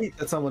this tweet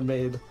that someone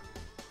made,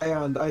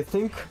 and I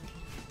think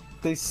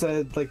they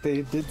said like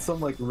they did some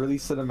like really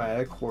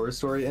cinematic horror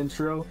story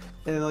intro,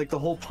 and like the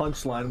whole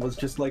punchline was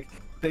just like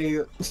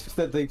they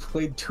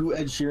played 2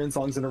 Ed Sheeran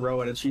songs in a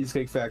row at a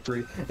Cheesecake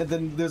Factory, and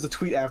then there's a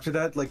tweet after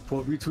that, like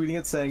quote retweeting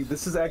it saying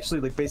this is actually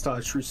like based on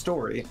a true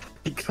story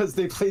because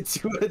they played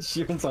 2 Ed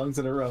Sheeran songs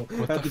in a row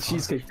at the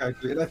Cheesecake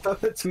Factory, and I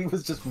thought that tweet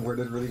was just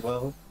worded really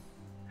well.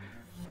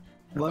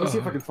 Let me see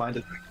if I can find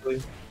it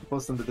actually.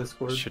 Post in the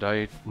Discord. Should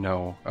I?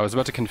 No. I was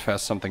about to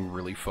confess something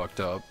really fucked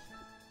up.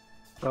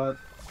 I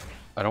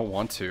don't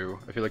want to.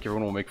 I feel like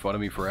everyone will make fun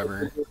of me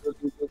forever.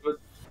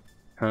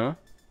 Huh?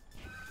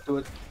 Do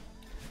it.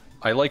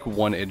 I like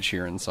one Ed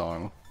Sheeran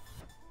song.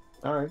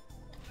 Alright.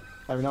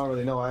 I mean, I don't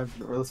really know. I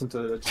haven't listened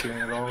to Ed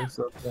Sheeran at all,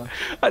 so yeah.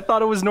 I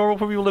thought it was normal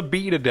for people to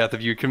beat you to death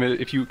if you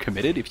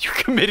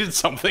committed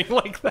something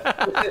like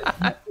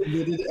that.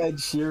 Committed Ed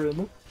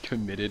Sheeran.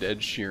 Committed Ed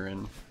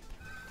Sheeran.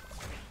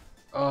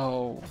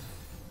 Oh.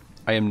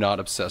 I am not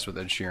obsessed with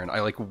Ed Sheeran.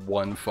 I like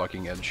one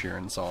fucking Ed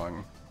Sheeran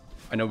song.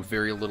 I know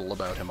very little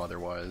about him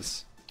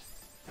otherwise.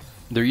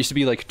 There used to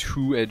be like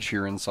 2 Ed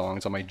Sheeran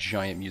songs on my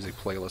giant music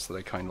playlist that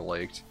I kinda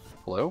liked.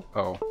 Hello?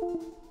 Oh.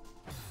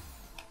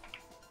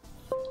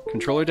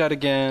 Controller died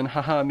again.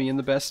 Haha, me and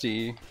the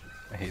bestie.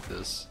 I hate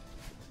this.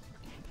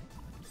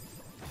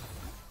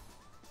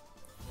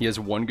 He has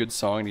one good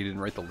song and he didn't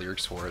write the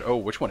lyrics for it. Oh,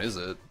 which one is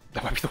it?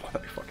 That might be the one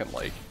that I fucking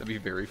like. That'd be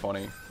very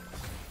funny.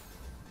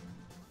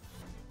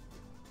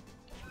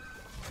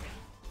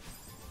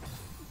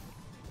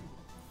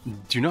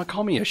 Do not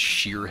call me a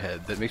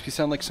shearhead. That makes me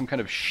sound like some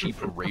kind of sheep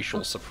racial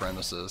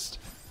supremacist.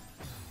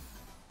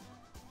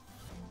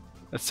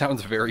 That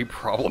sounds very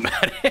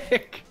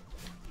problematic.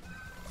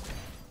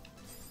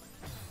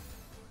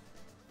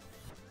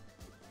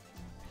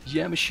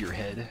 Yeah, I'm a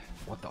shearhead.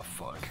 What the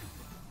fuck?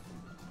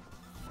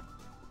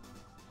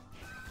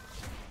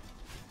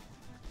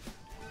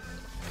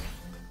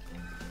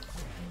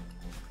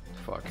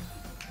 Fuck.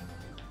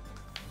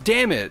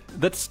 Damn it!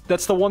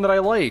 That's the one that I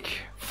like.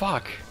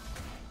 Fuck.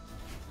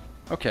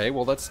 Okay,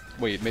 well that's...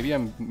 Wait, maybe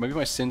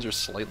my sins are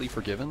slightly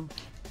forgiven?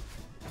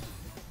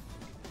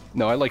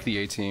 No, I like the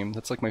A-Team.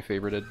 That's like my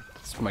favorite.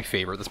 That's my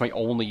favorite. That's my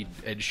only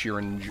Ed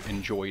Sheeran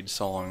enjoyed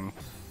song.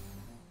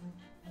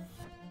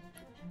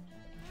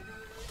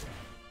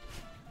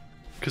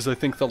 Because I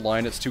think the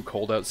line, "It's too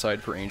cold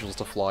outside for angels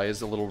to fly,"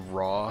 is a little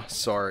raw.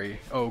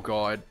 Sorry. Oh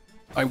god.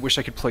 I wish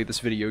I could play this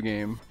video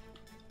game.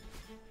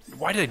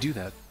 Why did I do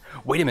that?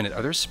 Wait a minute,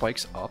 are there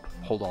spikes up?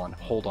 Hold on,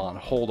 hold on,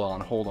 hold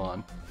on, hold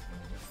on.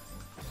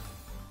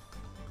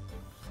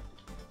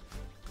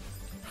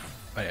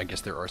 I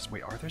guess there are...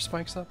 Wait, are there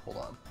spikes up? Hold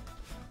on.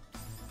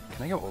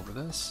 Can I go over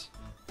this?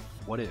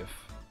 What if?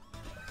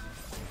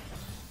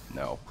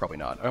 No, probably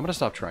not. I'm gonna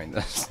stop trying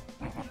this.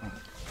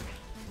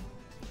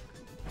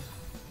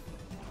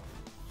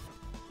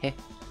 Heh.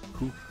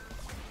 Who?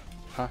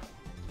 Huh?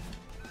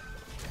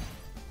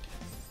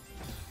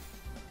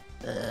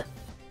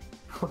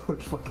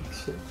 Holy fucking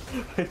shit.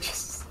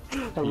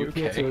 I'm You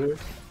looking at okay? Twitter.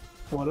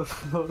 One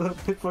of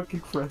my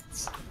fucking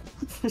friends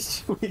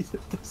tweeted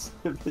this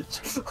image.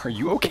 Are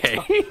you okay?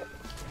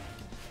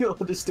 You'll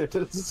understand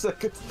in a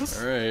second.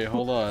 Alright,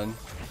 hold on.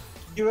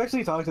 You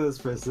actually talked to this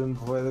person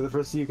before, the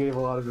person you gave a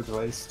lot of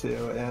advice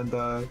to, and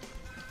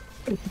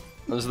This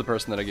is the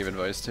person that I gave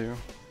advice to.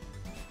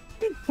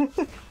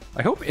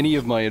 I hope any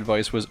of my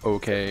advice was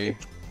okay.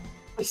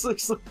 this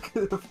looks like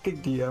a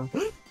fucking DM.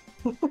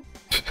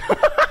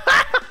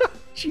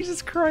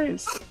 Jesus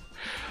Christ.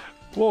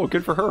 Whoa,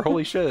 good for her,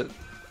 holy shit.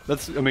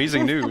 That's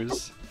amazing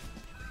news.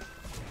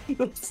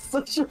 That's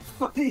such a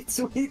funny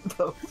tweet,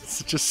 though. It's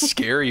such a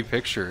scary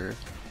picture.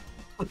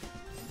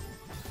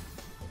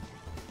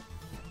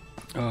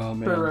 Oh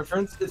man. For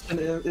reference, it's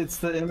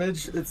the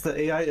image, it's the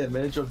AI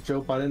image of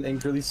Joe Biden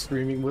angrily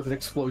screaming with an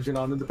explosion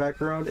on in the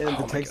background, and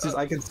the text is,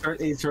 "I can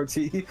start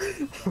HRT."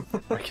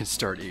 I can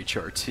start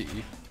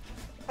HRT.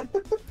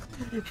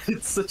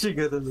 It's such a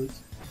good image.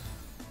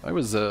 It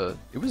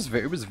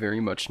was very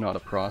much not a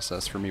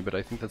process for me, but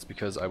I think that's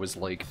because I was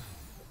like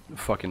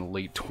fucking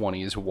late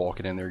 20s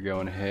walking in there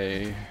going,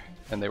 "Hey,"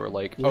 and they were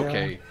like, Yeah.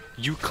 "Okay,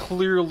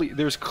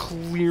 there's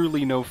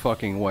clearly no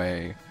fucking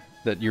way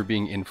that you're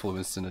being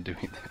influenced into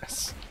doing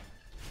this."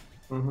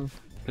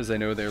 Because I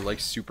know they're like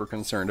super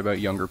concerned about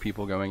younger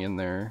people going in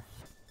there.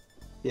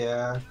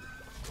 Yeah.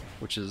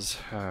 Which is,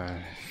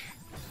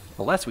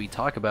 the less we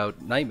talk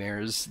about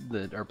nightmares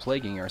that are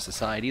plaguing our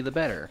society, the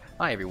better.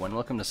 Hi everyone,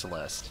 welcome to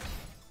Celeste.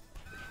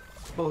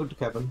 Oh,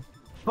 Kevin.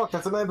 Fuck,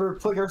 that's a member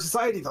of our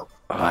society, though.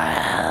 Well,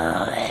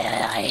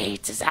 I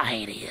hate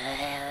society.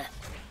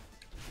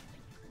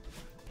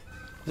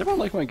 Does everyone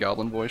like my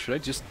goblin voice? Should I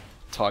just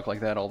talk like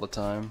that all the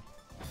time?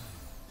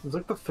 It's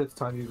like the 5th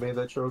time you've made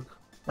that joke.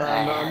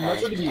 I'm not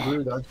trying to be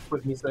rude, that's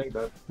with me saying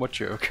that. What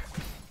joke?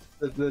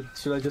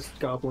 Should I just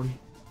goblin?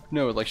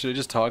 No, like, should I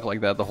just talk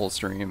like that the whole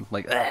stream?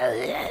 Like,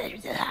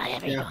 Hi,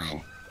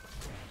 everyone.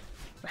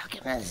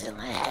 Welcome to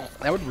Celeste.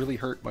 that would really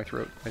hurt my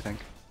throat, I think.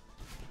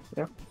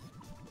 Yeah.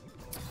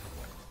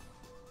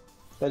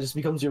 That just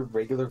becomes your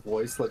regular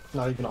voice, like,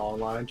 not even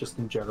online, just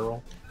in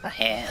general.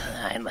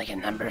 I'd like a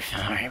number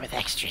 4 with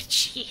extra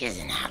cheese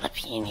and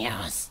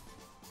jalapenos.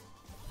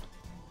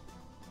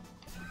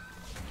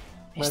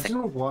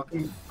 Imagine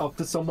walking up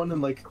to someone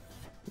and, like...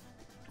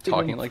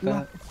 Talking like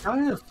that? Not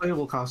in a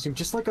playable costume,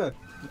 just like a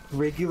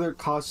regular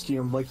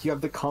costume. Like, you have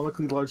the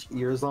comically large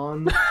ears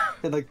on,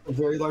 and, like,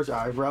 very large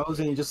eyebrows,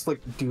 and you just, like,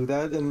 do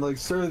that, and, like,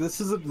 "Sir,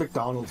 this is a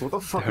McDonald's, what the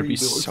fuck That are would you be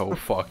doing?" so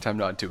fucked. I'm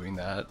not doing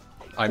that.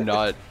 I'm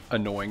not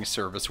annoying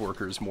service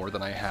workers more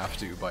than I have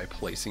to by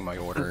placing my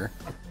order.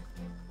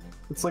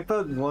 It's like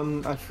that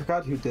one, I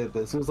forgot who did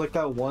this. It was like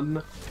that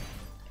one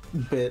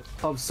bit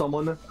of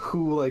someone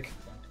who, like,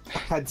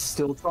 had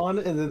stilts on,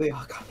 and then they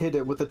hit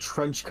it with a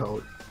trench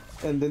coat.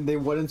 And then they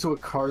went into a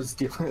car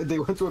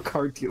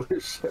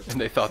dealership. And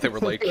they thought they were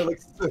like... They're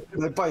like,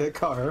 "I buy a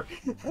car."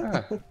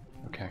 Ah,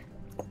 okay.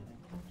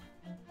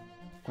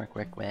 Quack,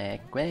 quack,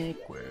 quack, quack,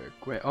 quack,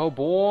 quack. Oh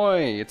boy,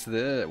 it's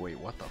the... Wait,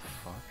 what the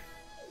fuck?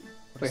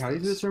 What Wait, is how do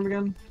you do this room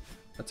again?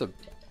 That's a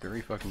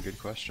very fucking good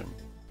question.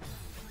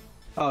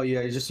 Oh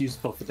yeah, you just use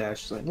both the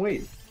dashes. Like,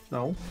 wait,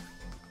 no.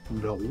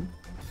 No.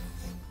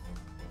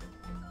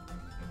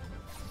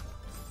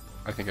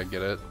 I think I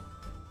get it.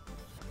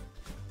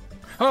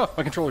 Oh,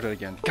 my controller did it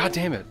again. God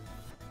damn it.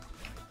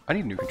 I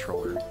need a new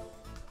controller.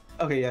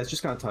 Okay, yeah, it's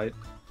just kind of tight.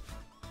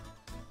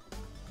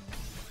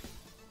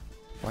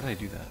 Why did I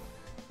do that?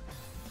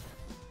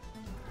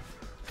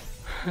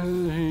 I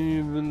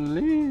believe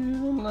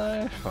in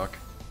life. Fuck.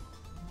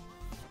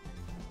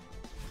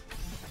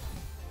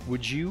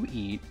 Would you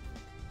eat?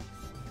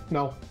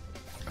 No.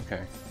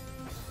 Okay.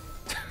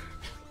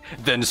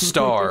 Then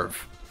starve.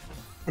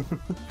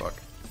 Fuck.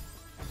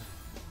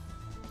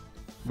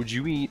 Would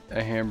you eat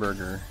a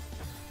hamburger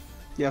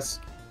Yes.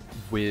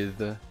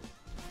 with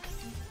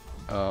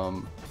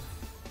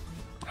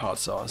hot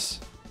sauce?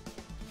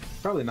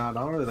 Probably not.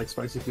 I don't really like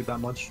spicy food that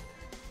much.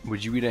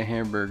 Would you eat a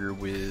hamburger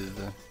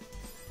with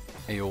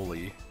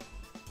aioli?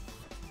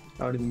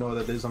 I don't even know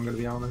what that is, I'm gonna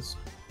be honest.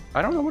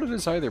 I don't know what it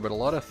is either, but a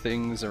lot of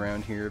things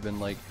around here have been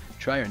like,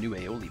 try our new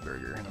aioli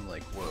burger, and I'm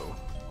like, whoa.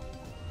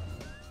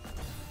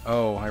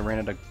 Oh, I ran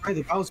into... Try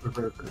the Bowser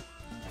burger.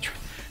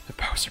 The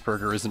Bowser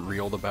burger isn't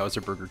real, the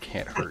Bowser burger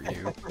can't hurt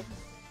you.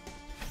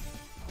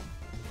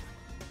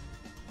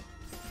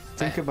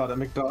 Think about it,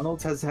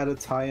 McDonald's has had a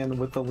tie-in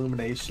with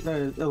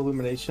Illumination.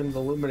 Illumination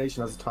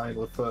has a tie-in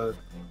with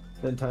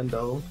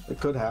Nintendo. It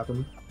could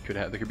happen.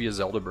 There could be a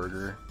Zelda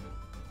burger.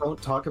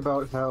 Don't talk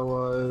about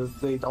how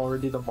they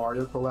already did a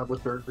Mario collab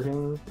with Burger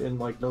King in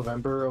like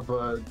November of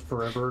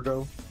forever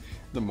ago.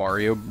 The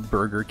Mario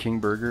Burger King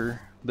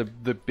burger. The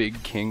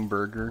Big King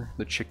burger.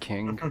 The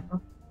Chick-King.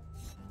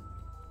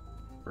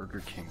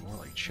 Burger King, more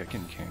like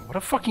Chicken King. What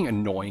a fucking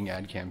annoying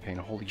ad campaign,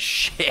 holy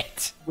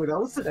shit! Wait, that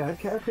was an ad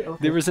campaign? Okay.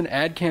 There was an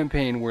ad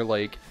campaign where,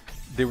 like,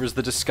 there was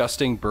the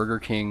disgusting Burger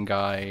King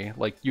guy,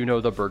 like, you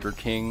know, the Burger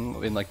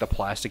King in, like, the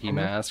plasticky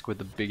mask with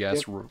the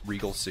big-ass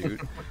regal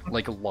suit,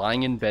 like,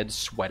 lying in bed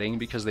sweating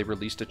because they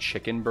released a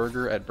chicken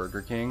burger at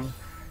Burger King,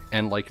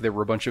 and, like, there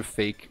were a bunch of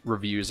fake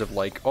reviews of,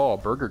 like, oh,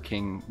 Burger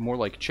King, more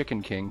like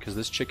Chicken King, because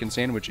this chicken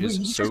sandwich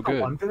is so good.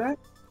 Go under that?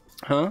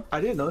 Huh? I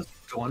didn't know you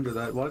could go under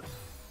that. What?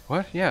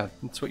 What? Yeah,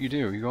 that's what you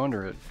do. You go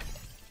under it.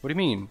 What do you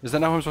mean? Is that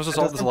not how I'm supposed to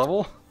solve this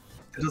level?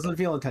 It doesn't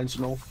feel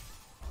intentional.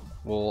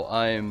 Well,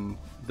 I'm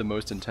the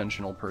most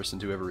intentional person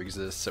to ever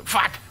exist, so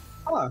fuck!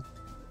 Ah,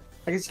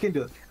 I guess you can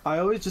do it. I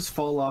always just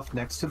fall off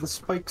next to the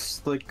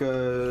spikes, like,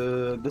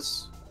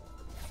 this.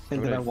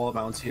 And then I wall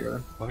bounce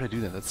here. Why would I do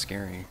that? That's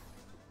scary.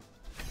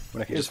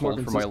 When I can It's just more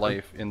hold for my consistent.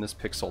 life in this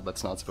pixel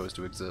that's not supposed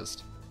to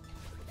exist.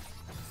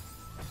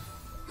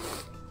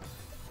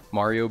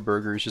 Mario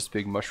burger is just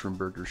big mushroom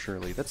burger,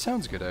 surely. That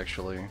sounds good,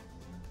 actually.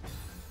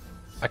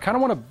 I kind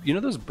of want to... You know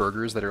those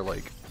burgers that are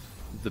like...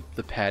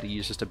 The patty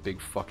is just a big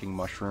fucking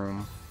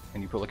mushroom,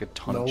 and you put like a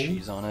ton of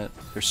cheese on it?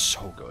 They're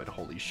so good,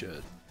 holy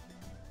shit.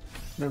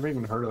 Never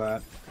even heard of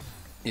that.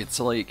 It's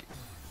like...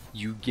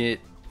 You get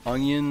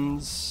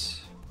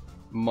onions,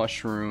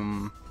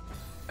 mushroom,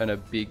 and a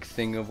big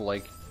thing of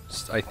like...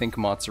 I think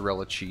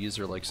mozzarella cheese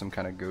or like some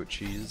kind of goat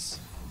cheese.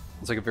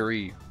 It's like a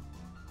very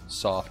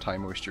soft, high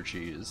moisture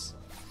cheese.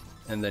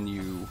 And then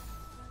you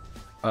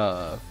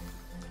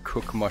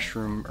cook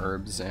mushroom,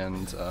 herbs,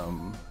 and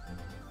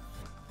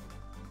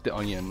the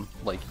onion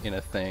like in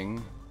a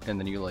thing, and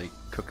then you like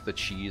cook the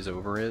cheese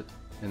over it,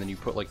 and then you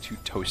put like 2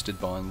 toasted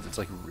buns. It's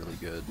like really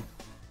good.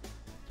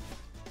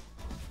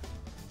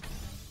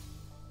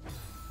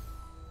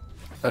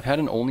 I've had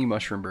an only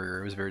mushroom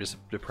burger. It was very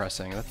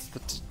depressing.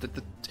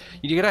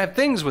 You gotta have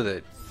things with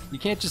it. You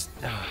can't just.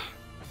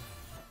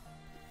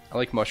 I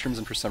like mushrooms,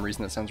 and for some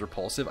reason that sounds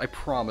repulsive. I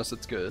promise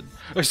it's good.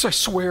 I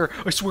swear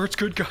it's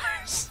good,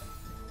 guys.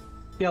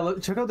 Yeah,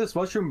 look, check out this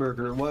mushroom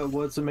burger.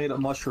 What's it made of?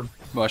 Mushroom.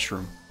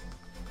 Mushroom.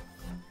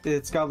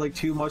 It's got like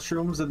 2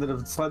 mushrooms and then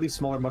a slightly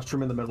smaller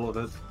mushroom in the middle of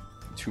it.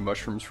 2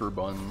 mushrooms for a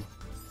bun.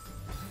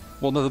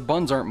 Well, no, the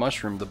buns aren't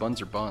mushroom. The buns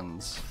are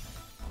buns.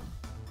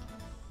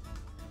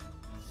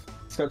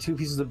 It's got 2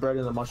 pieces of bread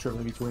and a mushroom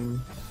in between.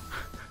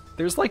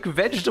 There's like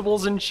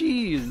vegetables and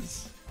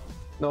cheese.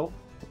 Nope.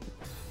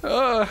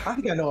 I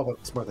think I know about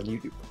this more than you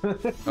do.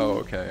 Oh,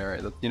 okay,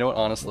 alright. You know what,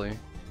 honestly.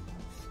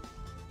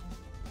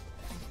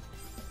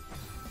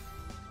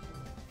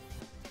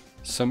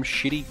 Some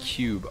shitty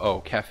cube.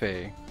 Oh,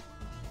 cafe.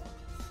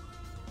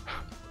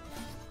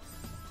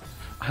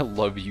 I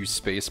love you,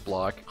 space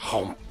block.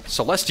 Oh,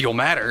 celestial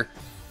matter!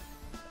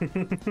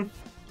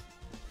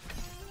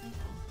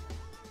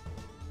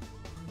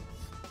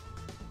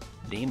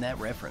 Name that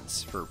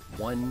reference for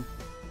 $1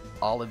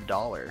 olive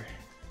dollar.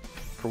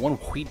 For 1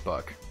 wheat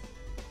buck.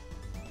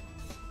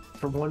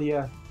 For 1,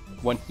 yeah.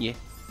 1, yeah.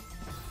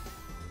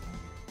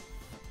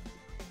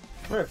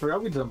 Alright, I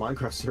forgot we did a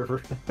Minecraft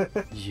server.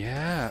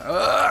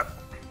 Yeah.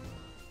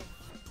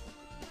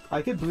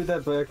 I could boot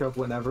that back up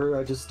whenever,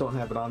 I just don't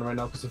have it on right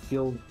now because I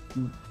feel...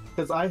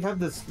 Because I have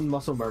this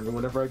muscle memory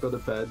whenever I go to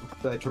bed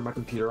that I turn my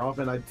computer off,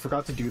 and I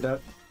forgot to do that.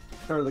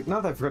 Or, like,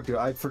 not that I forgot to do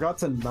it, I forgot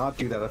to not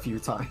do that a few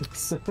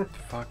times.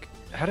 Fuck.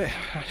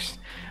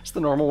 It's the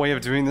normal way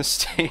of doing this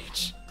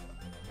stage.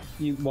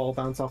 You wall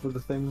bounce off of the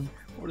thing.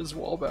 What does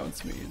wall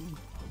bounce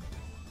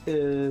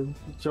mean?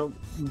 Jump,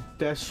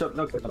 dash, jump.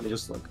 Okay, let me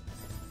just look.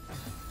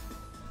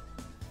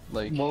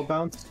 Like... Wall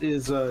bounce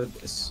is,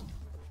 this.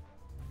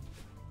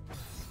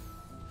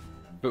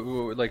 But,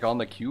 like, on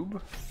the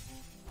cube?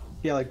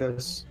 Yeah, like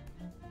this.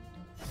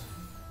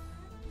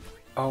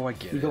 Oh, I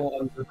get You it. go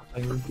under the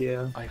thing,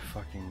 yeah. I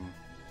fucking...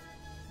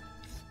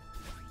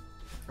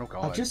 Oh I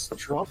god. just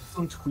dropped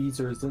some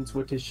tweezers into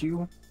a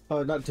tissue.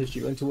 Not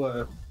tissue, into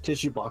a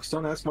tissue box.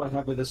 Don't ask why I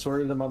have an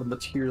assorted amount of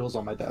materials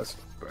on my desk.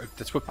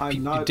 That's what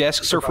I'm not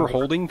desks are for about-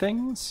 holding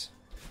things?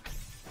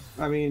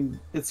 I mean,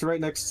 it's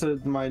right next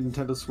to my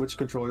Nintendo Switch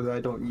controller that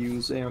I don't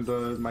use, and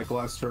my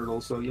glass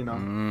turtle, so you know.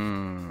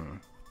 Mmm.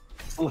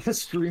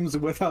 Less streams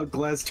without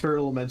glass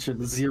turtle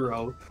mentioned,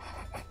 0.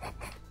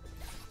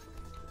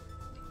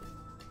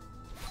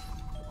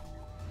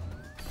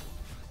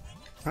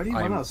 How do you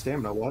run out of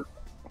stamina? What?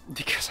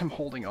 Because I'm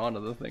holding on to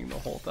the thing the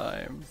whole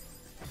time.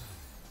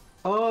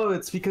 Oh,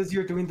 it's because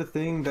you're doing the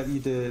thing that you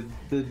did,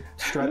 the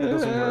strat that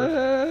doesn't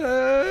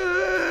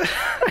work.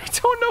 I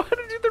don't know how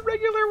to do the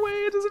regular way.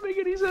 It doesn't make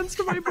any sense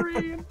to my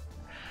brain.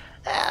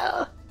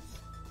 Oh.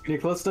 When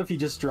you're close enough, you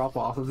just drop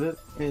off of it,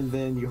 and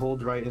then you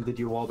hold right, and then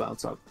you wall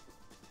bounce up.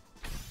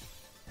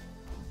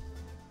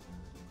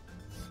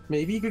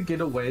 Maybe you could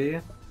get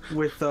away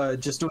with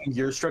just doing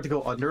your strat to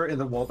go under and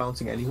then wall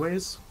bouncing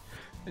anyways.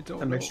 I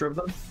don't A know. mixture of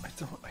them.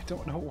 I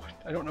don't know what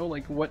I don't know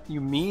like what you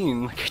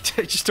mean. Like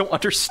I just don't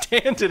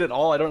understand it at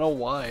all. I don't know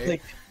why.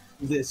 Like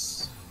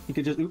this. You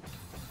could just oop.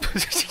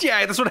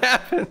 Yeah, that's what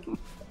happened.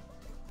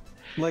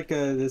 Like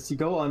this. You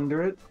go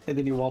under it, and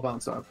then you wall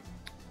bounce up.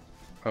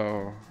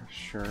 Oh,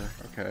 sure.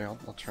 Okay, I'll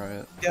try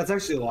it. Yeah, it's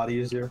actually a lot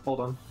easier. Hold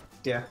on.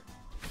 Yeah.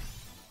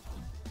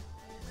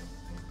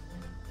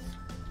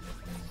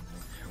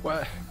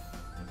 What?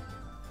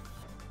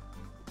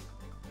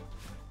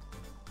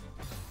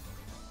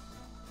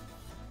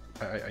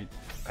 I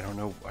don't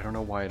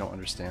know why I don't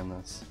understand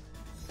this.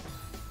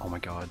 Oh my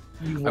god.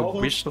 You I wall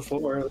bounced wish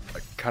before. I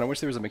kind of wish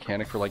there was a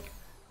mechanic for like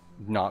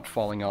not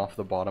falling off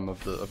the bottom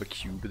of a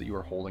cube that you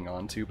were holding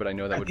on to, but I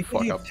know that would think fuck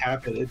when you up.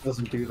 tap it, it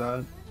doesn't do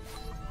that.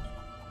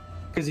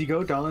 Because you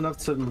go down enough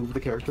to move the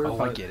character. Oh,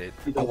 I but get it.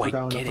 you don't Oh, go I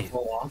down get enough it. to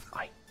fall off.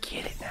 I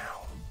get it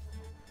now.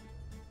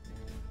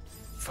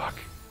 Fuck.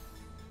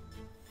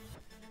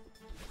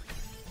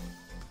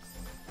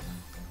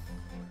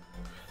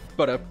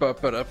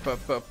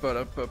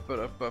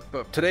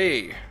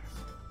 Today,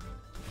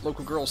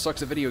 local girl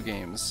sucks at video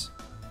games.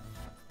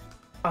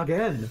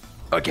 Again.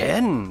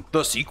 Again,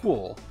 the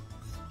sequel.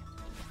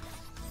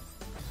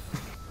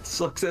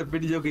 Sucks at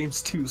video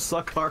games too.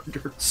 Suck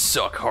harder.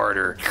 Suck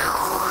harder.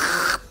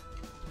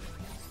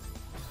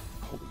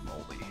 Holy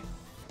moly.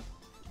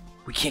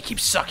 We can't keep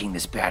sucking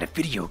this bad at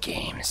video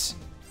games.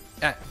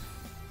 Ah.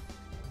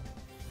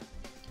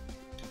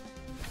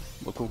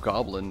 Local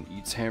goblin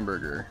eats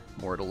hamburger.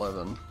 More at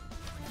 11.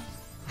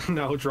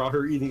 Now draw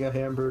her eating a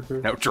hamburger.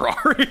 Now draw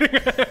her eating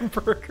a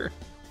hamburger.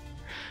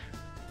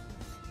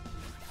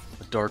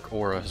 A dark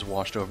aura has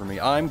washed over me.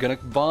 I'm gonna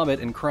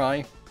vomit and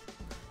cry.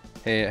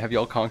 Hey, have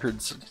y'all conquered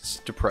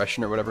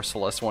depression or whatever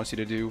Celeste wants you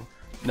to do?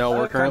 No,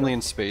 we're currently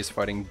in space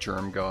fighting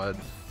Germ God.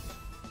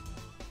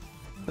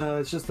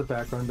 It's just the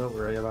background. Don't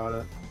worry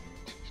about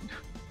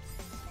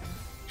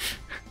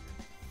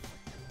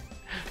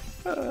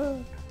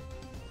it.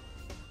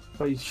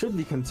 What you should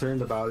be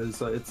concerned about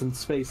is it's in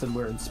space and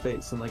we're in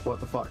space and like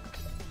what the fuck.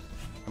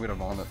 I'm gonna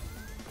vomit.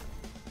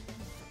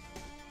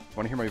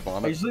 Wanna hear my I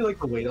vomit? usually like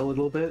to wait a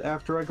little bit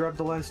after I grab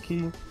the last key.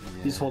 You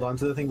just hold on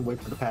to the thing and wait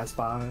for it to pass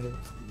by. Yeah.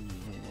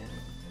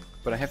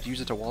 But I have to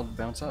use it to wall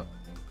bounce up.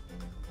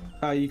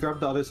 You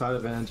grab the other side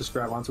of it and just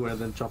grab onto it and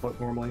then jump up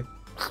normally.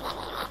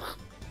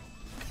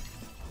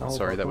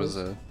 Sorry, that was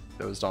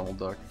Donald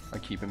Duck. I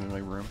keep him in my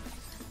room.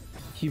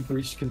 He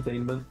breached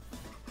containment.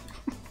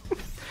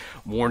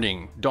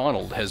 Warning,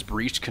 Donald has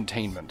breached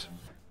containment.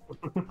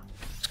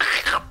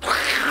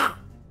 That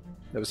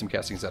was him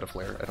casting Zeta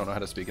Flare. I don't know how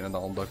to speak in a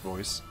Donald Duck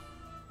voice.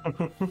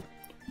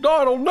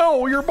 Donald,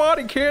 no! Your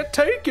body can't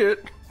take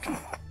it!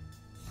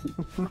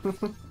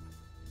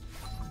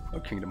 Oh,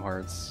 Kingdom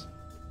Hearts.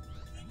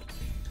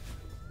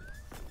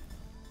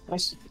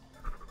 Nice.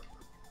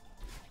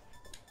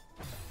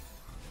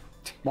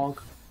 Bonk.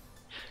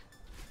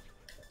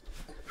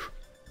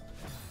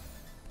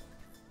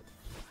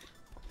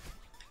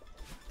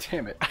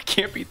 Damn it, I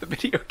can't beat the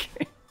video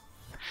game.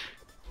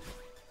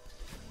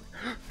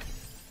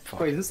 Fuck.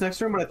 Wait, is this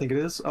next room what I think it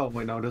is? Oh,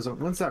 wait, no, it doesn't.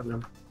 What's that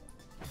room?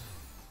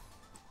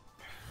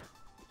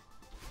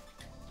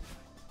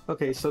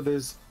 Okay, so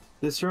there's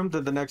this room,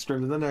 then the next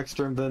room, then the next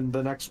room, then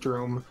the next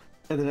room,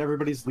 and then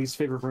everybody's least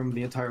favorite room in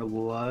the entire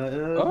level.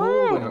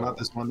 Oh. Wait, no, not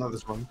this one, not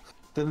this one.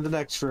 Then the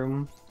next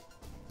room,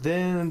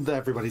 then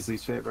everybody's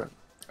least favorite.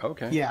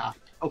 Okay. Yeah.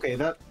 Okay,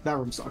 that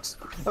room sucks.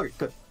 Okay,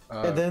 good.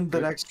 And then the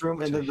good next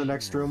room, and to then the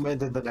next hear. room, and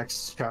then the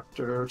next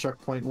chapter or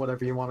checkpoint,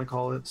 whatever you want to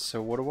call it.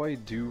 So what do I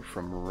do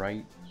from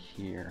right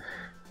here?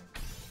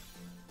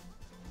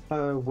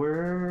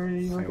 Where are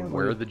you Like, looking?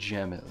 where the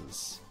gem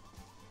is.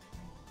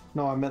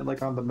 No, I meant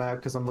like on the map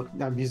because I'm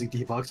using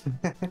debugs.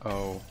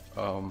 Oh,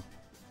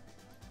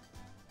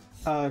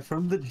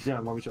 From the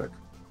gem, let me check.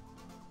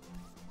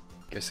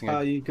 guessing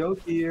I... You go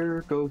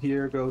here,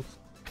 go.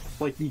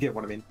 Like you get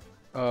what I mean.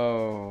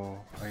 Oh,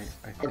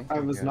 I think I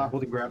was got not it.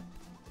 holding grab.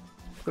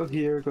 Go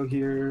here, do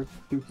here,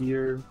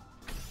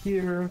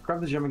 grab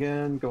the gem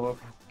again, go up.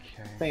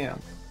 Okay. Bam.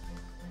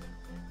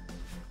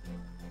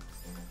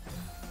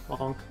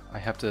 Bonk. I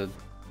have to...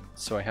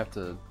 So I have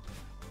to...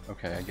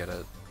 Okay, I get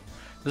it.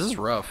 This is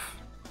rough.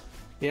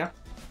 Yeah.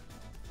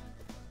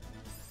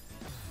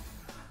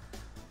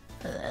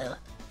 Okay.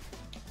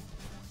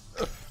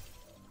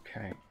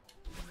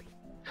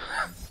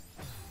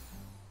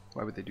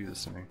 Why would they do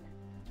this to me?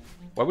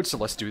 Why would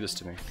Celeste do this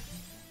to me?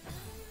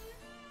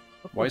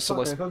 Why is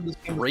Celeste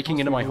breaking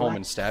into my home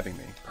and stabbing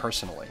me,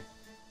 personally?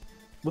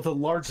 With a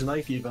large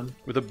knife, even.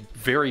 With a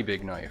very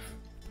big knife.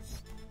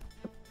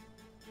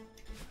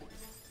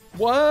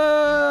 What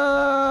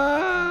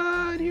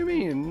do you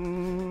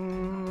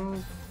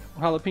mean?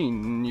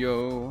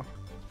 Jalapeno.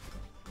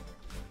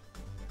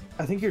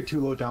 I think you're too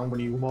low down when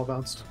you wall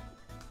bounced.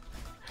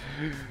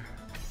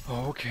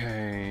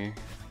 Okay.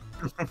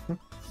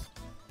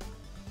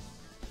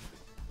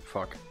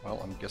 Fuck. Well,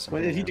 I'm guessing.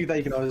 But if you do that,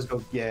 you can always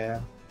go,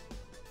 yeah.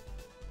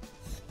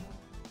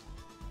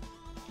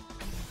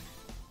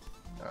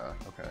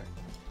 Okay.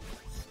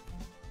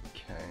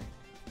 Okay.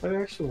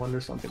 I actually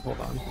wonder something. Hold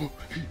on.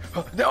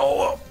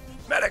 No!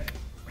 Medic!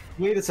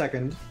 Wait a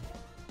second.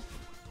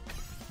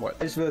 What?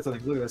 I just realized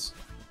something. Look at this.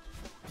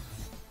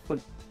 Look.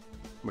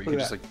 Wait, Look you can at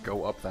just that. like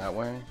go up that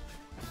way?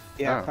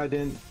 Yeah, Oh. I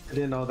didn't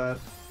know that.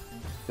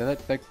 Yeah,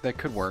 that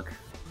could work.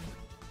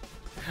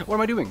 What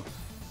am I doing?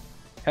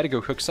 Had to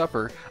go cook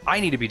supper. I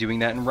need to be doing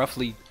that in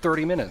roughly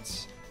 30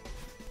 minutes.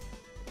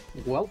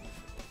 Well,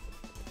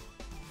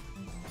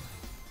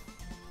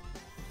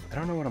 I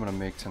don't know what I'm gonna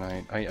make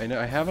tonight.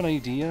 I have an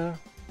idea,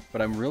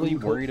 but I'm really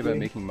worried about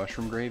making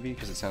mushroom gravy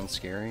because it sounds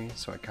scary,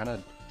 so I kind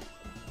of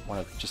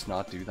want to just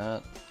not do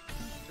that.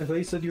 I thought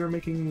you said you were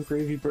making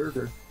gravy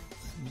burger.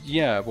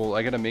 Yeah, well,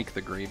 I gotta make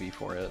the gravy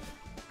for it.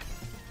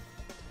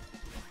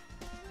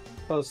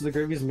 Oh, so the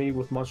gravy's made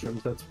with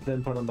mushrooms that's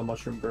then put on the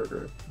mushroom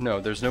burger. No,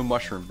 there's no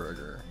mushroom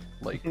burger.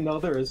 Like, No,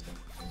 there is.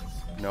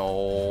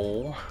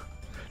 no.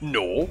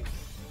 No.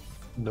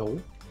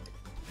 No.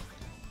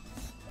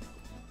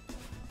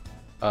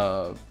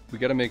 We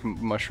gotta make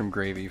mushroom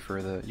gravy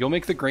for the... You'll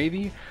make the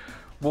gravy?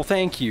 Well,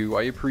 thank you.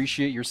 I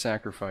appreciate your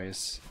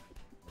sacrifice.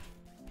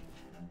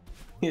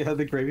 Yeah,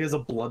 the gravy has a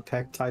blood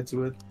pack tied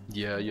to it.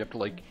 Yeah, you have to,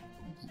 like...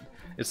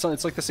 It's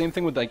like the same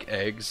thing with, like,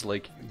 eggs.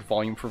 Like,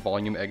 volume for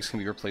volume, eggs can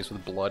be replaced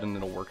with blood, and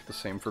it'll work the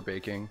same for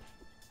baking.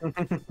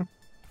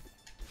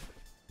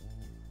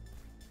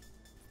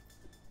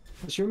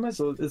 Mushroom is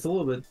it's a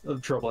little bit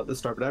of trouble at the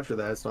start, but after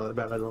that, it's not that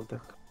bad, I don't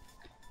think.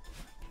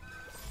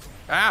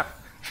 Ah!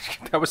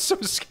 That was so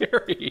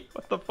scary.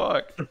 What the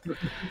fuck?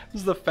 This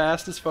is the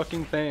fastest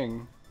fucking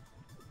thing.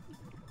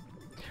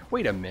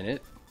 Wait a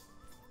minute.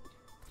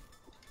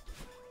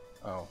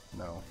 Oh,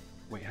 no.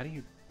 Wait, how do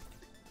you...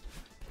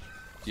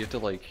 You have to,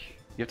 like...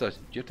 You have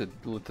to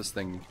let this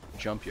thing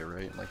jump you,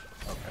 right? Like,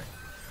 okay.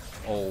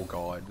 Oh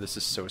god, this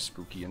is so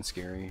spooky and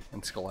scary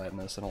and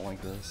skeletonous. I don't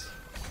like this.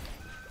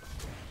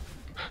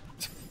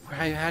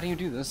 How do you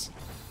do this?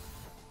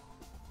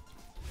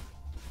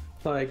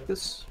 Like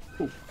this.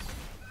 Ooh.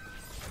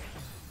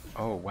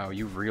 Oh wow,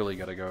 you really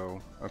gotta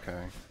go.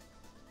 Okay.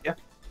 Yeah.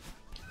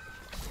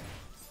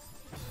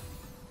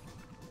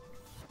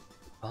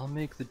 I'll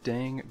make the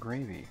dang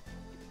gravy.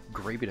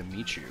 Gravy to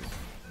meet you.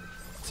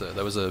 So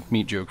that was a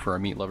meat joke for our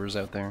meat lovers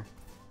out there.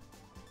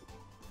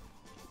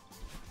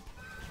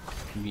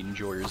 Meat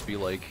enjoyers be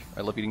like,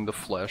 I love eating the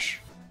flesh.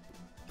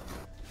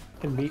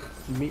 And meat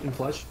and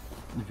flesh.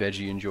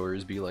 Veggie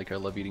enjoyers be like, I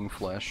love eating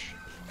flesh.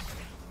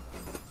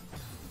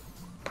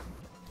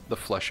 The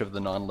flesh of the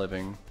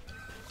non-living.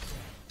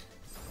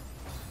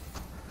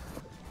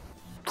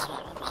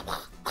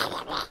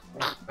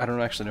 I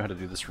don't actually know how to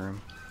do this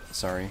room.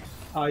 Sorry.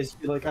 Eyes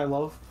be like, I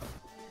love.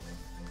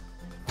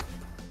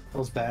 That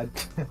was bad.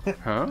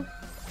 Huh?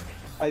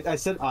 I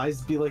said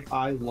eyes be like,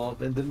 I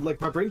love, and then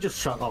like my brain just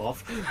shut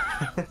off.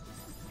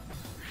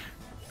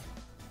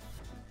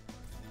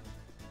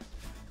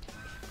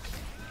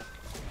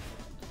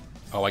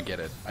 Oh, I get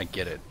it. I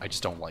get it. I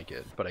just don't like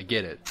it, but I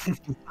get it.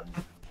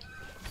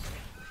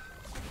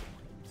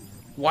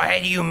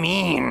 What do you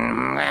mean,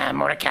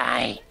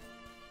 Mordecai?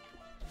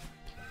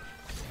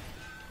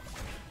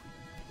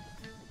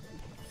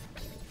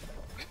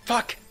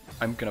 Fuck!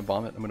 I'm gonna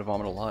vomit. I'm gonna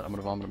vomit a lot. I'm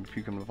gonna vomit and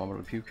puke. I'm gonna vomit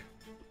and puke.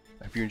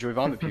 I hope you enjoy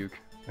vomit puke.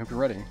 I hope you're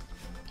ready.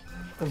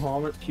 And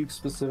vomit, puke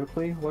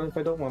specifically? What if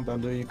I don't want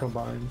them to be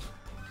combined?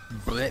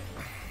 Bleh.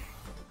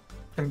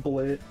 And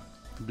blit.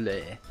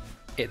 Bleh.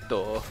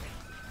 Eto.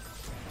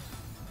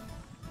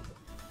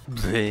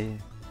 Bleh.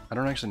 I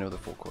don't actually know the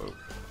full quote.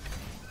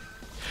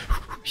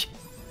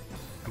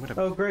 I'm gonna...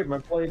 Oh great, my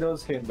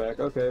Play-Dohs came back.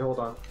 Okay, hold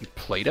on.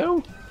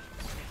 Play-Doh?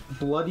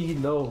 Bloody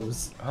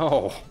nose.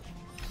 Oh.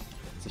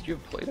 Did you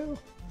have Play-Doh?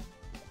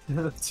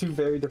 Two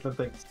very different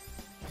things.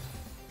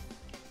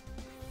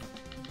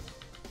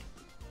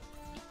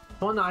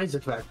 Fun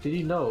Isaac fact, did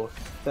you know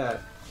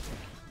that...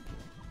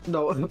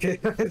 No, okay.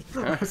 I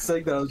was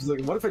saying that, I was just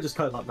like, what if I just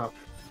cut it out now?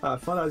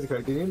 Fun Isaac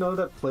fact, did you know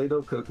that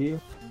Play-Doh cookie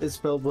is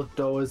spelled with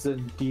dough as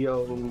in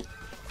D-O-U-G-H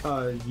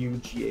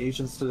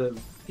instead of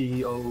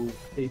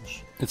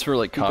DOH. It's for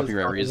like Because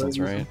copyright copyright reasons,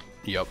 right? reasons.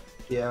 Yep.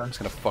 Yeah. I'm just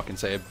gonna fucking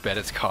say I bet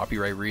it's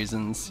copyright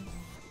reasons.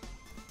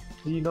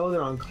 Do you know that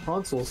on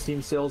console,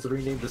 Steam Sales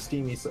renamed to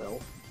Steamy Sale?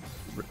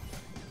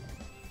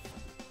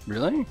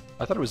 Really?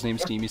 I thought it was named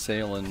Steamy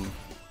Sale and...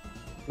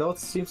 No,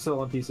 it's Steam Sale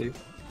on PC.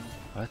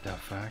 What the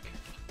fuck?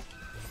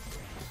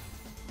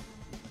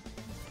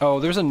 Oh,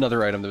 there's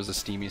another item that was a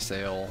Steamy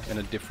Sale in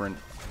a different,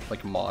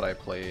 like, mod I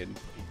played.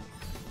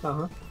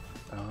 Uh-huh.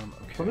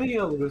 Okay. Let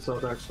me look this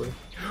up, actually.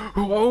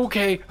 Oh,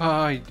 okay,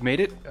 I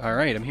made it?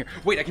 Alright, I'm here.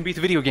 Wait, I can beat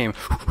the video game!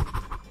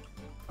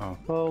 Oh.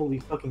 Holy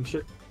fucking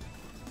shit.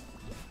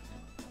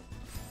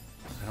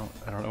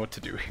 I don't know what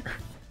to do here.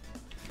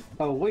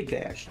 Oh, wait,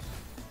 dash.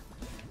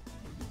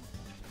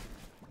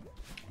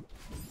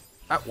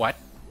 What?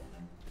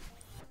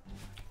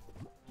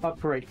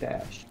 Up right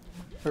dash.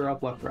 Or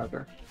up left,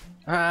 rather.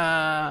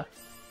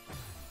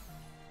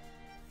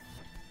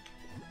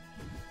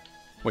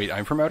 Wait,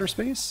 I'm from outer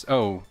space?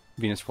 Oh,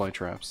 Venus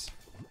flytraps.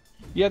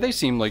 Yeah, they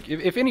seem like...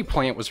 If any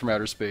plant was from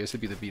outer space,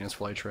 it'd be the Venus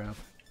flytrap.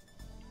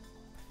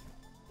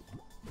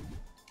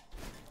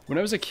 When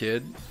I was a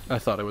kid, I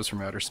thought it was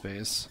from outer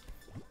space.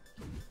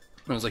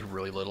 When I was like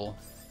really little.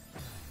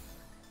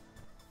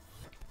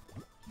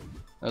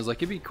 I was like,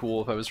 it'd be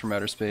cool if I was from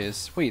outer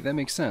space. Wait, that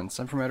makes sense.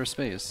 I'm from outer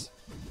space.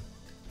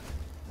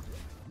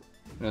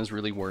 And I was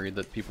really worried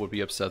that people would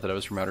be upset that I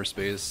was from outer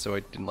space, so I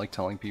didn't like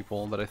telling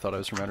people that I thought I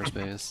was from outer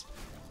space.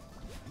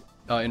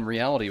 In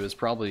reality, it was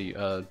probably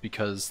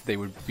because they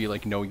would be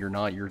like, no, you're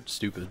not, you're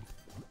stupid.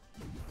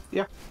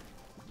 Yeah.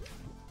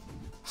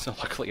 So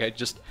luckily, I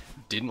just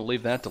didn't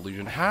live that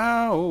delusion.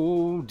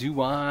 How do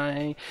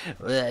I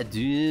have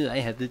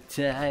the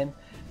time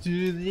to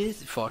do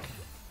this? Fuck.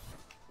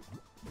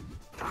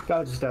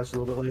 Gotta just dash a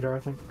little bit later, I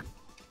think.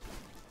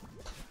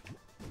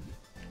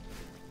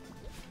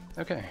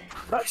 Okay.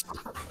 Nice.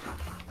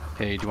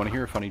 Hey, do you want to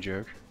hear a funny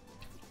joke?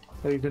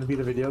 Are you gonna beat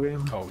the video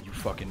game? Oh, you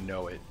fucking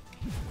know it.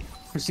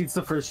 Proceeds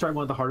the first try,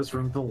 one of the hardest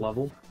rooms in the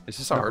level. Is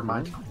this a hard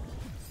mind.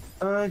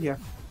 one? Yeah.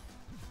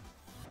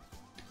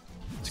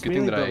 It's a good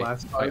thing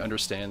that I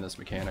understand this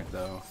mechanic,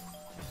 though.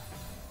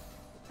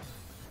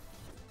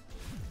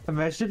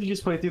 Imagine if you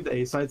just played through the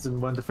A sides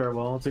and went to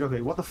farewell. It's like, okay,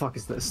 what the fuck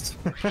is this?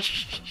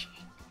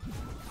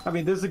 I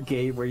mean, there's a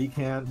game where you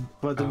can,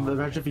 but then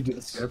imagine if you do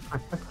the skip.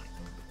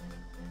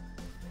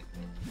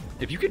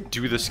 If you could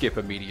do the skip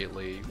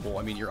immediately, well,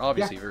 I mean, you're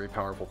obviously a very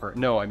powerful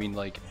person. No, I mean,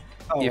 like,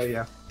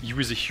 if you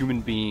as a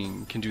human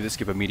being can do the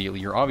skip immediately,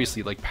 you're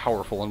obviously, like,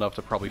 powerful enough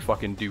to probably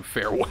fucking do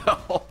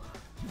farewell.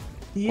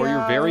 Yeah, or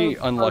you're very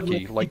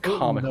unlucky, like,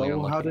 comically know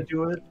unlucky. How to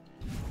do it.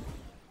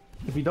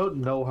 If you don't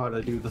know how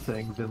to do the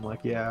thing, then, like,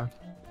 yeah.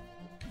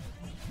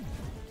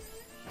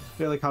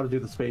 Yeah, like how to do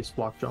the space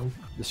block jump.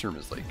 This room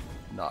is, like,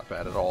 not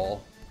bad at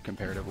all,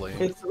 comparatively.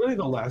 It's really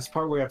the last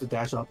part where you have to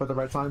dash up at the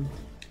right time.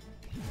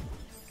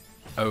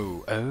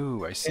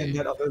 Oh, I see. And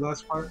that other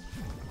last part.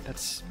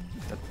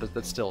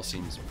 That still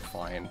seems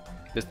fine.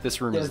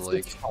 This room is like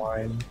it's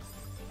fine.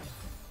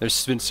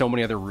 There's been so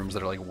many other rooms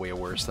that are like way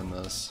worse than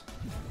this.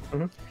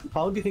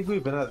 How long do you think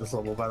we've been at this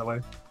level, by the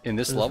way? In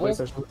this level?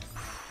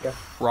 Yeah.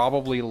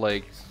 Probably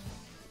like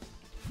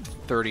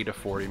 30 to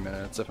 40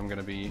 minutes, if I'm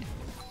gonna be.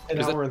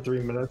 An hour and 3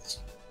 minutes.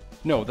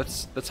 No,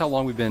 that's how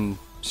long we've been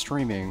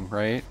streaming,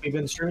 right? We've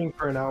been streaming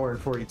for an hour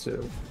and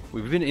 42.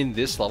 We've been in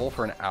this level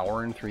for an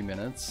hour and 3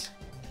 minutes.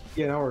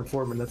 Yeah, an hour and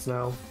 4 minutes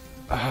now.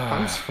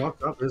 I'm just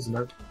fucked up, isn't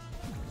it?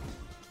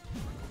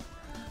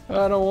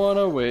 I don't want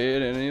to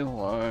wait any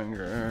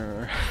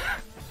longer.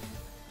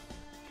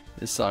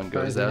 This song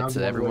goes out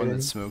to everyone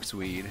that smokes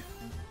weed.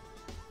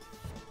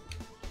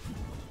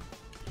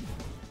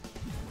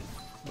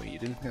 Wait, you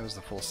didn't think that was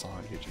the full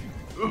song, did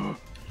you?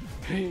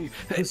 Hey,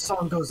 this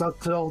song goes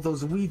out to all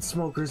those weed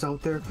smokers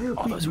out there.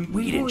 All those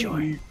weed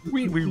enjoy.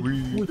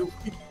 Weed.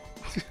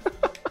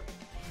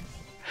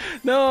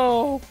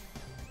 No!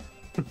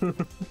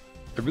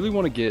 I really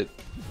want to get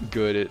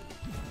good at...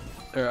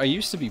 I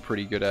used to be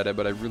pretty good at it,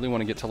 but I really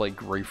want to get to like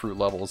grapefruit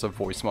levels of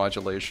voice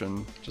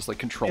modulation. Just like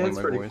controlling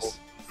my voice.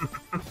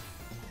 Cool.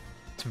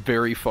 It's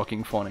very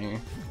fucking funny.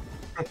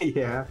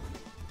 Yeah.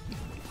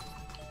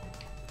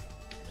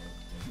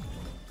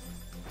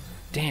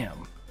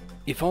 Damn.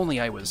 If only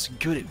I was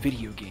good at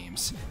video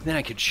games, then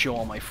I could show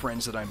all my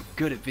friends that I'm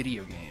good at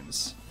video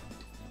games.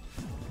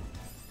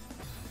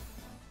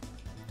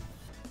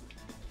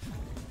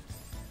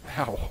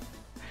 How?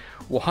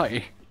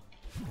 Why?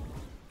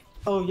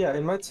 Oh yeah,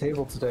 in my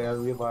table today I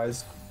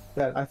realized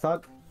that I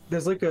thought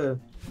there's like a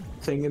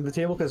thing in the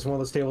table because one of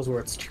those tables where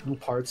it's two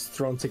parts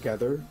thrown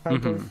together,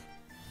 kind of.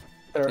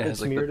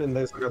 It's like mirrored and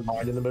there's like a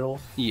line in the middle.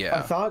 Yeah.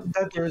 I thought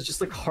that there was just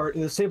like heart,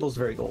 and this table's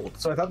very old,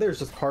 so I thought there was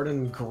just heart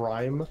and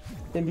grime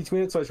in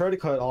between it. So I tried to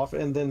cut it off,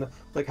 and then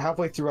like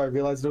halfway through I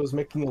realized it was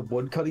making a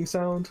wood cutting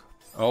sound.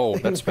 Oh,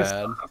 that's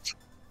bad.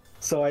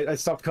 So I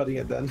stopped cutting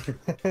it then.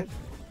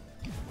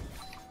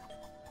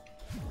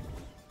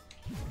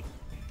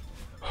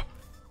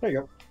 There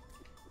you go.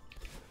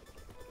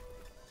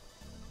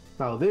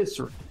 Now this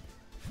room.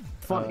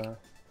 Funny.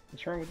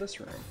 What's wrong with this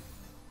room?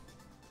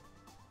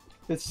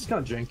 It's just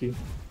kind of janky.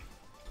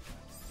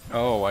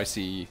 Oh, I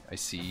see. I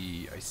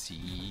see. I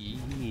see.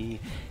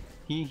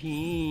 Hee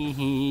hee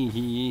hee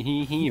hee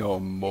hee hee. Oh,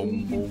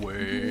 momo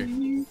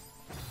way.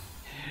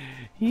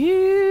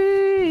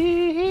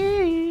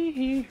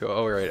 Oh,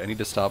 alright, I need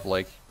to stop,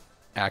 like,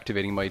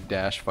 activating my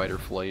dash, fight, or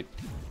flight.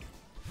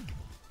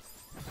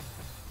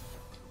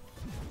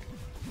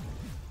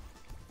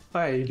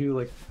 I do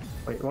like,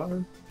 wait, what?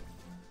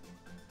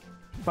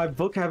 My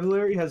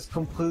vocabulary has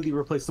completely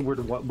replaced the word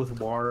 "what" with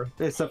 "war,"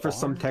 except for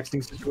some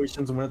texting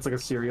situations when it's like a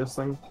serious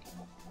thing.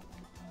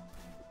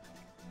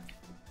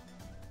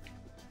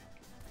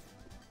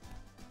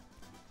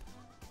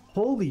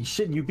 Holy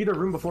shit! You beat a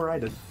room before I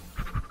did.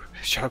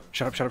 Shut up!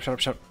 Shut up! Shut up! Shut up!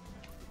 Shut up!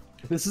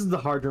 This is the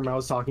hard room I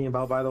was talking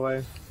about, by the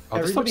way. Oh,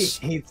 Everybody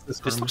hates this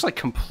room. This looks like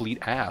complete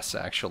ass,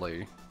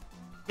 actually.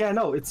 Yeah,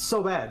 no, it's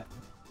so bad.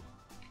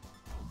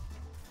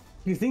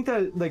 You think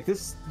that, like,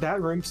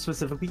 that room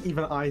specifically,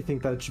 even I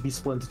think that it should be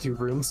split into 2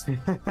 rooms.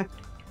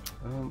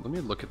 Let me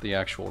look at the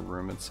actual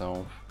room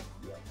itself.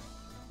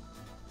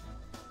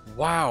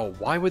 Wow,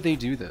 why would they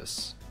do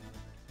this?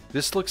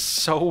 This looks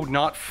so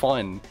not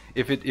fun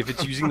if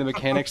it's using the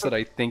mechanics that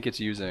I think it's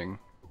using.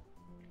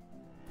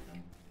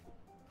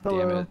 Hello.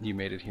 Damn it, you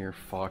made it here,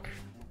 fuck.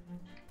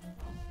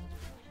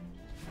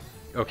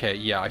 Okay,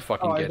 yeah, I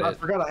fucking get it. I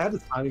forgot I had the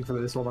timing for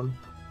this, hold on.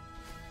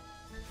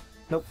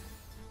 Nope.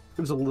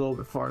 It was a little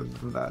bit farther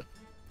than that.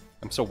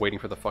 I'm still waiting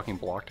for the fucking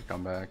block to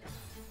come back.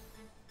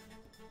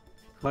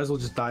 Might as well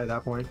just die at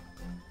that point.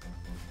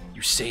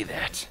 You say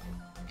that.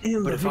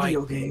 In the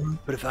video game.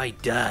 But if I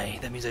die,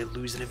 that means I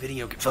lose in a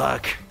video game.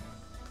 Fuck.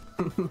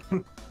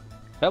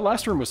 That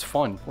last room was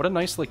fun. What a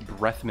nice, like,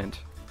 breath mint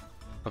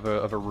of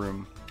a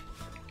room.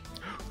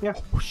 Yeah.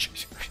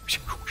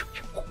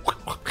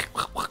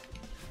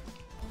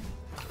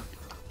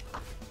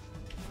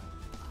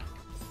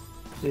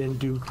 In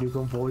Duke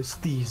Nukem voice,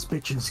 these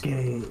bitches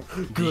gay.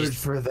 Good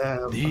for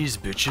them. These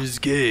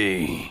bitches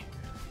gay.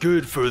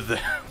 Good for them.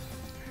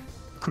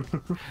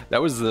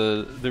 That was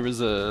there was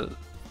a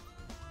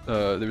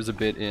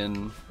bit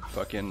in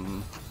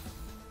fucking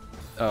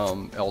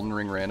Elden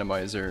Ring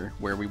Randomizer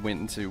where we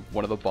went into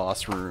one of the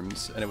boss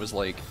rooms and it was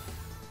like,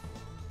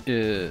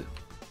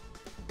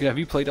 have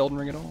you played Elden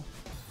Ring at all?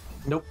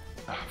 Nope.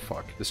 Oh,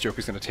 fuck. This joke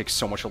is gonna take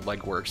so much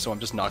legwork, so I'm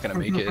just not gonna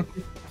make it.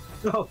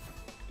 No.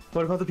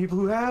 What about the people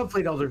who have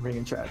played Elden Ring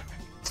in chat?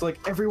 It's like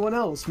everyone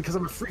else, because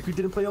I'm a freak who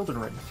didn't play Elden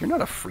Ring. You're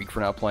not a freak for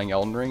not playing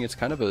Elden Ring. It's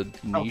kind of a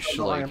niche,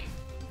 no, like...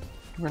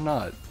 You're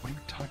not. What are you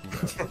talking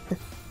about?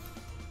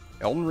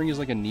 Elden Ring is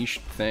like a niche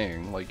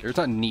thing. Like, or it's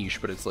not niche,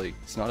 but it's like,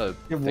 it's not a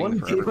thing one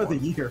for game everyone.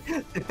 of the year.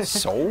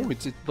 So?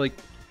 It's like...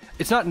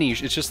 It's not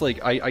niche, it's just like,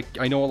 I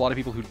know a lot of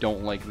people who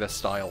don't like the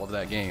style of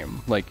that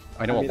game. Like,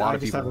 I know a lot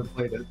of people... I just haven't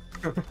played it.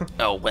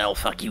 Oh, well,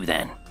 fuck you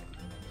then.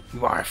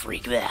 You are a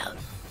freak then.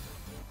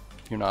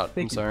 You're not, I'm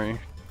Thank you. sorry.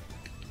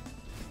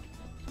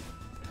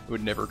 I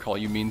would never call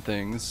you mean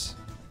things.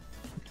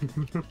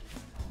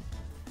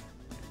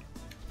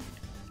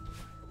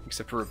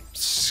 Except for a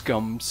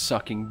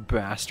scum-sucking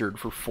bastard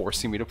for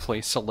forcing me to play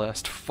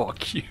Celeste.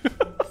 Fuck you.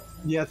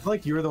 Yeah, it's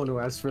like you were the one who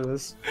asked for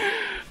this.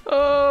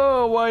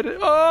 Oh, why did...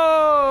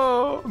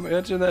 Oh!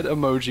 Imagine that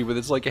emoji with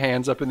its, like,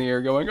 hands up in the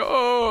air going,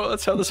 oh!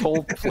 That's how this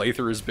whole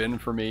playthrough has been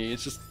for me.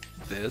 It's just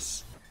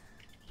this.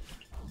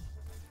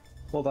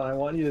 Hold on, I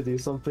want you to do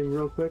something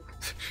real quick.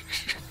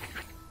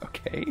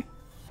 Okay.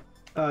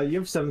 You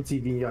have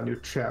 7TV on your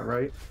chat,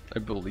 right? I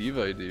believe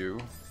I do.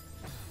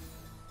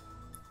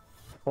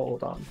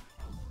 Hold on.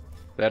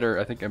 Better,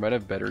 I think I might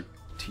have better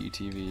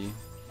TTV.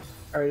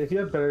 Alright, if you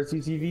have better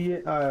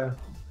TTV,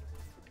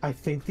 I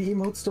think the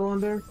emote's still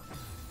on there.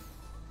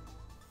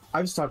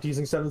 I've stopped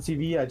using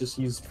 7TV, I just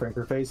used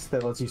Frankerface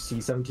that lets you see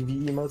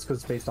 7TV emotes because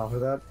it's based off of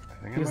that.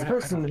 Because the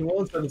person who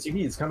owns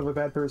 7TV is kind of a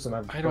bad person.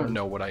 I don't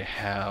know what I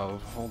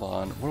have. Hold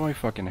on. What do I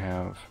fucking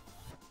have?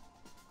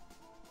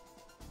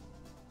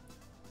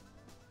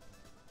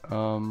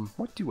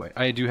 What do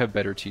I do have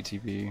better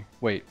TTV.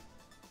 Wait.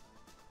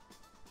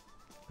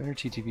 Better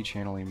TTV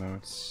channel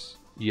emotes.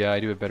 Yeah, I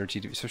do have better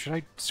TTV. So should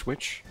I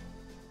switch?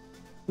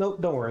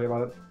 Nope, don't worry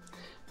about it.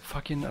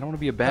 Fucking, I don't want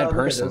to be a bad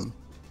person.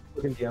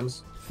 Look in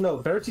DMs. No,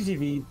 better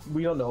TTV,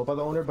 we don't know about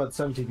the owner, but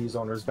 7TV's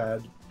owner is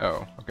bad.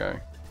 Oh, okay.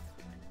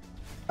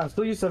 I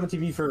still use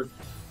 7TV for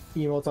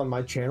emotes on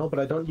my channel, but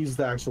I don't use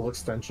the actual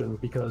extension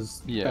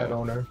because that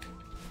owner.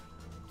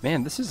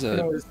 Man, this is a...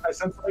 Anyways, I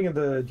sent something in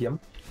the DM.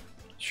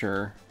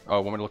 Sure.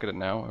 Oh, want me to look at it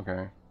now?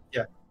 Okay.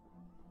 Yeah.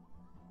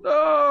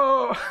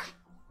 Oh!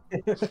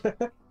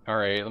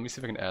 Alright, let me see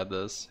if I can add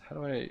this. How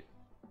do I...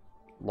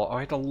 I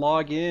have to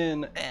log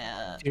in.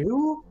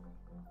 Do?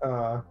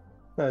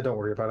 Don't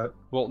worry about it.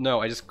 Well, no,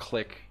 I just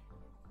click.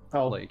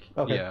 Oh, like,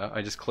 okay. yeah,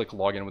 I just click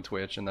login with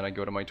Twitch, and then I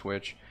go to my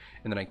Twitch,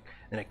 and then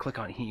I click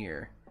on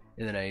here,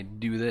 and then I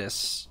do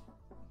this.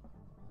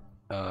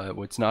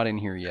 What's not in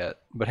here yet,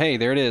 but hey,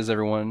 there it is,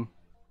 everyone.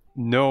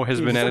 No has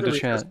been added to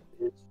chat.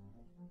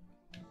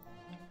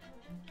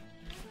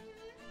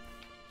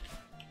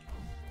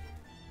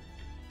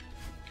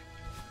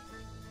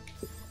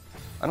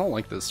 I don't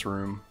like this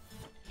room.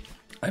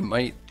 I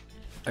might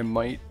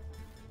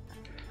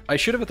I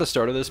should have at the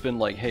start of this been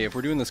like, hey, if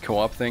we're doing this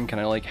co-op thing, can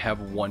I like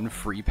have one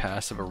free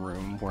pass of a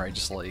room where I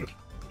just like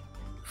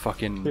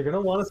fucking... You're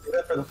gonna want to see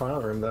that for the final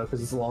room though,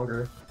 because it's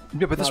longer.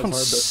 Yeah, but this one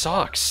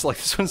sucks. Like,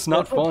 this one's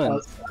not fun.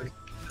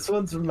 This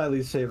one's my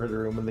least favorite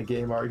room in the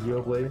game,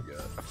 arguably.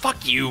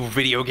 Fuck you,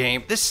 video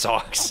game. This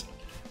sucks.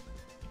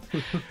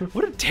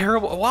 What a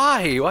terrible...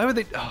 Why? Why would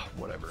they... Oh,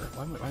 whatever.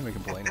 Why am I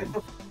complaining?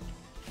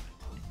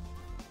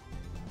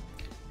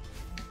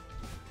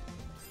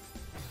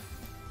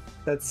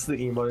 That's the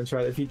emote and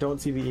try. If you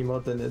don't see the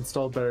emote, then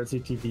install better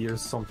TTV or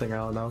something. I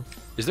don't know.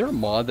 Is there a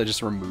mod that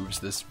just removes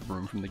this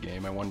room from the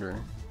game? I wonder.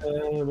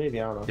 Maybe,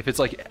 I don't know. If it's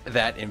like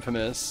that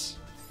infamous.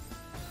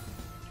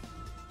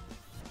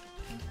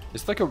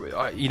 It's like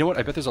a... you know what?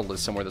 I bet there's a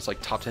list somewhere that's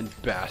like top 10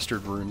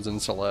 bastard rooms in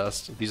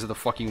Celeste. These are the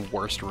fucking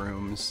worst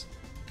rooms.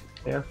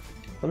 Yeah.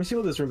 Let me see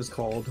what this room is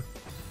called.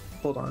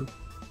 Hold on.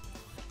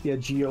 Yeah,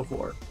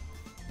 Geo4.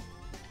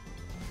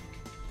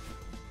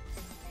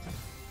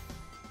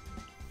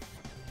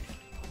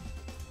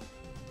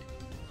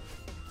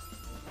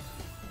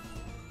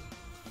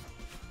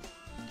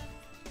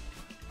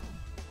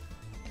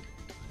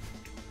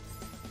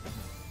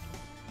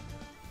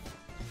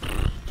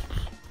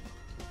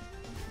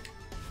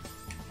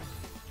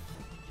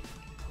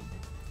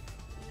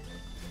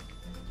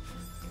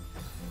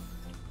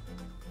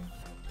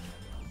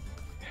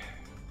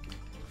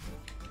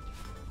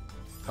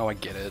 Oh, I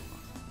get it.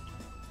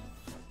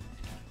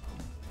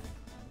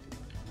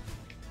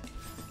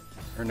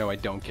 Or no, I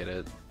don't get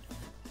it.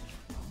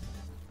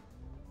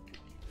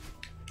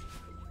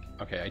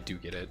 Okay, I do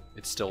get it.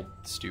 It's still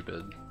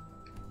stupid.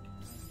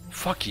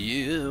 Fuck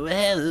you.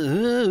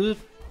 Wait,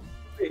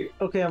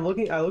 okay, I'm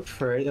looking. I looked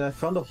for it and I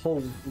found a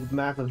whole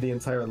map of the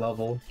entire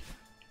level.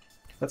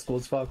 That's cool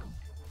as fuck.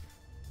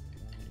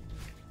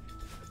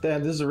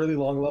 Damn, this is a really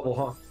long level,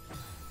 huh?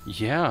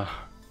 Yeah.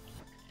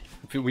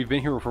 We've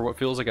been here for what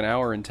feels like an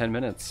hour and 10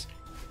 minutes.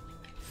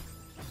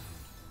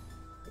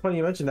 Funny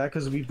you mentioned that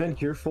because we've been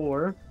here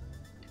for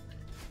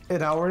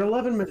an hour and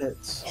 11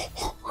 minutes.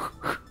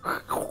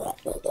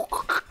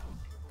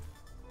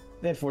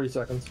 And 40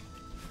 seconds.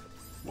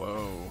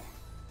 Whoa.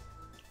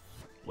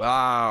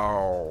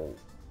 Wow.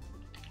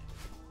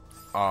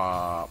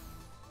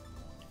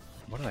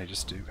 What did I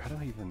just do? How did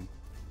I even...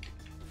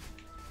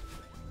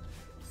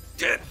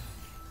 They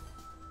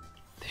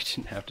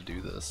didn't have to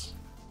do this.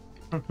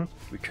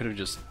 We could have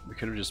just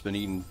been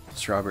eating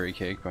strawberry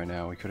cake by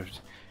now. We could have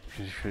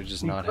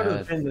just not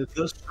had. Been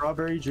the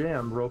strawberry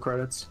jam. Roll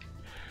credits.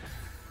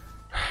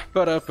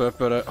 Okay,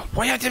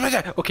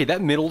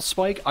 that middle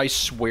spike, I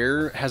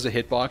swear, has a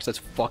hitbox that's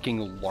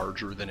fucking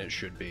larger than it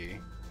should be.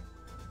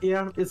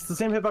 Yeah, it's the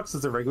same hitbox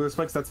as the regular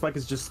spikes. That spike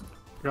is just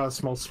got a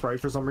small sprite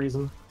for some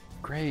reason.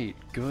 Great,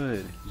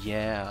 good,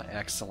 yeah,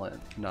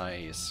 excellent,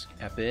 nice,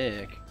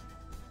 epic.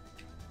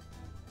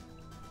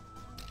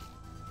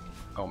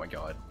 Oh my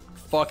god.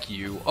 Fuck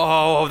you.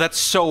 Oh, that's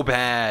so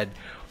bad.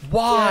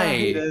 Why?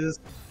 Yeah, it is.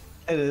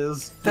 It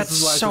is. That's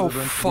so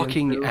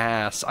fucking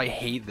ass. I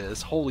hate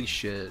this. Holy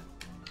shit.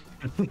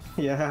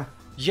 Yeah.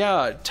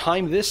 Yeah,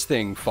 time this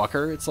thing,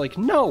 fucker. It's like,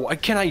 no,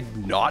 can I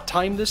not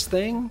time this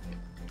thing?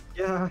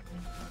 Yeah.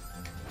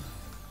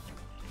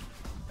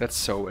 That's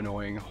so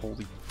annoying.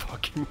 Holy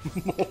fucking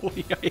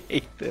moly, I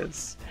hate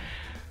this.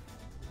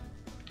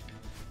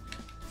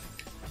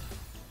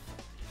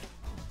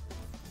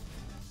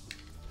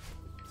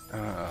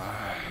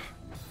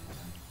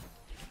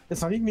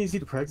 It's not even easy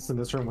to practice in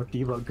this room with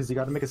debug because you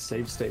got to make a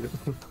save state.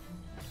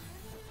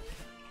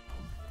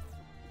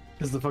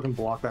 Because the fucking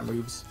block that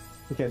moves.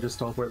 You can't just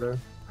teleport there.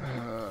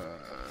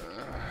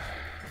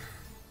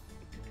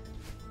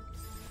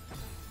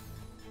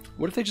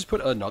 What if they just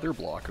put another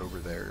block over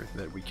there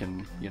that we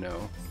can, you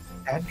know...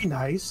 That'd be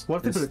nice. What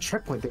if they put a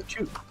checkpoint there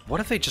too? What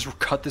if they just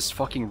cut this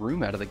fucking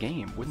room out of the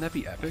game? Wouldn't that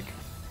be epic?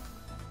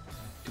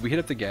 Did we hit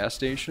up the gas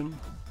station?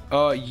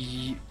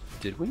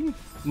 Did we?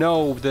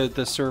 No,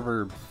 the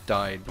server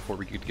died before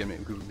we could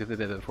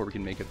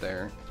make it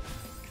there.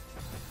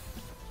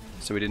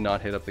 So we did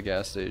not hit up the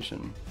gas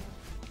station.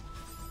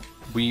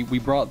 We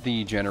brought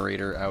the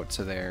generator out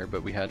to there,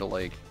 but we had to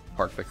like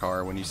park the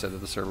car when you said that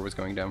the server was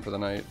going down for the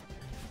night.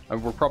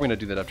 We're probably gonna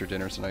do that after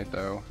dinner tonight,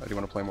 though. I do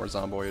want to play more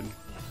Zomboid.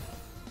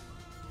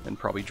 And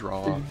probably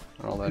draw and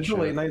all that shit. Did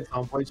the late night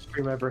Zomboid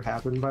stream ever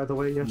happen, by the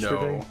way,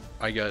 yesterday? No,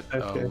 I got,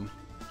 okay.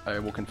 I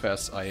will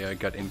confess, I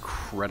got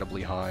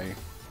incredibly high,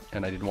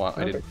 and I did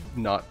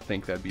not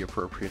think that'd be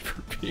appropriate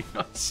for being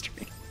on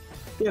stream.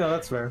 You know,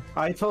 that's fair.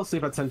 I fell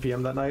asleep at 10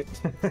 PM that night.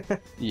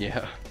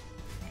 Yeah.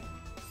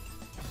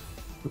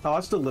 I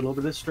watched a little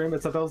bit of stream,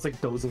 except I was like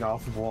dozing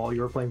off while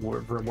you were playing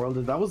RimWorld,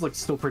 and that was like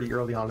still pretty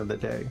early on in the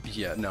day.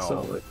 Yeah, no.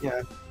 So,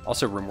 yeah.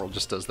 Also, RimWorld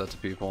just does that to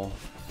people.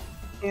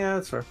 Yeah,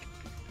 that's fair.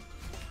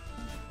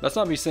 That's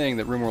not me saying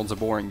that RimWorld's a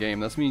boring game.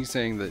 That's me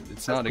saying that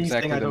it's not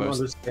exactly the most...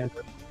 Understand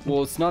it.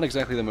 Well, it's not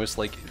exactly the most,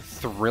 like,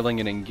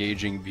 thrilling and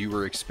engaging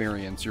viewer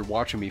experience. You're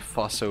watching me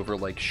fuss over,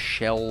 like,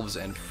 shelves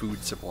and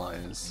food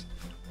supplies.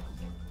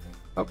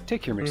 Oh,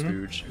 take care, Mixed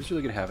Booge. It was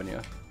really good having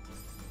you.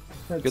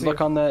 Good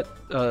luck on that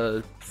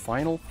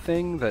final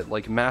thing, that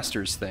like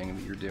masters thing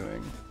that you're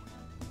doing.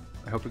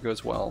 I hope it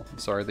goes well. I'm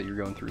sorry that you're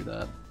going through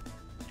that.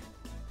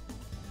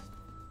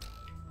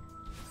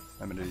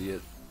 I'm an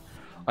idiot.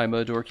 I'm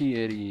a dorky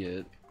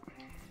idiot.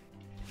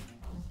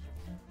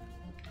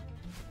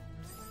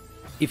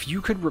 If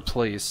you could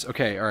replace...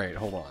 Okay, alright,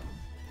 hold on.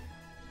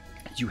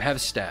 You have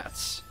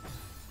stats.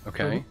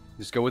 Okay?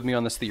 Just go with me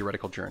on this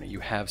theoretical journey. You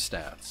have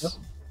stats. Yep.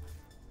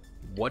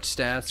 What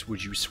stats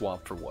would you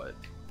swap for what?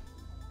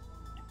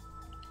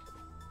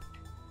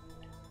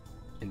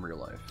 In real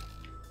life.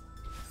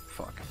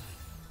 Fuck.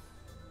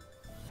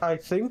 I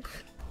think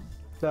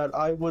that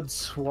I would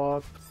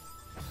swap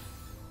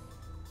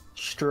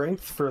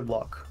strength for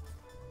luck.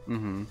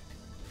 Mm-hmm.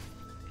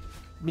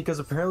 Because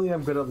apparently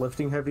I'm good at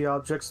lifting heavy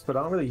objects, but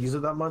I don't really use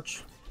it that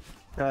much.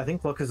 And I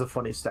think luck is a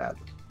funny stat.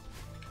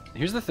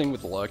 Here's the thing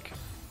with luck.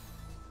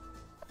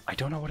 I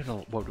don't know what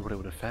it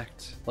would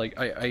affect. Like,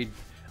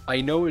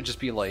 I know it would just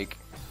be like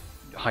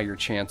higher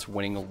chance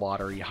winning a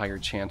lottery, higher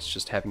chance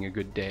just having a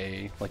good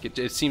day. Like,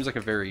 it seems like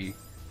a very,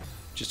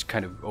 just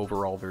kind of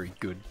overall very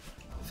good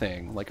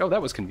thing. Like, oh,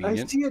 that was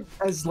convenient. I see it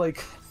as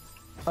like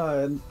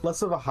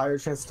less of a higher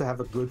chance to have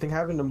a good thing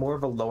happen and more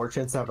of a lower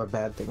chance to have a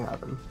bad thing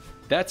happen.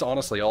 That's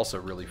honestly also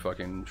really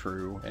fucking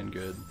true and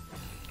good.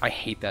 I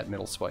hate that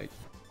middle spike.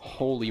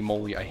 Holy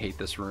moly, I hate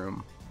this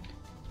room.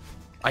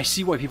 I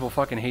see why people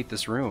fucking hate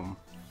this room.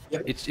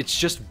 Yep. It's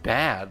just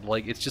bad.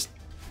 Like, it's just,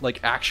 like,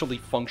 actually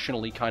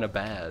functionally kind of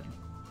bad.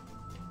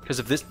 Because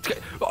of this...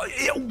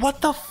 What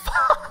the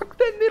fuck?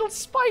 That middle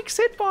spike's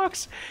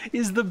hitbox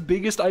is the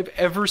biggest I've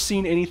ever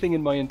seen anything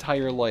in my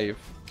entire life.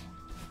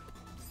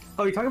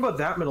 Oh, you're talking about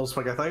that middle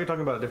spike? I thought you were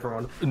talking about a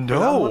different one. No! For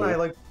that one, I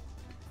like...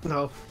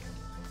 No.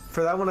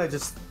 For that one, I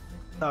just...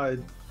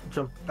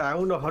 jump... I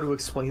don't know how to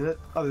explain it,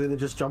 other than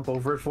just jump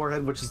over it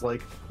forehead, which is,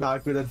 like,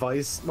 not good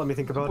advice. Let me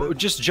think about it.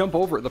 Just jump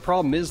over it. The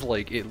problem is,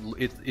 like, it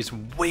is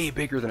way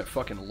bigger than it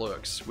fucking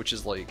looks, which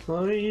is, like...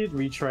 Let me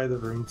retry the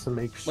room to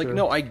make sure. Like,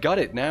 no, I got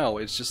it now.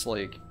 It's just,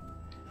 like...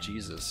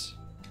 Jesus.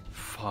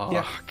 Fuck.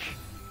 Yeah.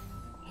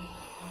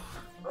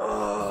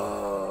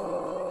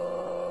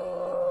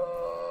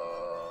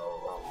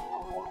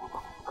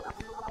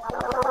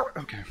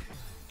 Okay.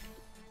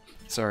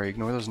 Sorry,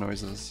 ignore those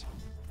noises.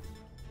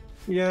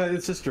 Yeah,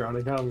 it's just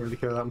drowning. I don't really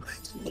care that much.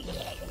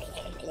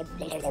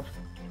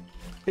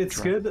 It's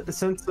good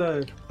since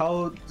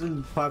how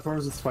the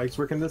platforms with spikes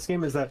work in this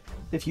game is that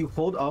if you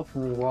hold up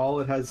while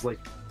it has, like,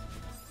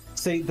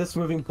 say this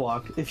moving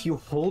block, if you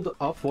hold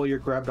up while you're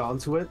grabbed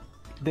onto it,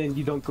 then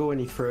you don't go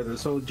any further.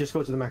 So just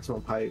go to the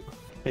maximum height,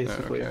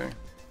 basically. Okay.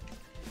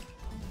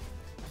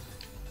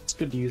 It's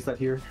good to use that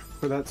here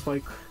for that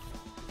spike.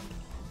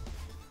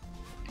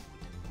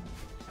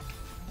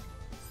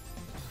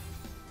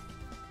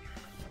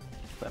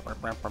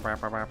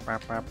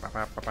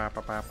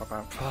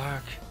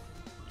 Fuck.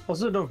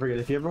 Also, don't forget,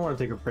 if you ever want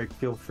to take a break,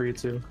 feel free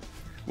to.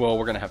 Well,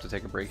 we're gonna have to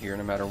take a break here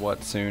no matter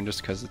what soon,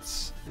 just because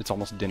it's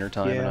almost dinner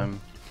time, and I'm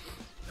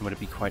gonna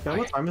be quite. Yeah,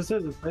 what time is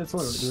it?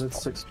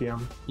 It's 6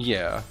 p.m.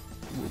 Yeah,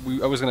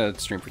 I was gonna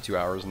stream for 2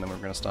 hours, and then we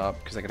were gonna stop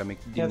because I gotta make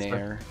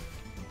dinner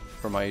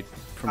for my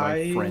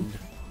friend.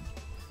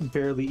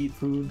 Barely eat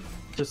food,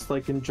 just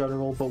like in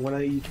general. But when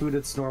I eat food,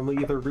 it's normally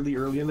either really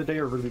early in the day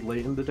or really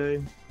late in the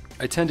day.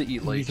 I tend to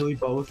eat like usually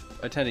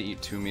both. I tend to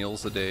eat 2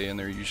 meals a day, and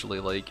they're usually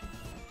like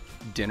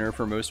dinner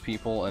for most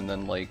people, and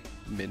then like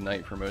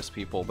midnight for most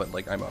people. But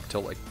like I'm up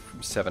till like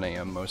 7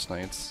 a.m. most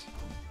nights.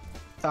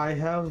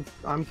 I'm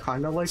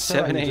kind of like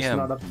 7 that. 7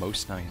 a.m. Up...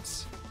 most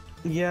nights.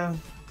 Yeah,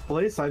 the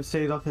latest I've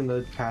stayed up in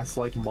the past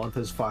like month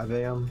is 5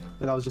 a.m.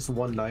 and that was just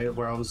one night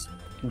where I was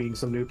meeting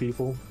some new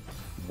people.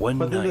 But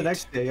then the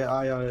next day,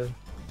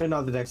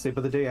 not the next day,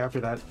 but the day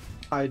after that,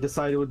 I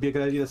decided it would be a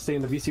good idea to stay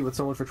in the VC with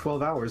someone for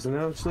 12 hours, and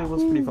actually it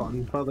was pretty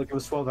fun. Felt like it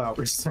was 12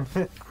 hours.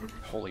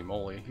 Holy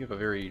moly, you have a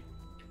very,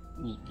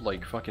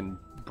 like, fucking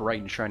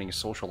bright and shining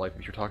social life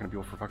if you're talking to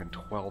people for fucking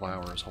 12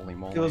 hours, holy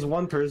moly. It was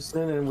one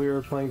person, and we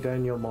were playing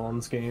Daniel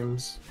Mullins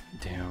games.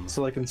 Damn.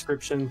 So like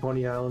Inscription,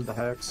 Pony Island, The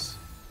Hex.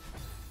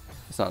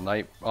 It's not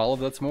night, all of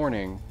that's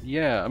morning.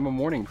 Yeah, I'm a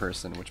morning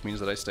person, which means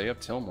that I stay up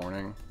till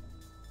morning.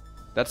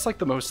 That's like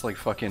the most, like,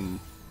 fucking...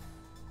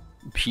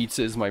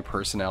 Pizza is my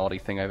personality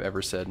thing I've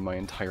ever said in my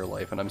entire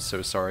life, and I'm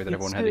so sorry that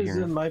everyone had to hear it. Pizza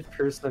isn't my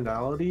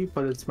personality,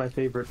 but it's my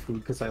favorite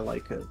food because I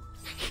like it.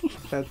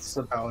 That's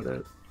about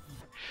it.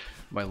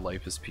 My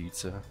life is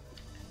pizza.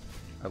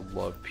 I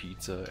love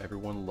pizza.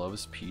 Everyone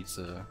loves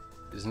pizza.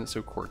 Isn't it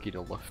so quirky to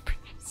love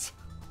pizza?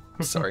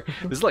 I'm sorry.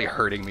 This is like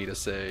hurting me to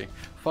say.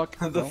 Fuck.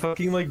 The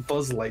fucking like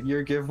Buzz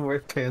Lightyear gift where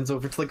it pans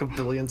over to like a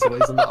billion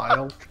toys in the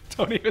aisle.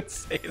 Don't even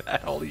say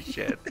that. Holy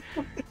shit.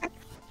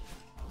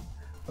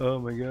 Oh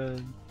my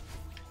god.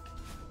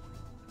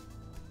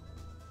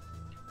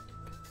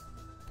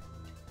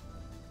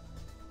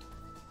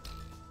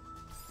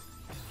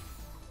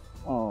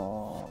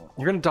 Oh.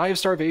 You're gonna die of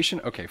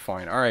starvation? Okay,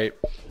 fine. Alright.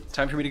 It's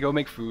time for me to go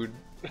make food.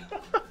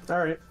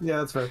 Alright, yeah,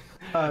 that's fair.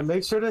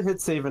 Make sure to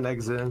hit save and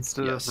exit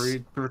instead of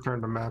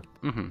return to map.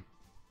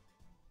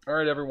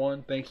 Alright,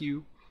 everyone. Thank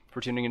you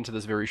for tuning into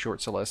this very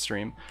short Celeste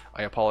stream.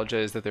 I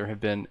apologize that there have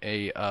been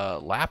a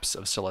lapse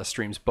of Celeste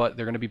streams, but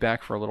they're going to be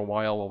back for a little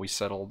while we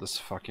settle this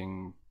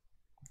fucking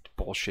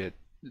bullshit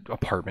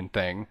apartment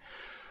thing.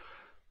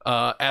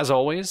 As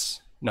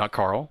always, not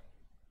Carl.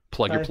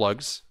 Plug your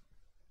plugs.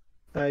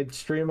 I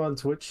stream on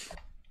Twitch.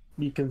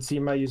 You can see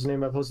my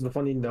username. I posted the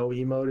funny no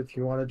emote if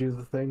you want to do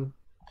the thing.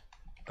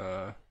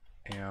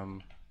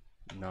 Am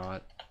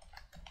not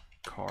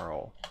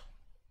Carl.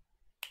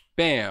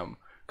 Bam!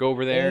 Go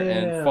over there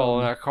and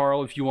follow Not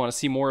Carl if you want to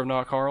see more of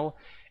Not Carl.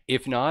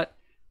 If not,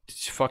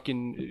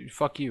 fucking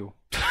fuck you.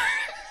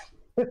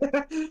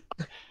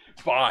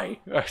 Bye.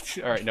 All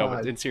right, no,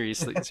 but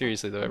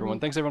seriously though, everyone.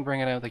 Thanks everyone for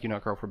hanging out. Thank you,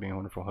 Not Carl, for being a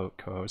wonderful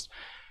co-host.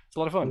 It's a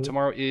lot of fun.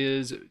 Tomorrow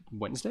is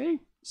Wednesday,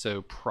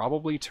 so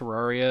probably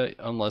Terraria,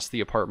 unless the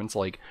apartment's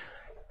like,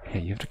 hey,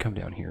 you have to come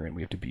down here and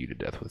we have to beat you to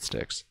death with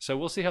sticks. So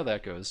we'll see how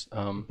that goes.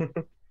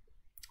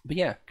 But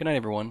yeah, good night,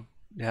 everyone.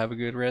 Have a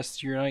good rest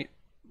of your night.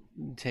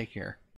 Take care.